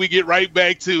 And then we get right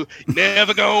back to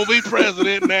never gonna be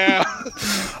president now.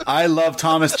 I love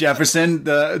Thomas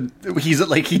Jefferson. He's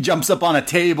like, he jumps up on a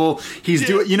table. He's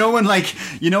doing,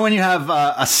 when you have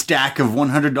a stack of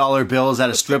 $100 bills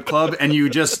at a strip club and you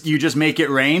just make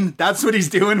it rain. That's what he's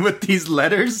doing with these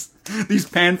letters. These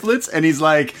pamphlets, and he's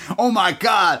like, oh my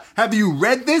god, have you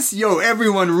read this? Yo,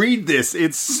 everyone read this.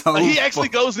 It's so he actually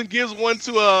goes and gives one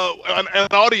to an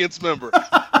audience member,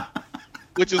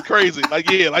 which is crazy. Like,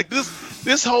 like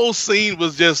this whole scene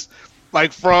was just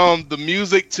like, from the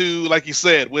music to, like you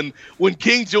said, when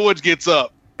King George gets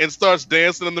up and starts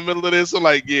dancing in the middle of this, I'm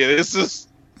like, this is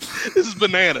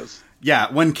bananas.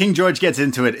 Yeah, when King George gets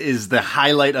into it is the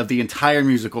highlight of the entire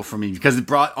musical for me because it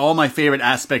brought all my favorite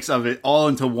aspects of it all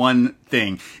into one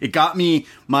thing. It got me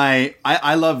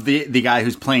I love the guy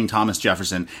who's playing Thomas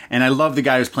Jefferson, and I love the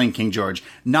guy who's playing King George.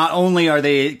 Not only are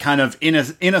they kind of in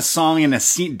a song and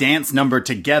a dance number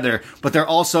together, but they're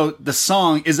also, the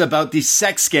song is about the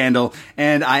sex scandal,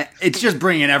 and it's just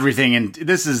bringing everything, and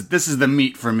this is the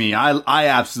meat for me. I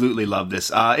absolutely love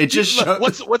this. It just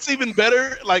shows. What's even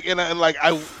better, like, and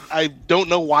I don't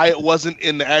know why it wasn't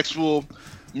in the actual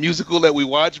musical that we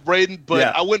watched, Braden,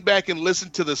 but I went back and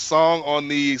listened to the song on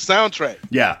the soundtrack.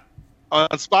 Yeah. On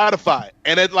Spotify.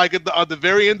 And at the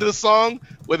very end of the song,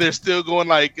 where they're still going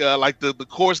like the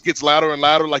chorus gets louder and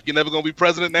louder, like, you're never gonna be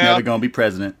president now. Never gonna be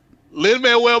president.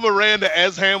 Lin-Manuel Miranda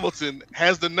as Hamilton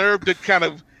has the nerve to kind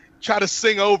of try to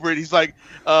sing over it. He's like,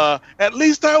 at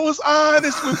least I was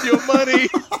honest with your money.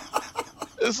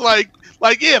 It's like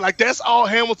that's all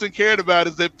Hamilton cared about,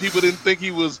 is that people didn't think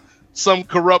he was some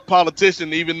corrupt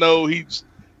politician, even though he's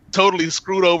totally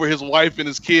screwed over his wife and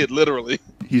his kid, literally.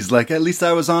 He's like, at least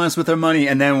I was honest with her money.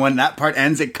 And then when that part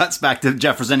ends, it cuts back to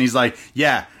Jefferson. He's like,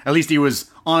 yeah, at least he was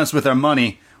honest with her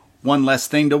money. One less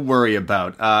thing to worry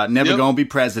about. Never gonna be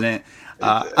president.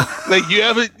 Like, you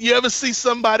ever see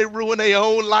somebody ruin their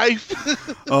own life?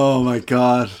 Oh my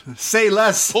god. Say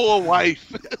less. Poor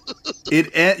wife.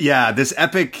 This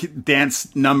epic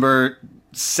dance number,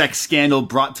 sex scandal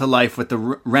brought to life with the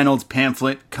Reynolds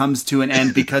pamphlet comes to an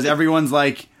end because everyone's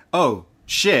like, oh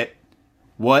shit,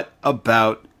 what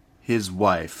about his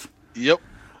wife? Yep.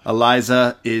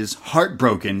 Eliza is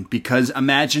heartbroken because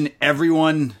imagine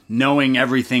everyone knowing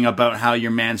everything about how your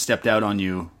man stepped out on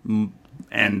you,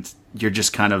 and you're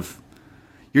just kind of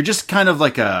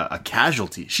like a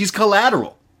casualty. She's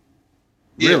collateral.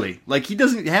 Really. Like,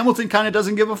 Hamilton kind of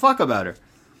doesn't give a fuck about her.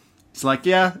 It's like,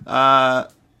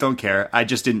 don't care. I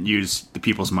just didn't use the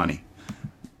people's money.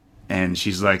 And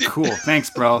she's like, cool, thanks,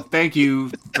 bro. Thank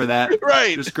you for that.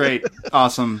 Right. Just great.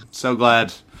 Awesome. So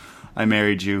glad I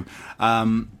married you.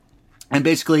 And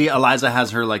basically, Eliza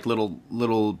has her like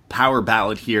little power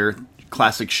ballad here,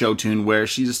 classic show tune where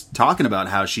she's talking about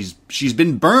how she's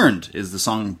been burned, is the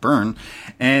song Burn.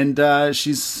 And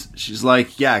she's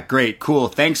like, yeah, great, cool.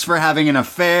 Thanks for having an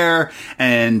affair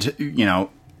and,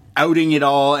 outing it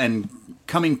all and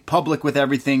coming public with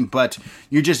everything. But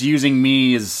you're just using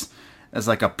me as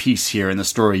like a piece here in the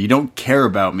story. You don't care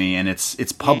about me. And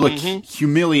it's public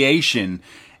humiliation.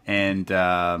 And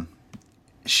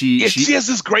she has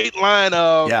this great line.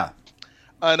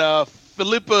 And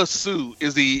Philippa Sue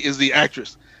is the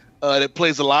actress that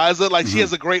plays Eliza. Like, she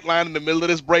has a great line in the middle of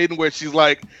this, Braden, where she's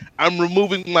like, I'm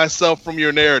removing myself from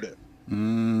your narrative.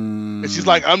 And she's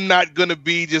like, I'm not going to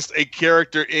be just a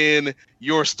character in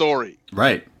your story.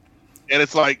 Right. And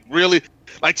it's like, really,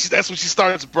 like, that's when she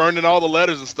starts burning all the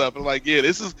letters and stuff. And like, yeah,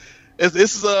 this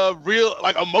is a real,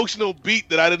 like, emotional beat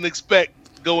that I didn't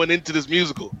expect going into this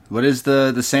musical. What is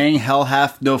the saying? Hell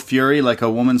hath no fury like a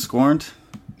woman scorned?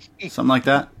 Something like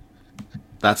that.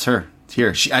 That's her. It's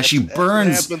here. She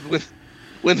burns.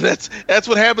 That's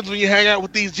what happens when you hang out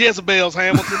with these Jezebels,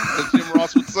 Hamilton, as Jim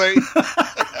Ross would say.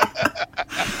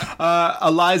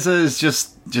 Eliza is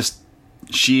just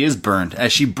she is burned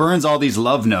as she burns all these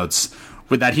love notes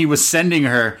that he was sending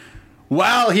her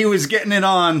while he was getting it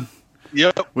on.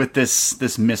 Yep. With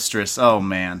this mistress. Oh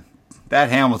man, that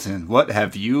Hamilton. What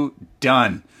have you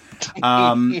done?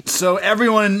 So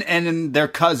everyone and their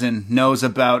cousin knows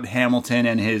about Hamilton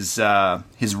and his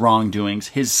wrongdoings,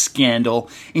 his scandal,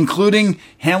 including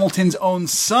Hamilton's own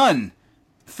son,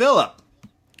 Philip.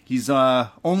 He's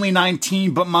only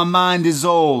 19, but my mind is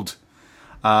old.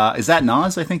 Is that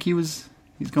Nas? I think he's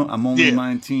going. I'm only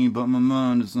 19, but my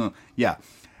mind is old. Yeah.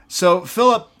 So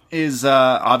Philip is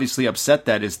obviously upset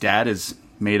that his dad has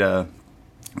made a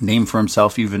name for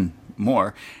himself even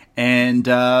more. And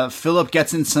Philip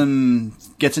gets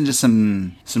into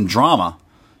some drama,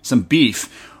 some beef,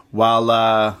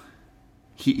 while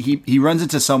he runs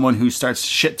into someone who starts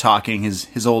shit talking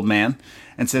his old man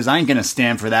and says, "I ain't gonna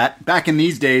stand for that." Back in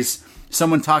these days,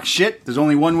 someone talks shit. There's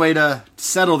only one way to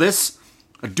settle this: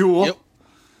 a duel. Yep.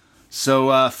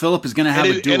 So Philip is gonna have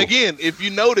a duel. And again, if you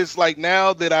notice, like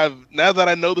now that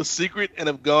I know the secret and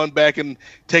have gone back and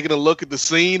taken a look at the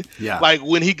scene, like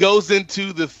when he goes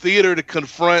into the theater to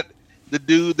confront the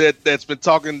dude that's been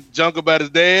talking junk about his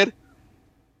dad,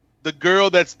 the girl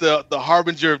that's the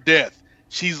harbinger of death,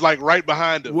 she's like right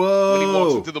behind him when he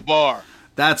walks into the bar.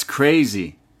 That's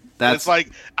crazy. It's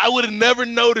like I would have never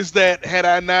noticed that had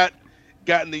I not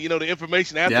gotten the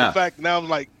information after the fact. Now I'm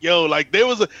like, yo, like there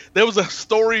was a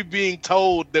story being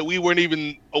told that we weren't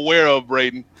even aware of,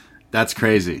 Braden. That's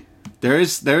crazy.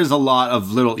 There's a lot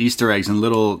of little Easter eggs and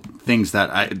little things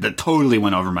that totally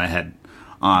went over my head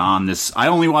on this. I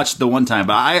only watched the one time,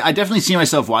 but I definitely see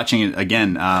myself watching it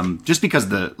again. Just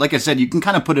because like I said, you can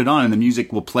kind of put it on and the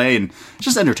music will play and it's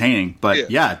just entertaining.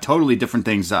 But yeah totally different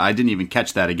things. I didn't even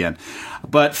catch that again.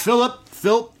 But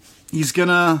Phil, he's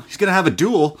gonna have a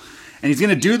duel. And he's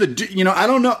going to do I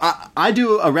don't know. I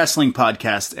do a wrestling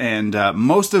podcast, and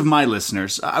most of my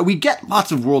listeners, we get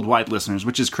lots of worldwide listeners,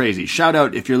 which is crazy. Shout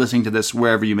out if you're listening to this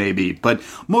wherever you may be. But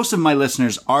most of my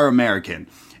listeners are American.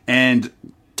 And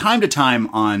time to time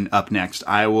on Up Next,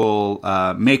 I will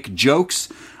make jokes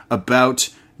about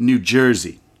New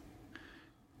Jersey.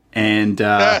 And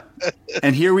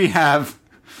and here we have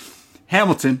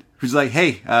Hamilton, who's like,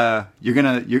 "Hey, you're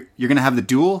gonna have the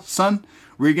duel, son?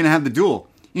 Where are you gonna have the duel?"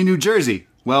 In New Jersey.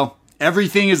 Well,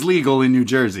 everything is legal in New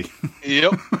Jersey.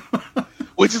 Yep.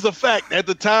 Which is a fact. At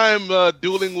the time,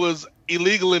 dueling was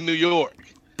illegal in New York.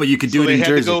 But you could do it in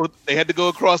Jersey. They had to go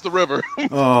across the river.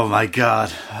 Oh, my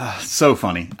God. So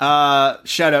funny.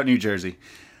 Shout out New Jersey.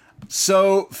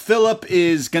 So Philip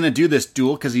is going to do this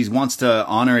duel because he wants to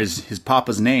honor his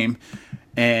papa's name.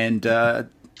 And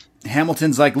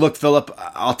Hamilton's like, "Look, Philip,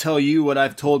 I'll tell you what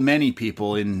I've told many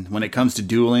people when it comes to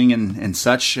dueling and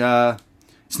such.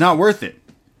 It's not worth it.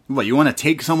 What, you want to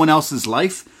take someone else's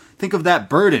life? Think of that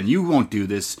burden. You won't do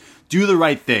this. Do the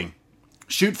right thing.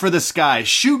 Shoot for the sky.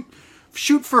 Shoot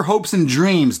for hopes and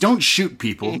dreams. Don't shoot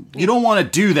people. You don't want to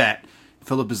do that."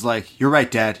 Philip is like, "You're right,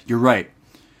 Dad. You're right."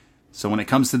 So when it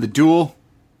comes to the duel,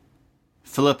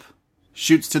 Philip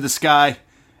shoots to the sky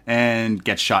and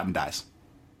gets shot and dies.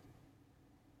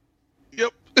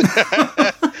 Yep.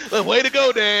 Way to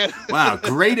go, Dad. Wow,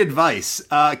 great advice.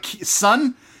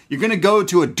 Son, you're going to go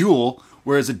to a duel,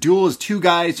 whereas a duel is two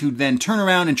guys who then turn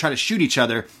around and try to shoot each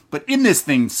other. But in this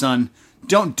thing, son,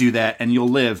 don't do that and you'll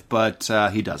live. But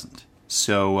he doesn't.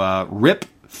 So rip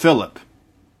Philip.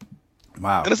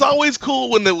 Wow. And it's always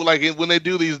cool when they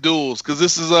do these duels, because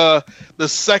this is the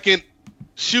second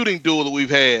shooting duel that we've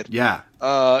had. Yeah.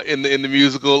 In the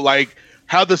musical, like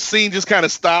how the scene just kind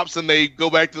of stops and they go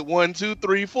back to 1, 2,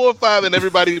 3, 4, 5, and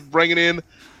everybody bringing in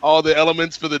all the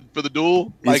elements for the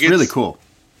duel. It's really cool.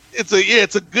 It's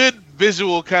a good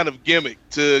visual kind of gimmick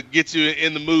to get you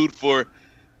in the mood for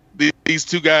these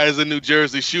two guys in New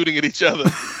Jersey shooting at each other.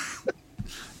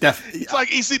 It's like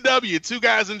ECW, two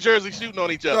guys in Jersey shooting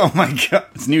on each other. Oh my God,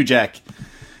 it's New Jack.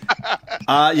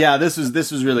 Yeah, this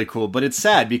was really cool, but it's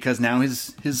sad because now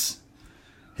his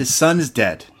son is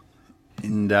dead,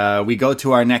 and we go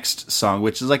to our next song,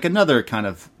 which is like another kind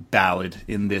of ballad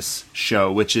in this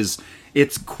show, which is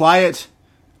It's Quiet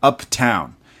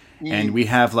Uptown. And we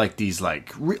have like these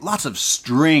like lots of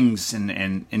strings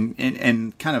and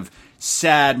kind of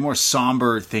sad, more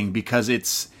somber thing because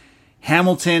it's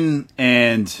Hamilton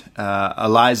and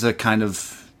Eliza kind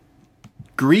of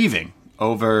grieving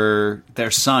over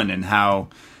their son and how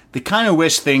they kind of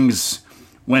wish things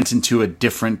went into a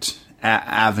different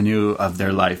avenue of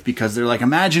their life because they're like,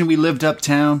 imagine we lived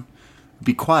uptown,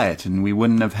 be quiet, and we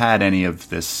wouldn't have had any of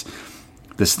this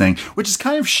thing, which is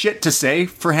kind of shit to say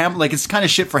for like it's kind of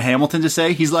shit for Hamilton to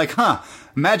say. He's like,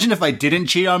 imagine if I didn't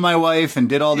cheat on my wife and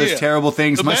did all these terrible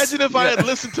things. Imagine if I had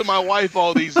listened to my wife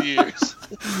all these years.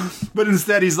 But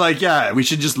instead he's like, yeah, we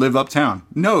should just live uptown.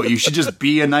 No, you should just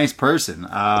be a nice person.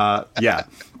 Yeah.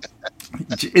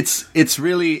 It's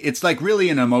really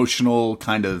an emotional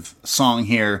kind of song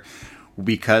here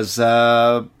because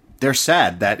they're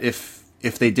sad that if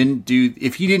he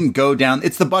didn't go down,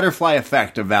 it's the butterfly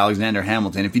effect of Alexander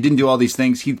Hamilton. If he didn't do all these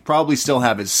things, he'd probably still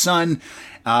have his son.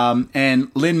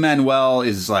 And Lin-Manuel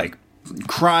is like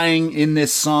crying in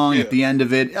this song at the end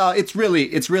of it. It's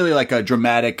really like a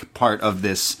dramatic part of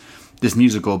this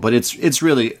musical, but it's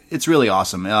really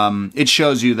awesome. It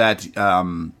shows you that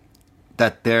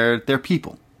they're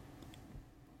people.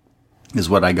 Is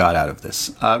what I got out of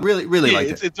this. Really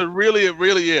liked it. It's a really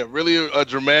a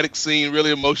dramatic scene,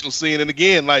 really emotional scene. And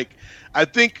again, like I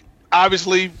think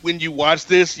obviously when you watch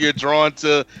this, you're drawn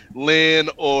to Lynn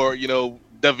or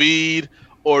David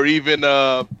or even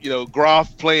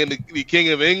Groff playing the King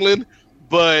of England.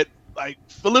 But like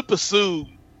Philippa Sue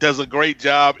does a great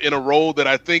job in a role that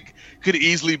I think could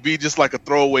easily be just like a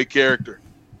throwaway character.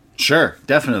 Sure,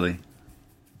 definitely.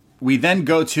 We then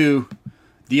go to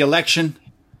the election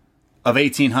of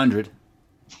 1800.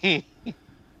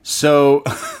 So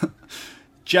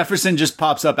Jefferson just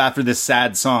pops up after this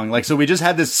sad song. Like, so we just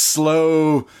had this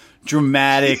slow,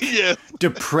 dramatic,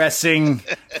 depressing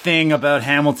thing about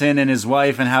Hamilton and his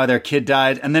wife and how their kid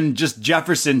died. And then just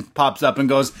Jefferson pops up and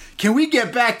goes, can we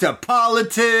get back to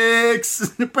politics?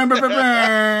 That's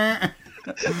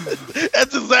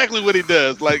exactly what he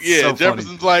does. Like, so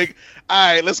Jefferson's funny. Like,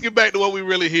 all right, let's get back to what we're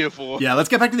really here for. Yeah, let's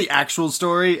get back to the actual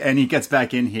story. And he gets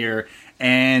back in here,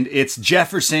 and it's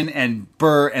Jefferson and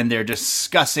Burr, and they're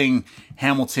discussing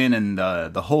Hamilton and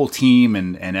the whole team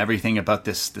and everything about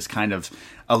this kind of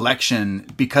election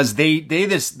because they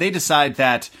decide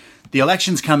that the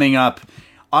election's coming up.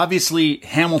 Obviously,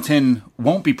 Hamilton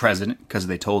won't be president because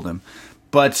they told him,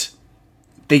 but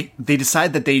they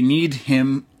decide that they need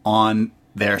him on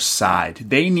their side.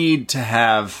 They need to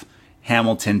have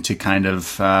Hamilton to kind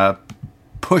of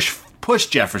push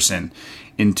Jefferson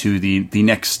into the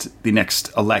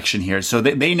next election here. So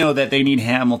they know that they need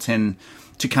Hamilton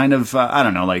to kind of I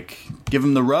don't know, like give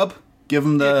him the rub, give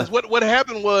him the. Yeah, what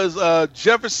happened was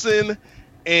Jefferson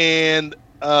and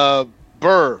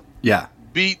Burr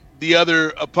beat the other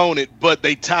opponent, but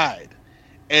they tied,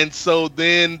 and so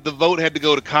then the vote had to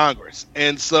go to Congress,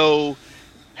 and so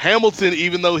Hamilton,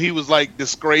 even though he was like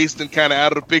disgraced and kind of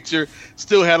out of the picture,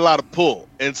 still had a lot of pull.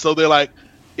 And so they're like,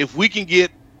 if we can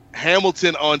get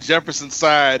Hamilton on Jefferson's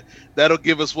side, that'll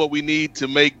give us what we need to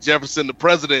make Jefferson the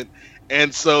president.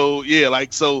 And so,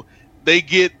 so they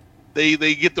get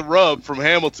the rub from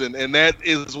Hamilton, and that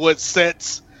is what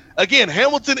sets. Again,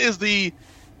 Hamilton is the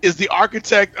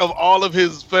architect of all of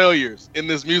his failures in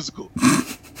this musical.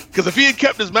 Because if he had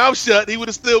kept his mouth shut, he would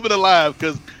have still been alive.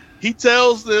 Because he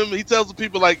tells the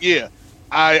people like,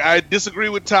 I disagree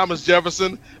with Thomas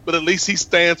Jefferson, but at least he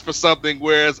stands for something,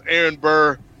 whereas Aaron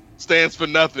Burr stands for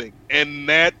nothing. And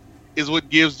that is what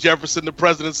gives Jefferson the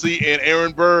presidency, and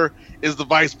Aaron Burr is the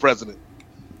vice president.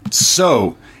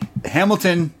 So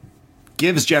Hamilton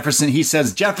gives Jefferson, he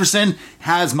says, Jefferson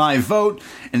has my vote,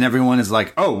 and everyone is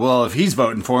like, oh, well, if he's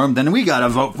voting for him, then we gotta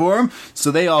vote for him.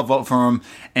 So they all vote for him,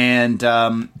 and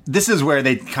this is where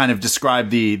they kind of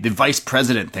describe the vice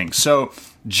president thing. So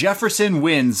Jefferson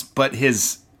wins, but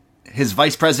his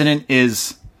vice president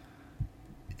is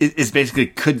basically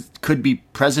could be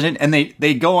president, and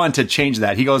they go on to change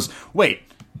that. He goes, wait,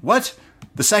 what?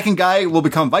 The second guy will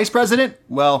become vice president?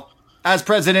 Well, as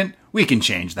president, we can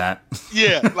change that.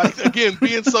 Yeah, like again,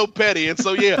 being so petty, and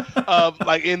so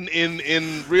like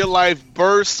in real life,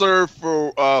 Burr served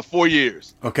for 4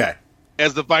 years. Okay.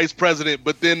 As the vice president,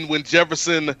 but then when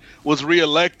Jefferson was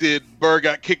reelected, Burr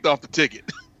got kicked off the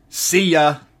ticket. See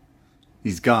ya.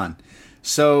 He's gone.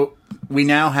 So we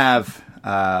now have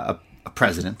a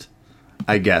president,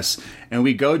 I guess, and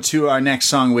we go to our next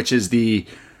song, which is the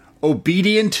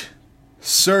Obedient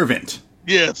Servant.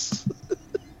 Yes.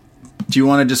 Do you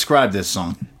want to describe this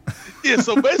song? Yeah.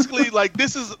 So basically, like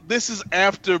this is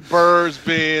after Burr's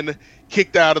been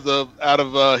kicked out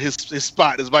of his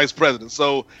spot as vice president.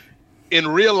 So in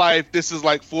real life, this is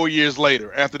like 4 years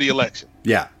later after the election.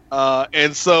 Yeah.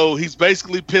 And so he's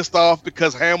basically pissed off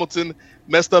because Hamilton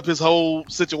messed up his whole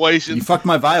situation. You fucked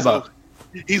my vibe up.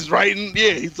 He's writing,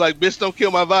 he's like, bitch, don't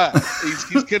kill my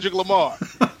vibe. He's Kendrick Lamar.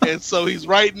 And so he's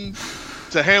writing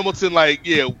to Hamilton like,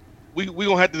 we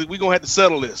gonna have to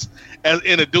settle this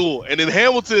in a duel. And then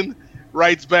Hamilton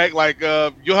writes back like,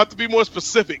 you'll have to be more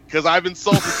specific because I've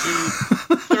insulted you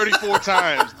 34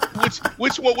 times.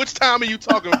 Which time are you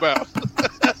talking about?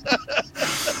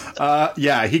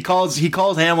 He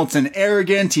calls Hamilton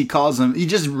arrogant. He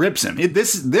just rips him.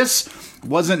 This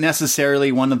wasn't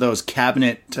necessarily one of those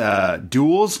cabinet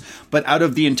duels, but out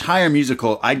of the entire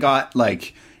musical, I got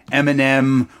like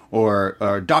Eminem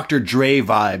or Dr. Dre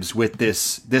vibes with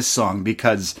this song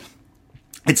because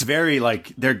it's very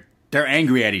like they're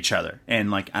angry at each other,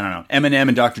 and like I don't know, Eminem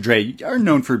and Dr. Dre are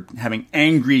known for having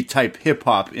angry type hip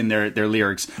hop in their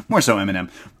lyrics, more so Eminem.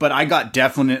 But I got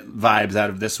definite vibes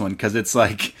out of this one because it's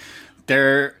like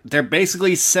they're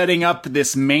basically setting up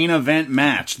this main event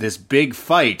match, this big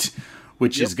fight,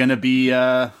 which is going to be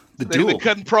the duel. They're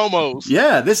cutting promos.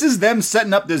 Yeah, this is them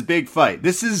setting up this big fight.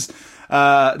 This is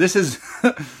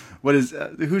what is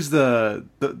who's the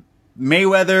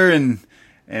Mayweather and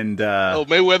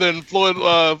Mayweather and Floyd.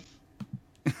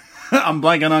 I'm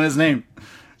blanking on his name.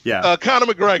 Yeah. Conor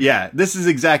McGregor. Yeah, this is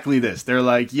exactly this. They're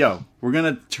like, yo, we're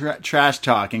going to trash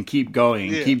talk and keep going,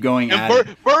 keep going at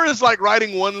it. Burr is like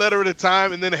writing one letter at a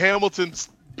time, and then Hamilton's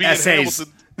being Essays.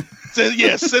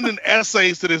 Hamilton. Sending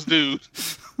essays to this dude.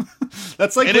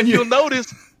 That's like and when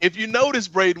if you notice,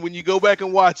 Braden, when you go back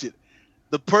and watch it,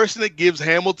 the person that gives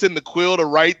Hamilton the quill to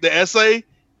write the essay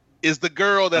is the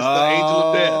girl that's the angel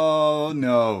of death.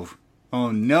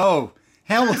 Oh, no.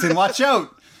 Hamilton, watch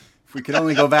out. If we could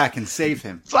only go back and save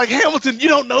him. It's like, Hamilton, you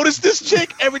don't notice this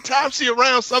chick? Every time she's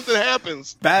around, something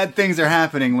happens. Bad things are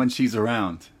happening when she's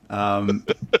around.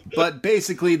 But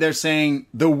basically, they're saying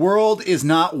the world is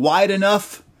not wide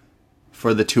enough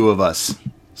for the two of us.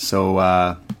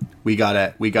 So we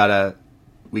gotta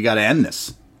end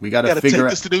this. We gotta figure take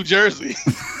this to New Jersey.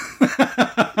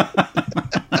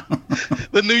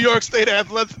 The New York State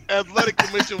Athletic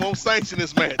Commission won't sanction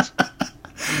this match.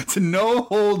 It's a no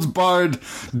holds barred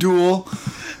duel.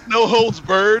 No holds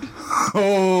barred.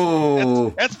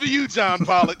 Oh, that's for you, John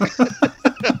Pollock.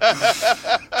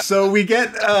 So we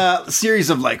get a series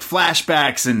of like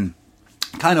flashbacks and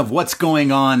kind of what's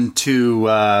going on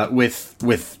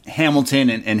with Hamilton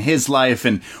and his life,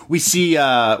 and we see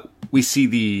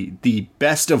the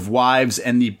best of wives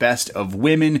and the best of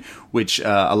women, which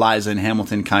Eliza and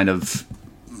Hamilton kind of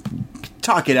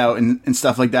talk it out and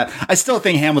stuff like that. I still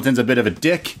think Hamilton's a bit of a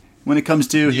dick when it comes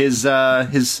to his I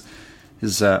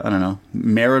don't know,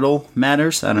 marital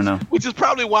matters. I don't know. Which is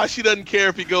probably why she doesn't care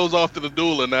if he goes off to the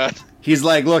duel or not. He's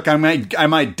like, look, I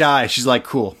might die. She's like,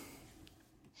 cool.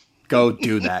 Go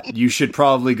do that. You should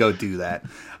probably go do that.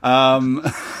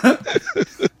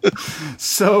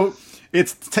 So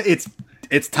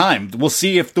it's time. We'll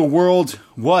see if the world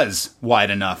was wide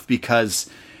enough because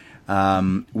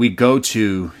we go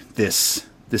to this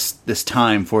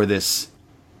time for this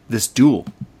duel,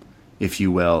 if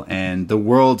you will, and the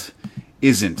world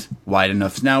isn't wide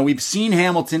enough. Now, we've seen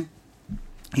Hamilton.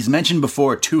 He's mentioned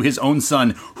before to his own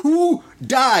son, who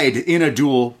died in a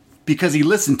duel because he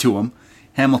listened to him.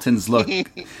 Hamilton's look.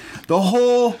 The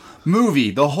whole movie,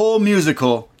 the whole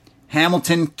musical,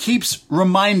 Hamilton keeps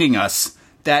reminding us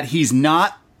that he's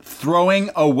not throwing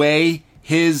away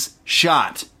his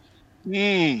shot.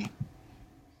 He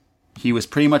was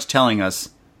pretty much telling us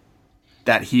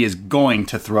that he is going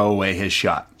to throw away his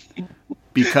shot.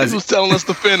 Because he was telling us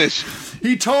to finish.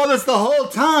 He told us the whole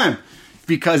time.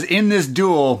 Because in this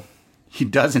duel, he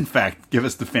does in fact give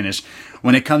us the finish.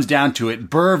 When it comes down to it,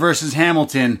 Burr versus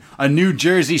Hamilton, a New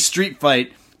Jersey street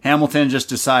fight. Hamilton just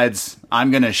decides,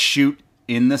 I'm going to shoot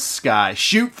in the sky.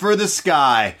 Shoot for the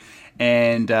sky.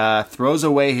 And throws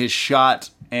away his shot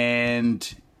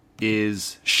and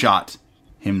is shot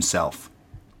himself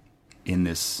in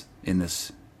this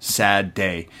sad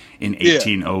day in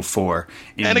 1804.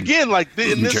 And again, like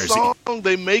in this song,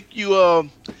 they make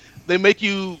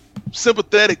you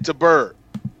sympathetic to Burr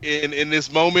in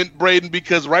this moment, Braden,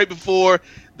 because right before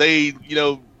they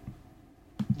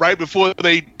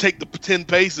take the 10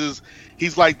 paces,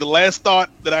 he's like, the last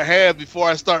thought that I have before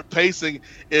I start pacing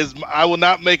is I will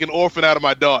not make an orphan out of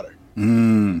my daughter.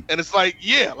 And it's like,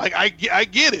 I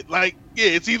get it. Like,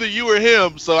 it's either you or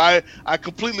him. So I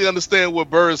completely understand where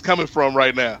Burr is coming from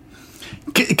right now.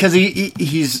 Because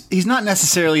he's not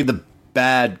necessarily the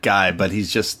bad guy, but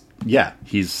he's just,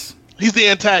 he's the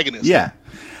antagonist. Yeah.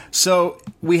 So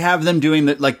we have them doing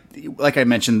that, like I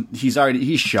mentioned, he's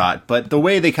shot, but the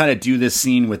way they kind of do this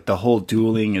scene with the whole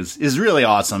dueling is really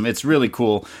awesome. It's really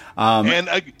cool. And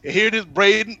here it is,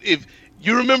 Braden. If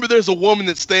you remember, there's a woman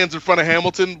that stands in front of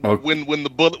Hamilton when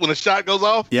the shot goes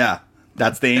off. Yeah,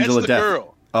 that's the angel of death. That's the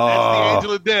girl. That's the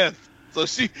angel of death. So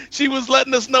she was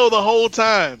letting us know the whole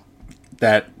time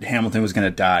that Hamilton was going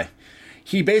to die.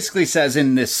 He basically says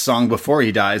in this song before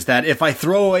he dies that if I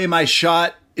throw away my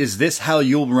shot, is this how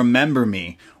you'll remember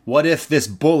me? What if this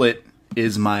bullet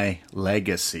is my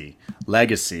legacy?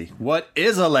 Legacy. What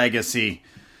is a legacy?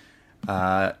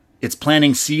 It's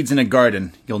planting seeds in a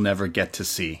garden you'll never get to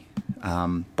see.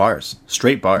 Bars.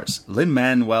 Straight bars.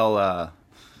 Lin-Manuel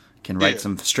can write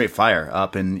some straight fire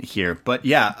up in here. But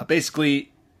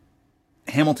basically,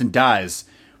 Hamilton dies,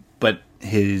 but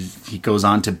he goes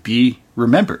on to be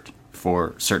remembered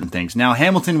for certain things. Now,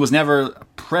 Hamilton was never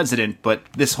president, but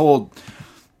this whole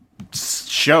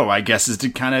show, I guess, is to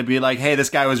kind of be like, hey, this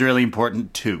guy was really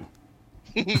important too.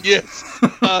 Yes.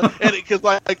 And because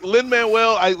like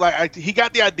Lin-Manuel, he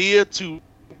got the idea to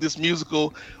this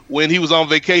musical when he was on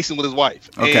vacation with his wife.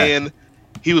 Okay. And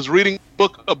he was reading a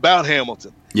book about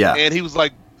Hamilton. Yeah. And he was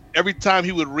like, every time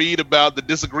he would read about the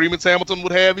disagreements Hamilton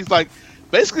would have, he's like,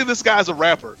 basically this guy's a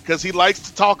rapper because he likes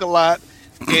to talk a lot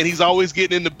and he's always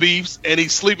getting into beefs and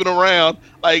he's sleeping around.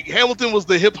 Like, Hamilton was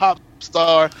the hip hop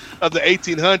star of the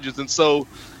 1800s. And so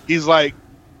he's like,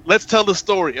 let's tell the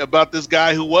story about this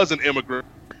guy who was an immigrant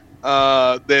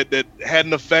that had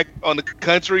an effect on the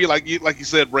country. Like you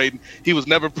said, Braden, he was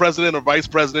never president or vice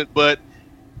president, but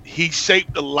he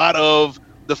shaped a lot of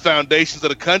the foundations of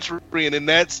the country. And then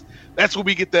that's where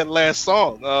we get that last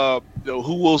song. Who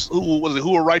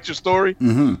will write your story?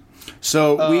 Mm-hmm.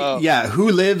 So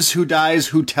who lives, who dies,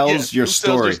 who tells your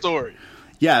story? Tells your story?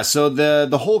 Yeah. So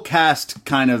the whole cast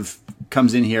kind of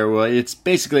comes in here. Well, it's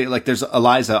basically like there's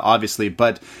Eliza, obviously,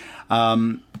 but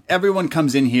everyone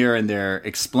comes in here and they're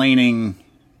explaining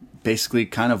basically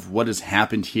kind of what has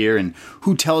happened here and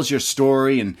who tells your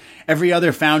story. And every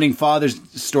other founding father's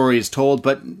story is told,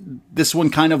 but this one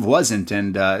kind of wasn't.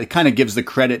 And it kind of gives the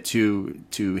credit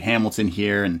to Hamilton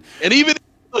here. And even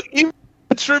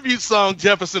the tribute song,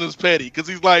 Jefferson is petty, because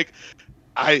he's like,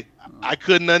 I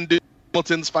couldn't undo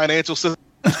Hamilton's financial system.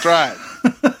 Tried,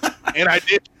 and I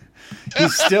did.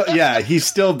 He's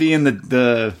still being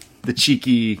the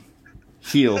cheeky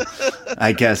heel,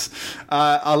 I guess.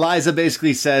 Eliza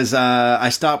basically says, I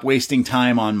stopped wasting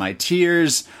time on my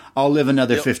tears. I'll live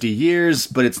another 50 years,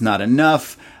 but it's not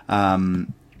enough.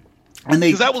 And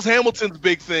because that was Hamilton's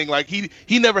big thing. Like he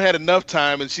never had enough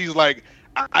time, and she's like,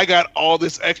 I got all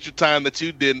this extra time that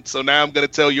you didn't, so now I'm going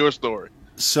to tell your story.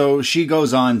 So she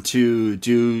goes on to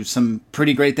do some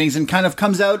pretty great things and kind of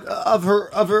comes out of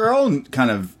her own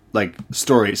kind of like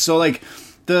story. So like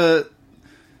the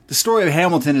story of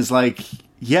Hamilton is like,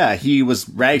 he was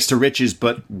rags to riches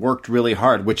but worked really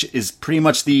hard, which is pretty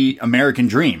much the American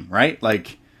dream, right?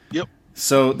 Like, yep.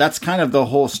 So that's kind of the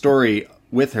whole story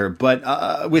with her,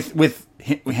 but with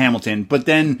Hamilton. But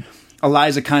then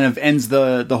Eliza kind of ends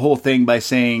the whole thing by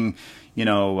saying,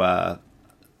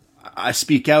 I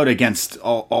speak out against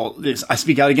all this. I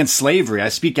speak out against slavery. I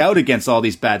speak out against all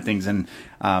these bad things. And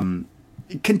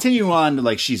continue on,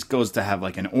 like she goes to have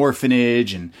like an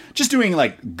orphanage and just doing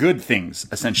like good things,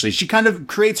 essentially. She kind of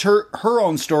creates her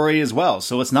own story as well.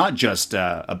 So it's not just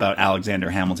about Alexander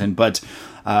Hamilton, but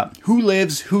who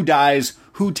lives, who dies,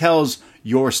 who tells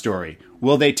your story.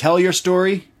 Will they tell your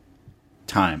story?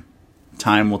 Time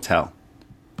will tell.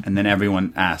 And then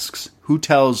everyone asks, who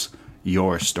tells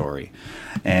your story?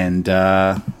 And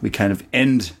we kind of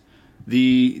end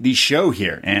the show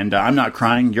here. And I'm not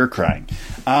crying, you're crying.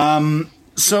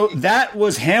 So that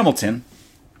was Hamilton.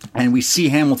 And we see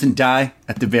Hamilton die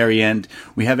at the very end.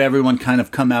 We have everyone kind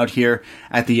of come out here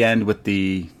at the end with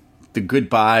the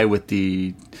goodbye, with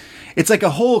the... It's like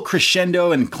a whole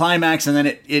crescendo and climax, and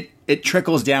then it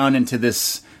trickles down into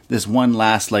this one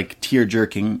last like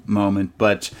tear-jerking moment.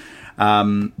 But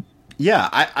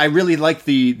I really like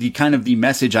the kind of the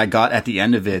message I got at the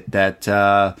end of it,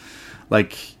 that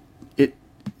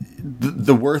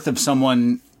the worth of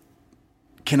someone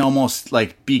can almost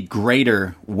like be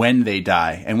greater when they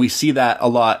die. And we see that a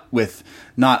lot with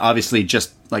not obviously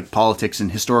just like politics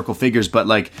and historical figures, but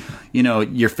like, you know,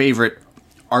 your favorite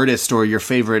artist or your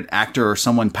favorite actor or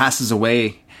someone passes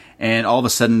away and all of a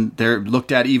sudden they're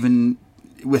looked at even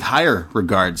with higher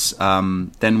regards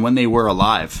than when they were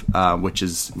alive, which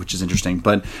is interesting.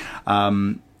 But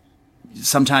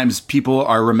sometimes people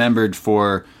are remembered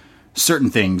for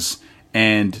certain things,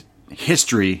 and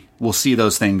history will see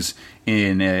those things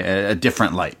in a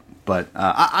different light. But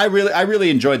I really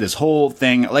enjoyed this whole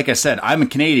thing. Like I said, I'm a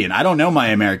Canadian. I don't know my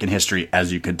American history,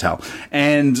 as you could tell.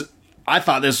 And I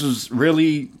thought this was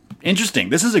really interesting.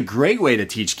 This is a great way to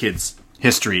teach kids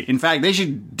history. In fact, they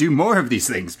should do more of these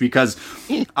things, because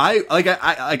I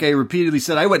repeatedly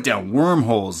said, I went down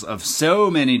wormholes of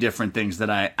so many different things that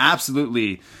I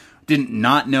absolutely didn't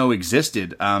not know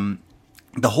existed.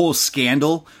 The whole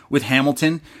scandal with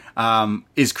Hamilton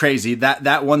is crazy.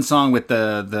 That one song with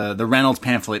the Reynolds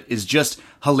pamphlet is just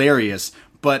hilarious.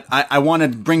 But I want to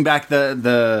bring back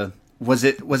the was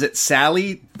it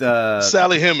Sally?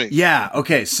 Sally Hemings. Yeah.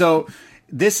 Okay. So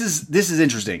this is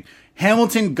interesting.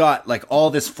 Hamilton got like all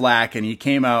this flack, and he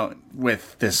came out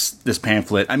with this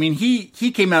pamphlet. I mean,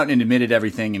 he came out and admitted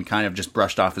everything and kind of just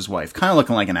brushed off his wife, kind of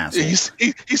looking like an asshole. He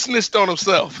snitched on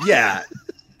himself. Yeah.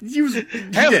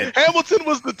 Hamilton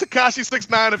was the Tekashi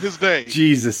 6ix9ine of his day.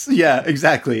 Jesus. Yeah,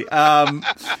 exactly.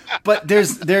 But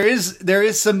there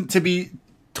is some to be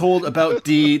told about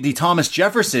the Thomas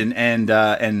Jefferson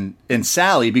and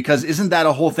Sally, because isn't that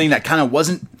a whole thing that kind of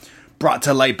wasn't brought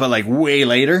to light but like way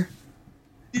later?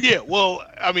 Yeah, well,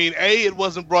 I mean, it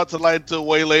wasn't brought to light until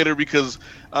way later because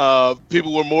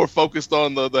people were more focused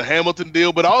on the Hamilton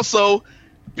deal, but also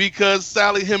because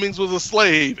Sally Hemings was a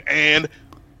slave and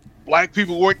black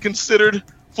people weren't considered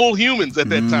full humans at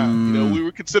that time. You know, we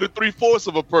were considered 3/4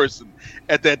 of a person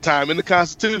at that time in the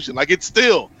Constitution. Like, it's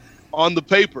still on the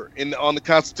paper on the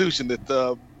Constitution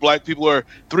that black people are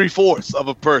 3/4 of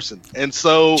a person. And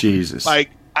so, Jesus. like,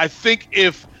 I think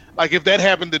if that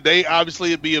happened today, obviously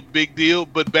it'd be a big deal.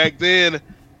 But back then,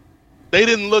 they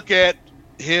didn't look at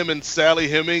him and Sally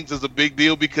Hemings as a big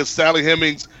deal because Sally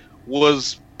Hemings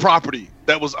was property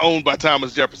that was owned by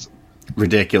Thomas Jefferson.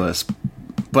 Ridiculous.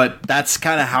 But that's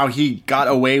kind of how he got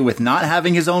away with not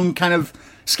having his own kind of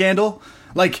scandal.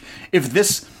 Like, if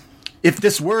this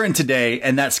were in today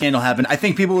and that scandal happened, I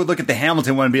think people would look at the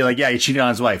Hamilton one and be like, yeah, he cheated on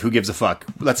his wife. Who gives a fuck?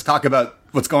 Let's talk about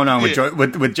what's going on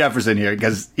with Jefferson here,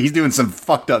 because he's doing some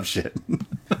fucked up shit.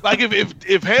 Like,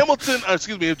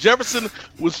 if Jefferson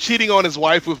was cheating on his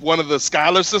wife with one of the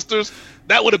Schuyler sisters,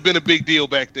 that would have been a big deal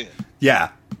back then. Yeah.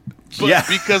 But yeah.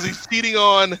 because he's cheating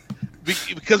on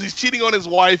his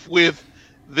wife with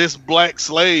this black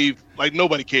slave, like,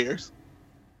 nobody cares.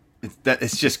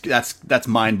 That's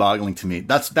mind-boggling to me.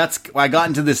 That's I got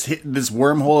into this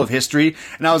wormhole of history,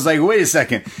 and I was like, wait a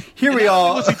second.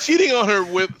 Was he cheating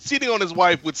on his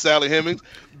wife with Sally Hemings?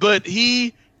 But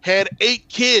he had 8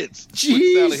 kids with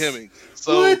Sally Hemings.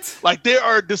 So, what? Like, there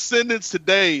are descendants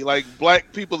today, like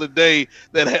black people today,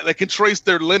 that can trace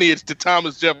their lineage to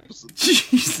Thomas Jefferson.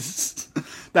 Jesus,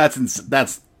 that's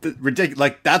ridiculous.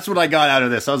 Like, that's what I got out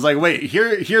of this. I was like, wait,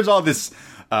 here's all this.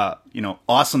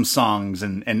 Awesome songs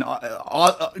and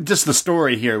just the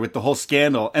story here with the whole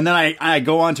scandal. And then I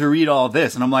go on to read all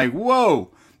this, and I'm like,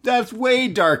 whoa, that's way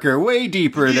darker, way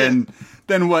deeper than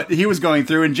what he was going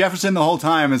through. And Jefferson the whole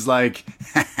time is like,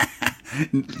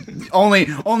 only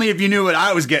if you knew what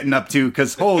I was getting up to,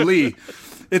 because holy,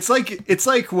 it's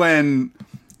like when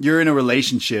you're in a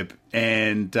relationship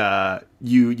and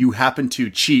you happen to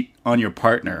cheat on your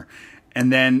partner,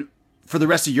 and then for the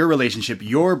rest of your relationship,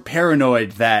 you're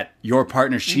paranoid that your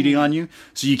partner's cheating on you.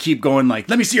 So you keep going like,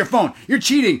 let me see your phone. You're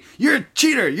cheating. You're a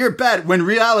cheater. You're bad. When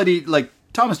reality, like,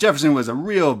 Thomas Jefferson was a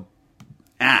real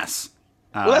ass.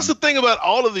 Well, that's the thing about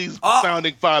all of these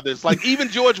founding fathers. Like, even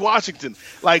George Washington,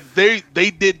 like, they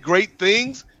did great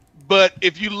things. But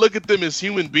if you look at them as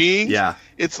human beings,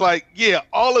 it's like,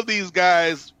 all of these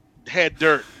guys had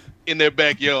dirt in their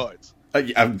backyards.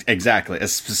 Exactly,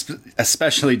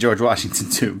 especially George Washington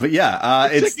too. But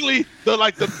particularly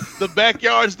the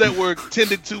backyards that were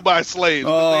tended to by slaves.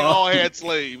 They all had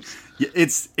slaves.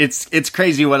 It's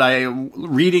crazy what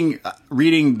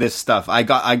reading this stuff.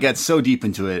 I get so deep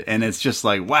into it, and it's just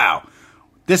like, wow,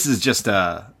 this is just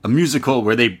a musical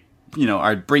where they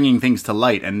are bringing things to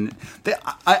light, and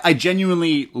I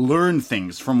genuinely learned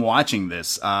things from watching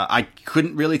this. I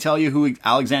couldn't really tell you who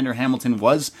Alexander Hamilton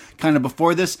was kind of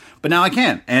before this, but now I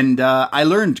can, and I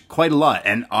learned quite a lot.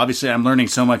 And obviously, I'm learning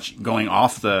so much going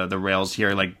off the rails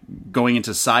here, like going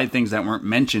into side things that weren't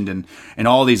mentioned and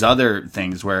all these other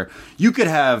things where you could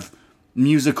have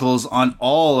musicals on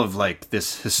all of like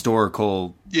this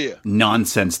historical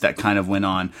nonsense that kind of went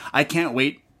on. I can't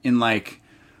wait in like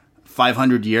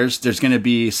 500 years. There's going to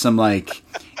be some like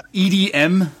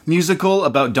EDM musical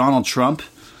about Donald Trump.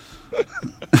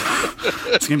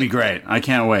 It's going to be great. I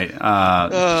can't wait.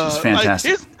 It's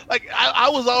fantastic. I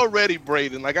was already,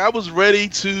 Braden, like I was ready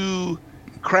to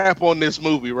crap on this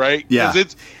movie, right? Yeah.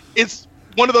 Because it's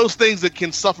one of those things that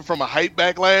can suffer from a hype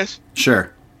backlash.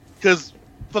 Sure. Because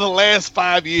for the last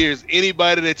 5 years,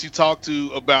 anybody that you talk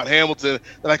to about Hamilton,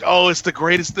 they're like, oh, it's the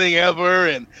greatest thing ever,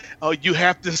 and oh, you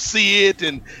have to see it,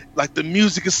 and like the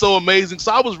music is so amazing.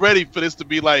 So I was ready for this to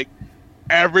be like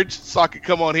average, so I could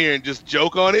come on here and just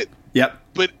joke on it. Yep.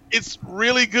 But it's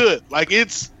really good. Like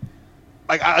it's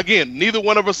like, again, neither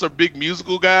one of us are big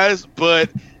musical guys, but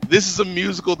this is a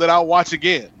musical that I'll watch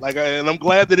again. Like, and I'm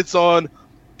glad that it's on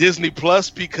Disney Plus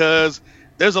because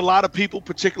there's a lot of people,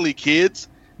 particularly kids,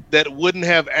 that wouldn't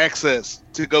have access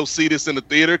to go see this in the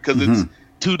theater because it's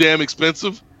too damn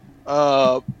expensive.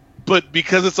 But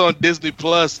because it's on Disney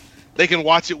Plus, they can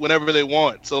watch it whenever they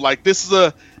want. So like this is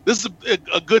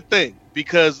a good thing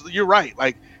because you're right.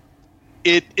 Like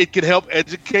it can help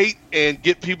educate and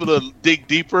get people to dig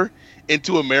deeper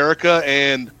into America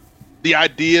and the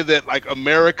idea that like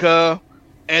America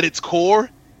at its core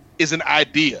is an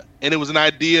idea, and it was an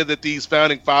idea that these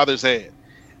founding fathers had.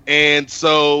 And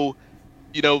so,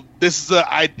 you know, this is an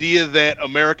idea that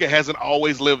America hasn't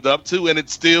always lived up to, and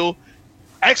it's still,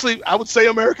 actually, I would say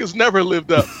America's never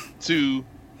lived up to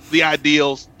the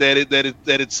ideals that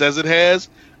it says it has,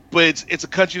 but it's a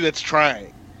country that's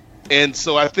trying. And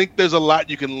so I think there's a lot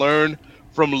you can learn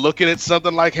from looking at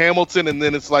something like Hamilton, and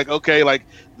then it's like, okay, like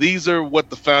these are what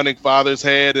the founding fathers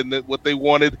had and what they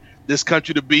wanted this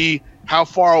country to be. How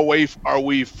far away are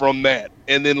we from that?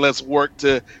 And then let's work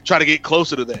to try to get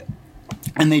closer to that.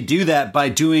 And they do that by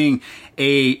doing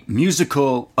a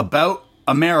musical about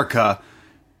America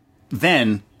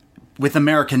then with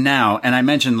America Now. And I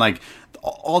mentioned like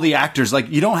all the actors, like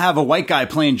you don't have a white guy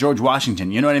playing George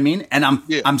Washington, you know what I mean? And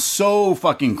I'm so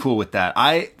fucking cool with that.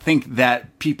 I think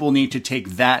that people need to take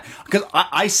that because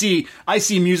I see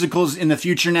musicals in the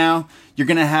future now. You're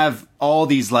going to have all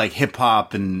these like hip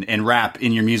hop and rap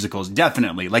in your musicals.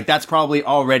 Definitely. Like that's probably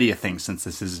already a thing since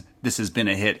this has been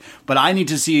a hit, but I need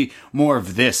to see more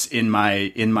of this in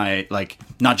my like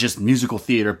not just musical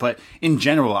theater, but in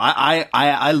general.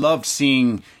 I love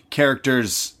seeing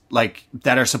characters like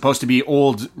that are supposed to be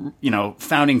old, you know,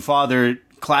 founding father,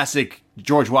 classic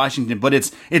George Washington, but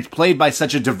it's played by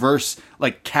such a diverse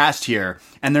like cast here,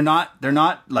 and they're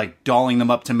not like dolling them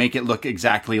up to make it look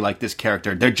exactly like this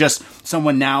character. They're just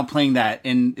someone now playing that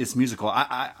in this musical.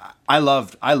 I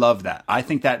love that. I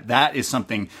think that is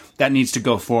something that needs to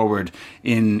go forward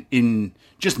in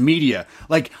just media.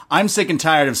 Like I'm sick and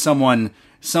tired of someone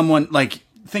like,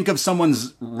 think of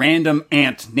someone's random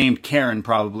aunt named Karen,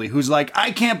 probably, who's like,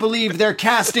 I can't believe they're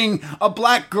casting a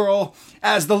black girl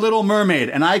as the Little Mermaid.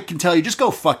 And I can tell you, just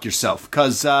go fuck yourself.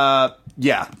 Because,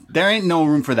 there ain't no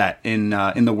room for that in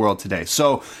the world today.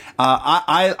 So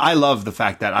I love the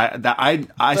fact that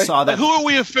I saw that. Who are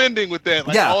we offending with that?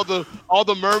 Like all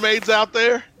the mermaids out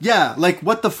there? Yeah, like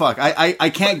what the fuck? I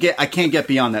can't get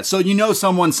beyond that. So you know,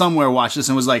 someone somewhere watched this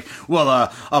and was like,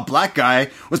 well, a black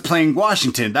guy was playing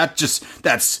Washington.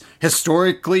 That's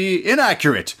historically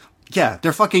inaccurate. Yeah,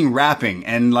 they're fucking rapping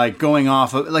and like going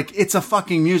off of, like it's a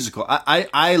fucking musical.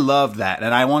 I love that,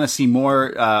 and I want to see more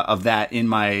of that in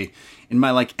my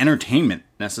like entertainment.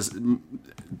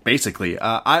 Basically,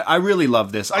 I really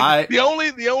love this. Like, the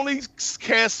only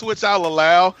cast switch I'll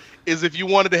allow is if you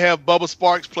wanted to have Bubba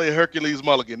Sparks play Hercules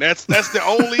Mulligan. That's the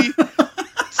only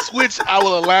switch I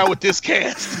will allow with this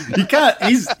cast.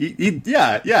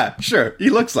 Yeah, sure. He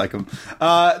looks like him.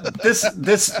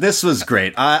 This was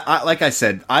great. I like I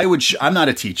said, I'm not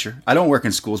a teacher. I don't work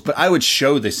in schools, but I would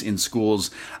show this in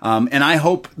schools. And I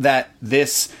hope that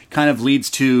this kind of leads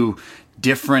to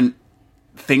different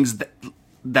things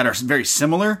that are very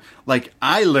similar. Like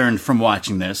I learned from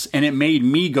watching this, and it made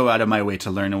me go out of my way to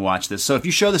learn and watch this. So if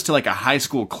you show this to like a high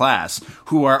school class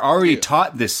who are already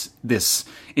taught this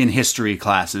in history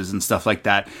classes and stuff like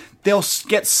that, they'll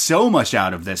get so much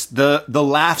out of this. The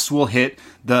laughs will hit,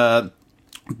 the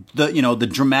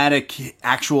dramatic,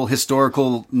 actual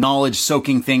historical knowledge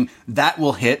soaking thing that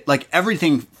will hit. Like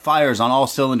everything fires on all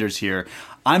cylinders here.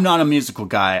 I'm not a musical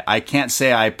guy. I can't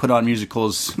say I put on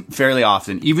musicals fairly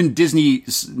often. Even Disney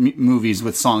movies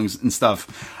with songs and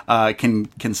stuff can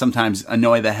sometimes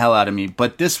annoy the hell out of me.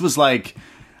 But this was like,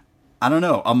 I don't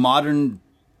know, a modern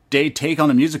day take on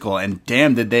a musical, and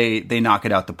damn, did they knock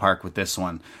it out the park with this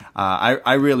one.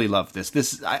 I really love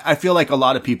this. I feel like a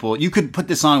lot of people, you could put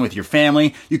this on with your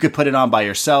family, you could put it on by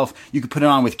yourself, you could put it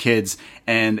on with kids,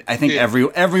 and I think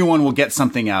everyone will get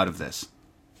something out of this.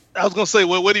 I was gonna say,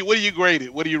 what do you grade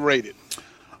it? What do you rate it?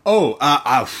 Oh,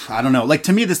 I don't know. Like,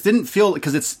 to me, this didn't feel,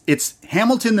 because it's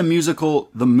Hamilton the musical,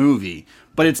 the movie,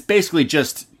 but it's basically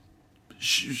just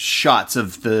shots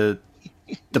of the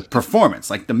performance,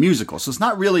 like the musical. So it's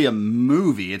not really a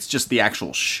movie. It's just the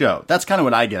actual show. That's kind of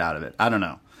what I get out of it. I don't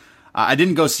know. I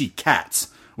didn't go see Cats,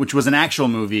 which was an actual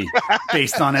movie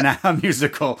based on a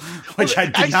musical, which I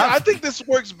did not. I think this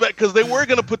works better because they were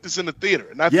going to put this in the theater,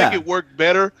 and I think it worked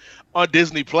better on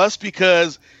Disney Plus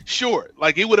because, sure,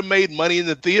 like it would have made money in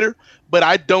the theater, but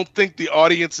I don't think the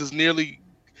audience is nearly,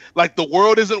 like the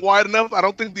world isn't wide enough. I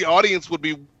don't think the audience would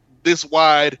be this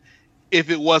wide if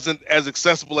it wasn't as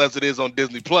accessible as it is on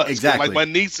Disney Plus. Exactly. Like my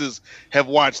nieces have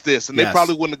watched this, and they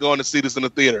probably wouldn't have gone to see this in the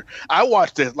theater. I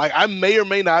watched it. Like I may or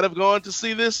may not have gone to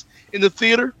see this in the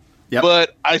theater,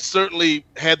 but I certainly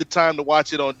had the time to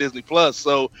watch it on Disney Plus.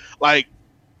 So, like,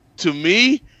 to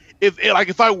me,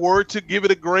 if I were to give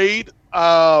it a grade,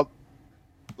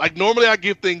 like normally I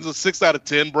give things a 6 out of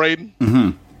 10, Braden. Mm-hmm.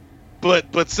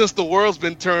 But since the world's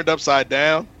been turned upside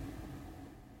down,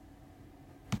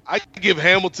 I give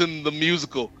Hamilton the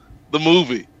musical, the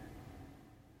movie,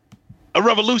 a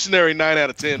revolutionary 9 out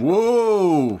of 10.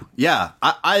 Whoa, yeah,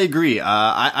 I agree.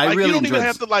 I like, really you don't even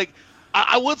have to like.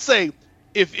 I would say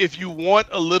if you want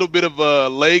a little bit of a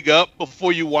leg up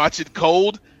before you watch it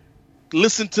cold,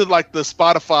 listen to like the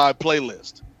Spotify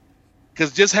playlist,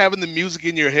 because just having the music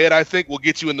in your head, I think, will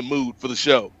get you in the mood for the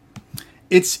show.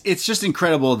 It's just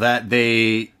incredible that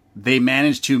they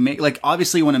managed to make, like,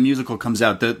 obviously when a musical comes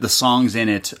out, the songs in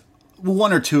it,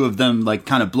 one or two of them like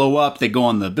kind of blow up, they go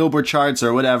on the Billboard charts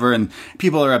or whatever, and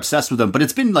people are obsessed with them, but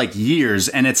it's been like years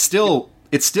and it's still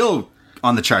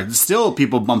on the charts. It's still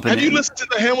people bumping it. Have you listened to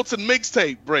the Hamilton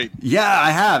mixtape, Brady? Yeah,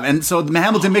 I have. And so the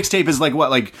Hamilton mixtape is like what,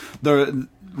 like the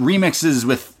remixes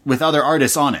with other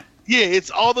artists on it. Yeah,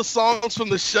 it's all the songs from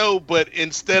the show, but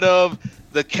instead of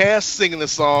the cast singing the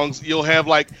songs, you'll have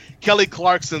like Kelly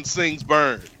Clarkson sings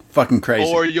Burn. Fucking crazy.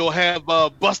 Or you'll have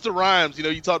Busta Rhymes. You know,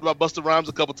 you talked about Busta Rhymes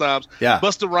a couple times. Yeah.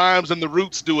 Busta Rhymes and the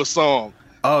Roots do a song.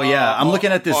 Oh, yeah. I'm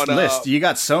looking at this list. You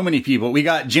got so many people. We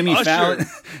got Jimmy Fallon.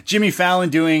 Jimmy Fallon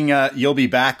doing You'll Be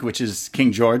Back, which is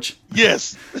King George.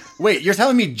 Yes. Wait, you're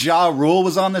telling me Ja Rule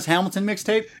was on this Hamilton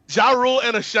mixtape? Ja Rule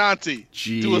and Ashanti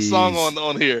do a song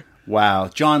on here. Wow.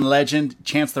 John Legend,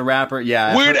 Chance the Rapper.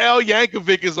 Yeah. Weird Al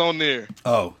Yankovic is on there.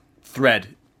 Oh, Thread.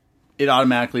 It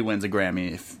automatically wins a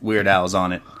Grammy if Weird Al is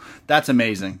on it. That's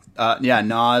amazing. Yeah,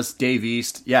 Nas, Dave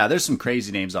East. Yeah, there's some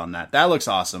crazy names on that. That looks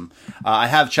awesome. I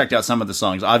have checked out some of the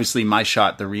songs. Obviously, My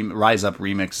Shot, the Rise Up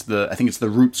remix. I think it's the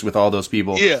Roots with all those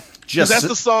people. Yeah, that's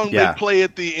the song they play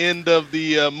at the end of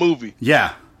the movie.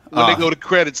 Yeah. When they go to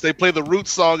credits, they play the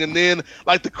Roots song, and then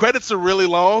like the credits are really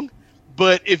long,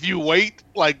 but if you wait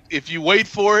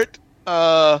for it,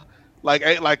 like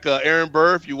Aaron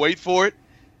Burr, if you wait for it,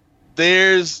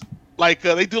 there's like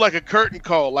they do like a curtain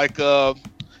call, like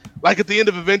at the end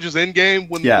of Avengers Endgame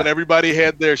when everybody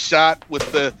had their shot with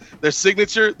their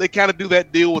signature, they kind of do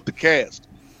that deal with the cast.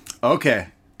 Okay.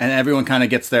 And everyone kind of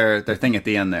gets their thing at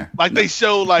the end there. Like they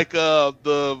show like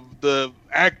the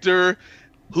actor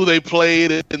who they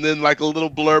played, and then like a little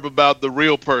blurb about the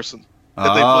real person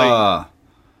that they played.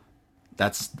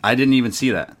 I didn't even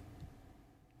see that.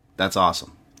 That's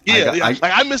awesome. Yeah,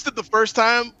 I missed it the first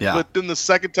time, but then the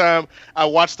second time I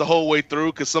watched the whole way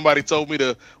through because somebody told me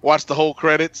to watch the whole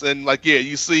credits, and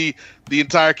you see the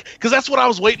entire, because that's what I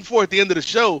was waiting for at the end of the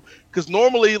show. Because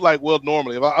normally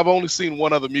I've only seen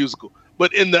one other musical,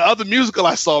 but in the other musical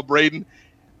I saw, Braden,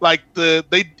 like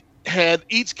they had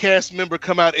each cast member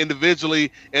come out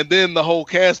individually, and then the whole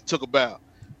cast took a bow.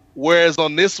 Whereas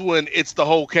on this one, it's the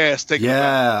whole cast taking a bow.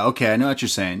 Yeah, okay, I know what you're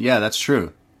saying. Yeah, that's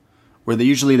true. Where they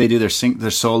usually do their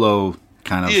solo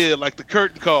kind of... Yeah, like the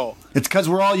curtain call. It's because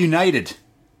we're all united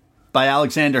by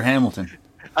Alexander Hamilton.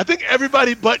 I think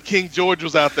everybody but King George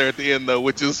was out there at the end, though,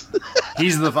 which is...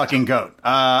 He's the fucking GOAT.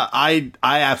 I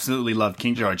absolutely love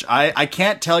King George. I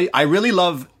can't tell you... I really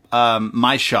love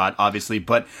My Shot, obviously,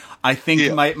 but I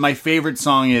think my favorite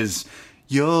song is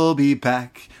You'll Be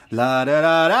Back, la da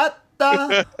da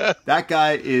da da. That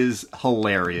guy is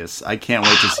hilarious. I can't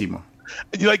wait to see more.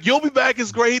 You'll Be Back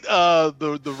is great.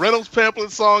 The Reynolds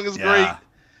Pamphlet song is great.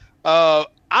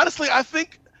 Honestly, I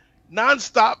think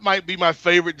Nonstop might be my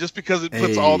favorite just because it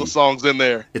puts all the songs in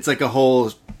there. It's like a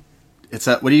whole. It's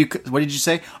a what did you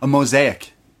say? A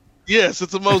mosaic. Yes,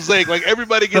 it's a mosaic. Like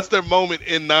everybody gets their moment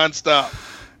in Nonstop.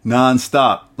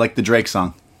 Nonstop, like the Drake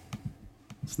song.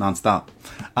 It's nonstop.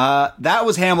 That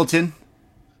was Hamilton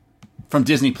from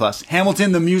Disney Plus.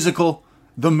 Hamilton, the musical,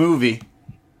 the movie.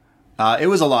 It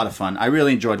was a lot of fun. I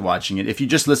really enjoyed watching it. If you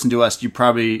just listen to us, you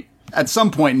probably at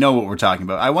some point know what we're talking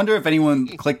about. I wonder if anyone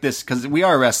clicked this, because we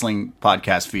are a wrestling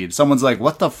podcast feed. Someone's like,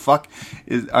 what the fuck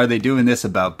are they doing this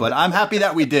about? But I'm happy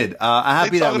that we did. I'm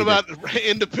happy that we did. Talking about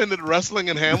independent wrestling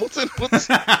in Hamilton?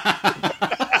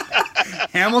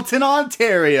 Hamilton,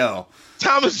 Ontario.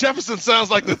 Thomas Jefferson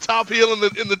sounds like the top heel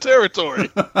in the territory.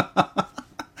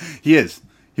 He is.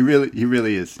 He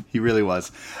really is. He really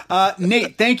was.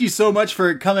 Nate, thank you so much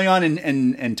for coming on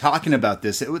and talking about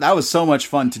this. That was so much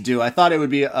fun to do. I thought it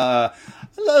would be a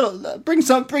little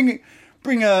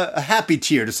bring a happy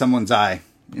tear to someone's eye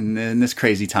in this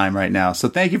crazy time right now. So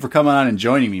thank you for coming on and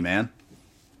joining me, man.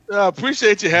 I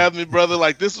appreciate you having me, brother.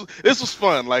 Like this was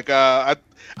fun. Like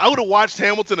I would have watched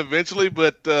Hamilton eventually,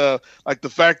 but like the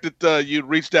fact that you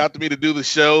reached out to me to do the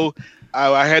show,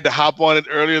 I had to hop on it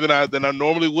earlier than I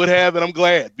normally would have, and I'm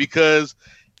glad because,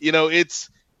 you know, it's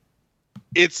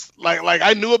like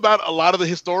I knew about a lot of the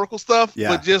historical stuff,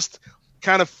 but just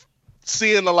kind of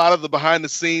seeing a lot of the behind the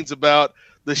scenes about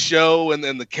the show and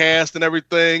the cast and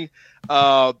everything,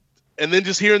 and then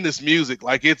just hearing this music,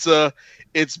 like it's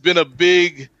been a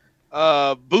big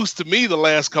boost to me the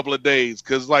last couple of days,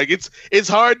 because like it's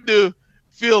hard to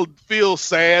feel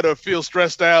sad or feel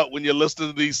stressed out when you're listening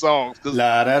to these songs, because these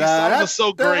songs are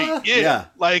so great. Yeah.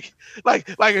 Like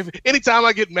if anytime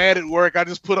I get mad at work, I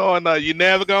just put on "You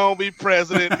Never Gonna Be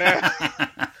President" now.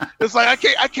 It's like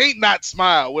I can't not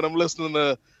smile when I'm listening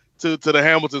to the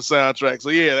Hamilton soundtrack. So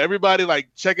yeah, everybody like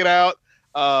check it out.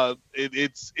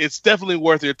 It's definitely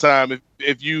worth your time.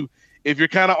 If you're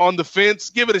kind of on the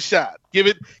fence, give it a shot. Give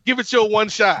it your one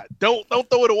shot. Don't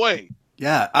throw it away.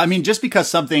 Yeah, I mean, just because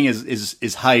something is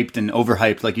hyped and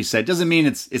overhyped, like you said, doesn't mean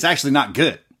it's actually not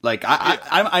good. Like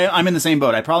I'm in the same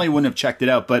boat. I probably wouldn't have checked it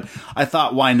out, but I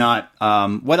thought, why not?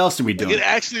 What else did we do? It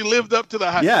actually lived up to the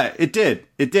hype. Yeah, it did.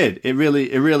 It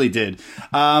really did.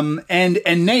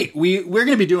 And Nate, we're going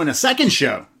to be doing a second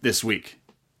show this week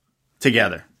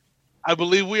together. I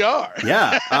believe we are.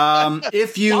 Yeah.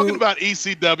 If you talking about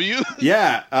ECW.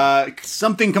 Yeah.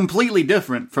 Something completely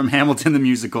different from Hamilton the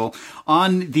Musical.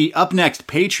 On the upNXT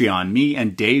Patreon, me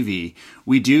and Davey,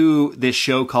 we do this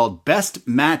show called Best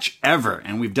Match Ever.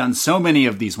 And we've done so many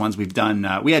of these ones. We've done,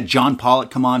 we had John Pollock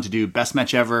come on to do Best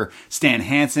Match Ever, Stan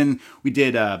Hansen. We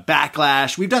did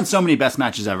Backlash. We've done so many Best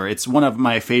Matches Ever. It's one of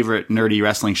my favorite nerdy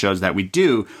wrestling shows that we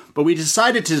do. But we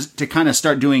decided to kind of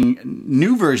start doing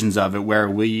new versions of it where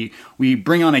we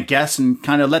bring on a guest and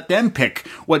kind of let them pick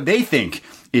what they think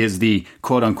is the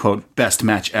quote-unquote best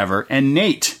match ever. And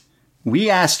Nate, we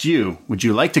asked you, would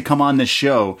you like to come on this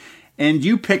show? And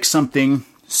you picked something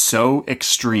so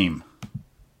extreme.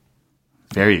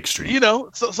 Very extreme. You know,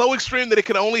 so extreme that it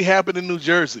can only happen in New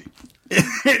Jersey.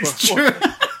 It's true.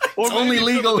 Or it's only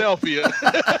legal. Philadelphia.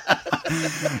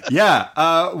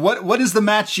 Yeah. What is the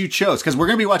match you chose? Because we're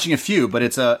going to be watching a few, but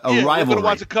it's a rivalry. We're going to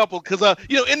watch a couple. Because,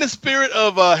 in the spirit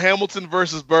of Hamilton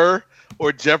versus Burr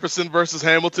or Jefferson versus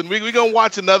Hamilton, we're going to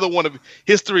watch another one of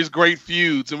history's great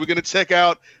feuds. And we're going to check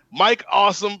out Mike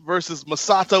Awesome versus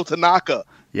Masato Tanaka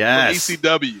from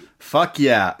ECW. Fuck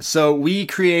yeah. So we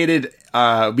created,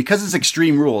 because it's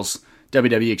Extreme Rules,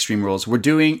 WWE Extreme Rules, we're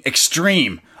doing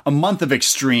Extreme. A month of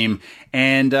Extreme,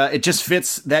 and it just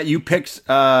fits that you picked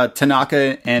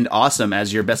Tanaka and Awesome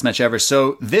as your best match ever.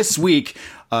 So this week,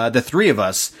 the three of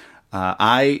us,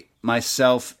 I,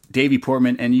 myself, Davey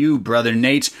Portman, and you, brother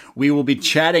Nate, we will be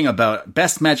chatting about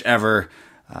best match ever,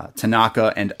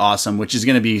 Tanaka and Awesome, which is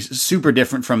going to be super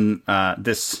different from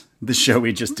this show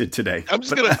we just did today. I'm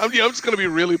just gonna be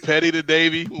really petty to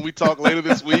Davey when we talk later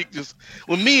this week. Just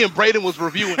when me and Braden was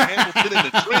reviewing Hamilton in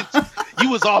the trench, you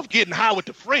was off getting high with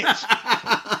the French.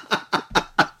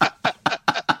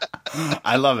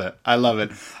 I love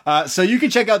it. So you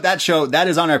can check out that show. That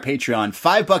is on our Patreon.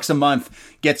 $5 a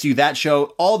month gets you that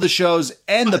show, all the shows,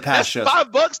 and the past shows.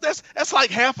 $5. That's like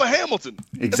half a Hamilton.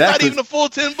 Exactly. That's not even a full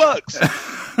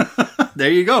 $10. There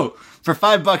you go. For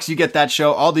 $5, you get that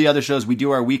show. All the other shows, we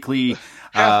do our weekly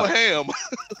half a ham.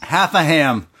 Half a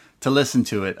ham to listen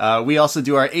to it. We also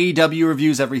do our AEW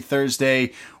reviews every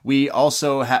Thursday. We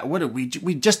also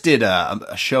we just did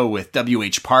a show with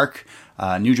WH Park,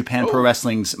 New Japan Pro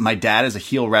Wrestling's My Dad is a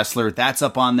Heel Wrestler. That's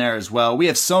up on there as well. We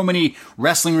have so many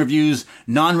wrestling reviews,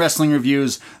 non-wrestling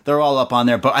reviews. They're all up on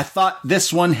there. But I thought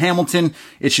this one, Hamilton,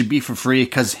 it should be for free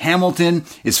because Hamilton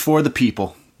is for the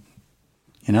people.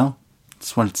 You know,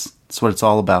 that's what it's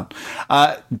all about.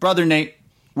 Brother Nate,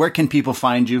 where can people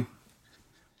find you?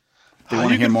 They want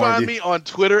to hear more of you. You can find me on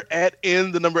Twitter at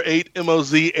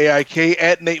N8MOZAIK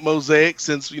at Nate Mosaic.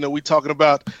 Since we talking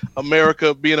about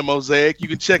America being a mosaic, you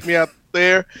can check me out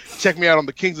there. Check me out on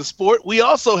the Kings of Sport. We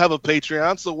also have a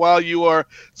Patreon, so while you are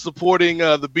supporting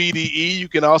the BDE, you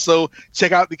can also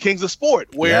check out the Kings of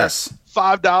Sport, where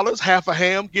 $5, half a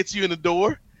ham, gets you in the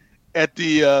door at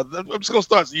the I'm just gonna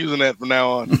start using that from now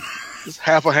on. Just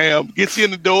half a ham gets you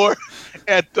in the door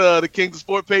at the Kings of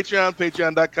Sport Patreon,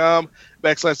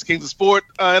 patreon.com/the Kings of Sport.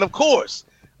 And of course,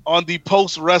 on the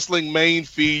Post Wrestling main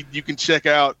feed, you can check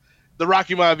out the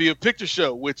Rocky Maivia Picture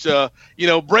Show, which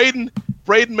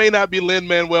Braden may not be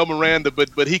Lin-Manuel Miranda, but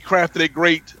he crafted a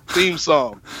great theme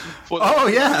song for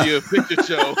the Picture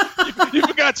Show. You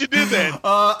forgot you did that.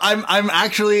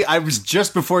 I was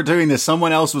just before doing this,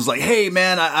 someone else was like, "Hey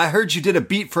man, I heard you did a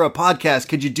beat for a podcast.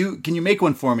 Can you make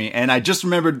one for me?" And I just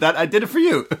remembered that I did it for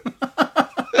you.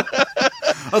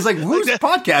 I was like, whose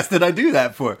podcast did I do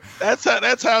that for? That's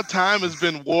how time has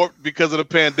been warped because of the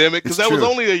pandemic. Because that was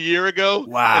only a year ago.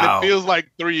 Wow. And it feels like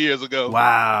 3 years ago.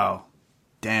 Wow.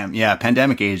 Damn. Yeah,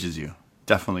 pandemic ages you.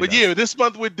 Definitely. But yeah, this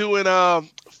month we're doing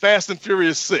Fast and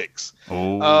Furious 6.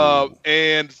 Oh.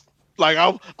 And like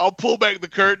I'll pull back the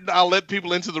curtain. I'll let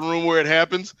people into the room where it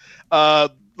happens.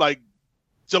 Like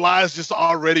July has just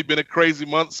already been a crazy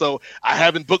month, so I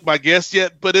haven't booked my guests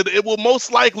yet. But it will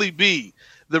most likely be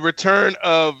the return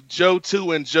of Joe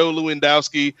 2 and Joe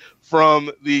Lewandowski from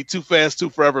the Too Fast, Too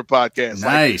Forever podcast.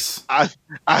 Nice.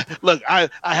 Like, I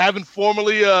haven't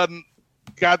formally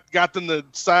got them to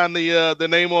sign the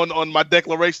name on my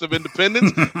Declaration of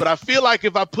Independence, but I feel like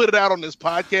if I put it out on this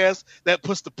podcast, that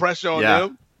puts the pressure on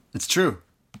them. It's true.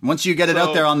 Once you get it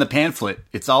out there on the pamphlet,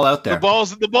 it's all out there.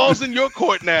 The ball's in your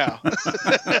court now.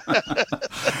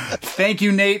 Thank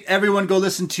you, Nate. Everyone go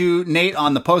listen to Nate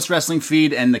on the Post Wrestling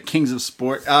feed and the Kings of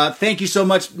Sport. Thank you so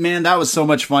much, man. That was so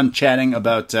much fun chatting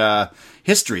about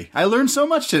history. I learned so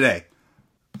much today.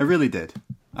 I really did.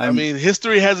 I mean,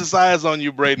 history has its eyes on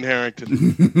you, Braden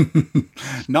Harrington.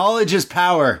 Knowledge is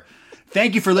power.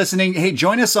 Thank you for listening. Hey,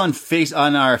 join us on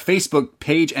our Facebook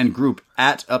page and group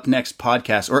at upNXT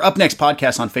Podcast, or upNXT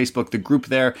Podcast on Facebook, the group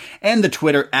there, and the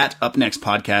Twitter at upNXT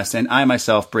Podcast. And I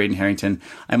myself, Braden Harrington,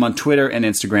 I'm on Twitter and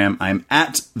Instagram. I'm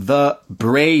at the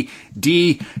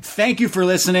Brady. Thank you for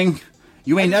listening.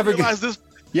 You ain't never realized this.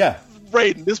 Yeah,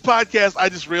 Braden, this podcast, I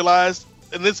just realized,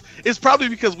 and this it's probably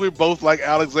because we're both like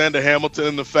Alexander Hamilton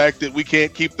and the fact that we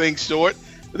can't keep things short.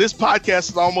 But this podcast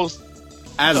is almost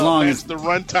as long as the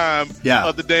runtime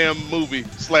of the damn movie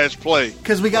 / play.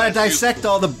 Because we got to dissect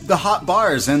all the hot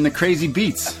bars and the crazy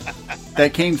beats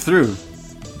that came through,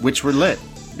 which were lit.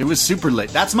 It was super lit.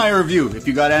 That's my review. If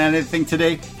you got anything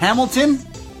today, Hamilton,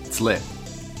 it's lit.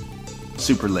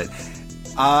 Super lit.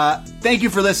 Thank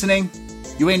you for listening.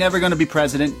 You ain't never going to be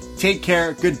president. Take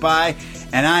care. Goodbye.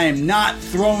 And I am not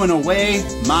throwing away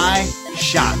my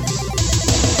shot.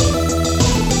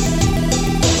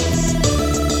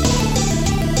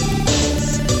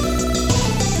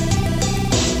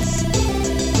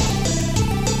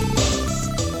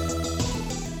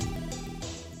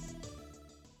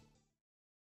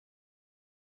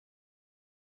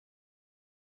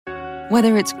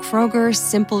 Whether it's Kroger's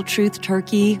Simple Truth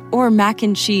Turkey or mac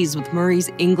and cheese with Murray's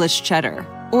English Cheddar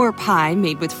or pie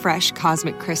made with fresh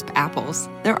Cosmic Crisp apples,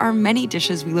 there are many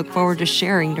dishes we look forward to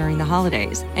sharing during the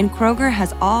holidays. And Kroger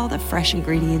has all the fresh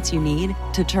ingredients you need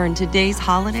to turn today's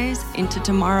holidays into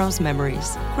tomorrow's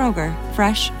memories. Kroger,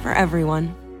 fresh for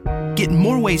everyone. Get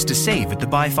more ways to save at the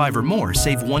Buy 5 or More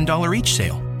Save $1 each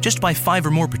sale. Just buy 5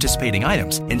 or more participating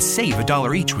items and save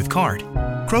 $1 each with card.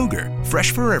 Kroger,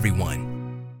 fresh for everyone.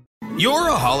 You're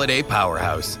a holiday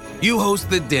powerhouse. You host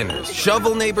the dinners,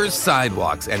 shovel neighbors'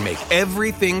 sidewalks, and make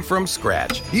everything from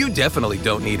scratch. You definitely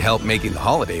don't need help making the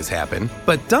holidays happen.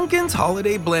 But Dunkin's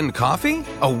Holiday Blend Coffee?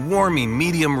 A warming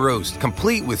medium roast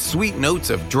complete with sweet notes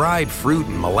of dried fruit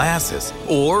and molasses.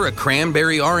 Or a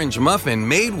cranberry orange muffin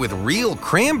made with real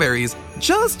cranberries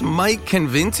just might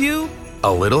convince you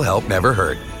a little help never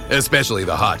hurt. Especially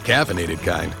the hot caffeinated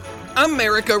kind.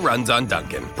 America runs on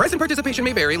Dunkin'. Price and participation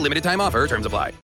may vary. Limited time offer. Terms apply.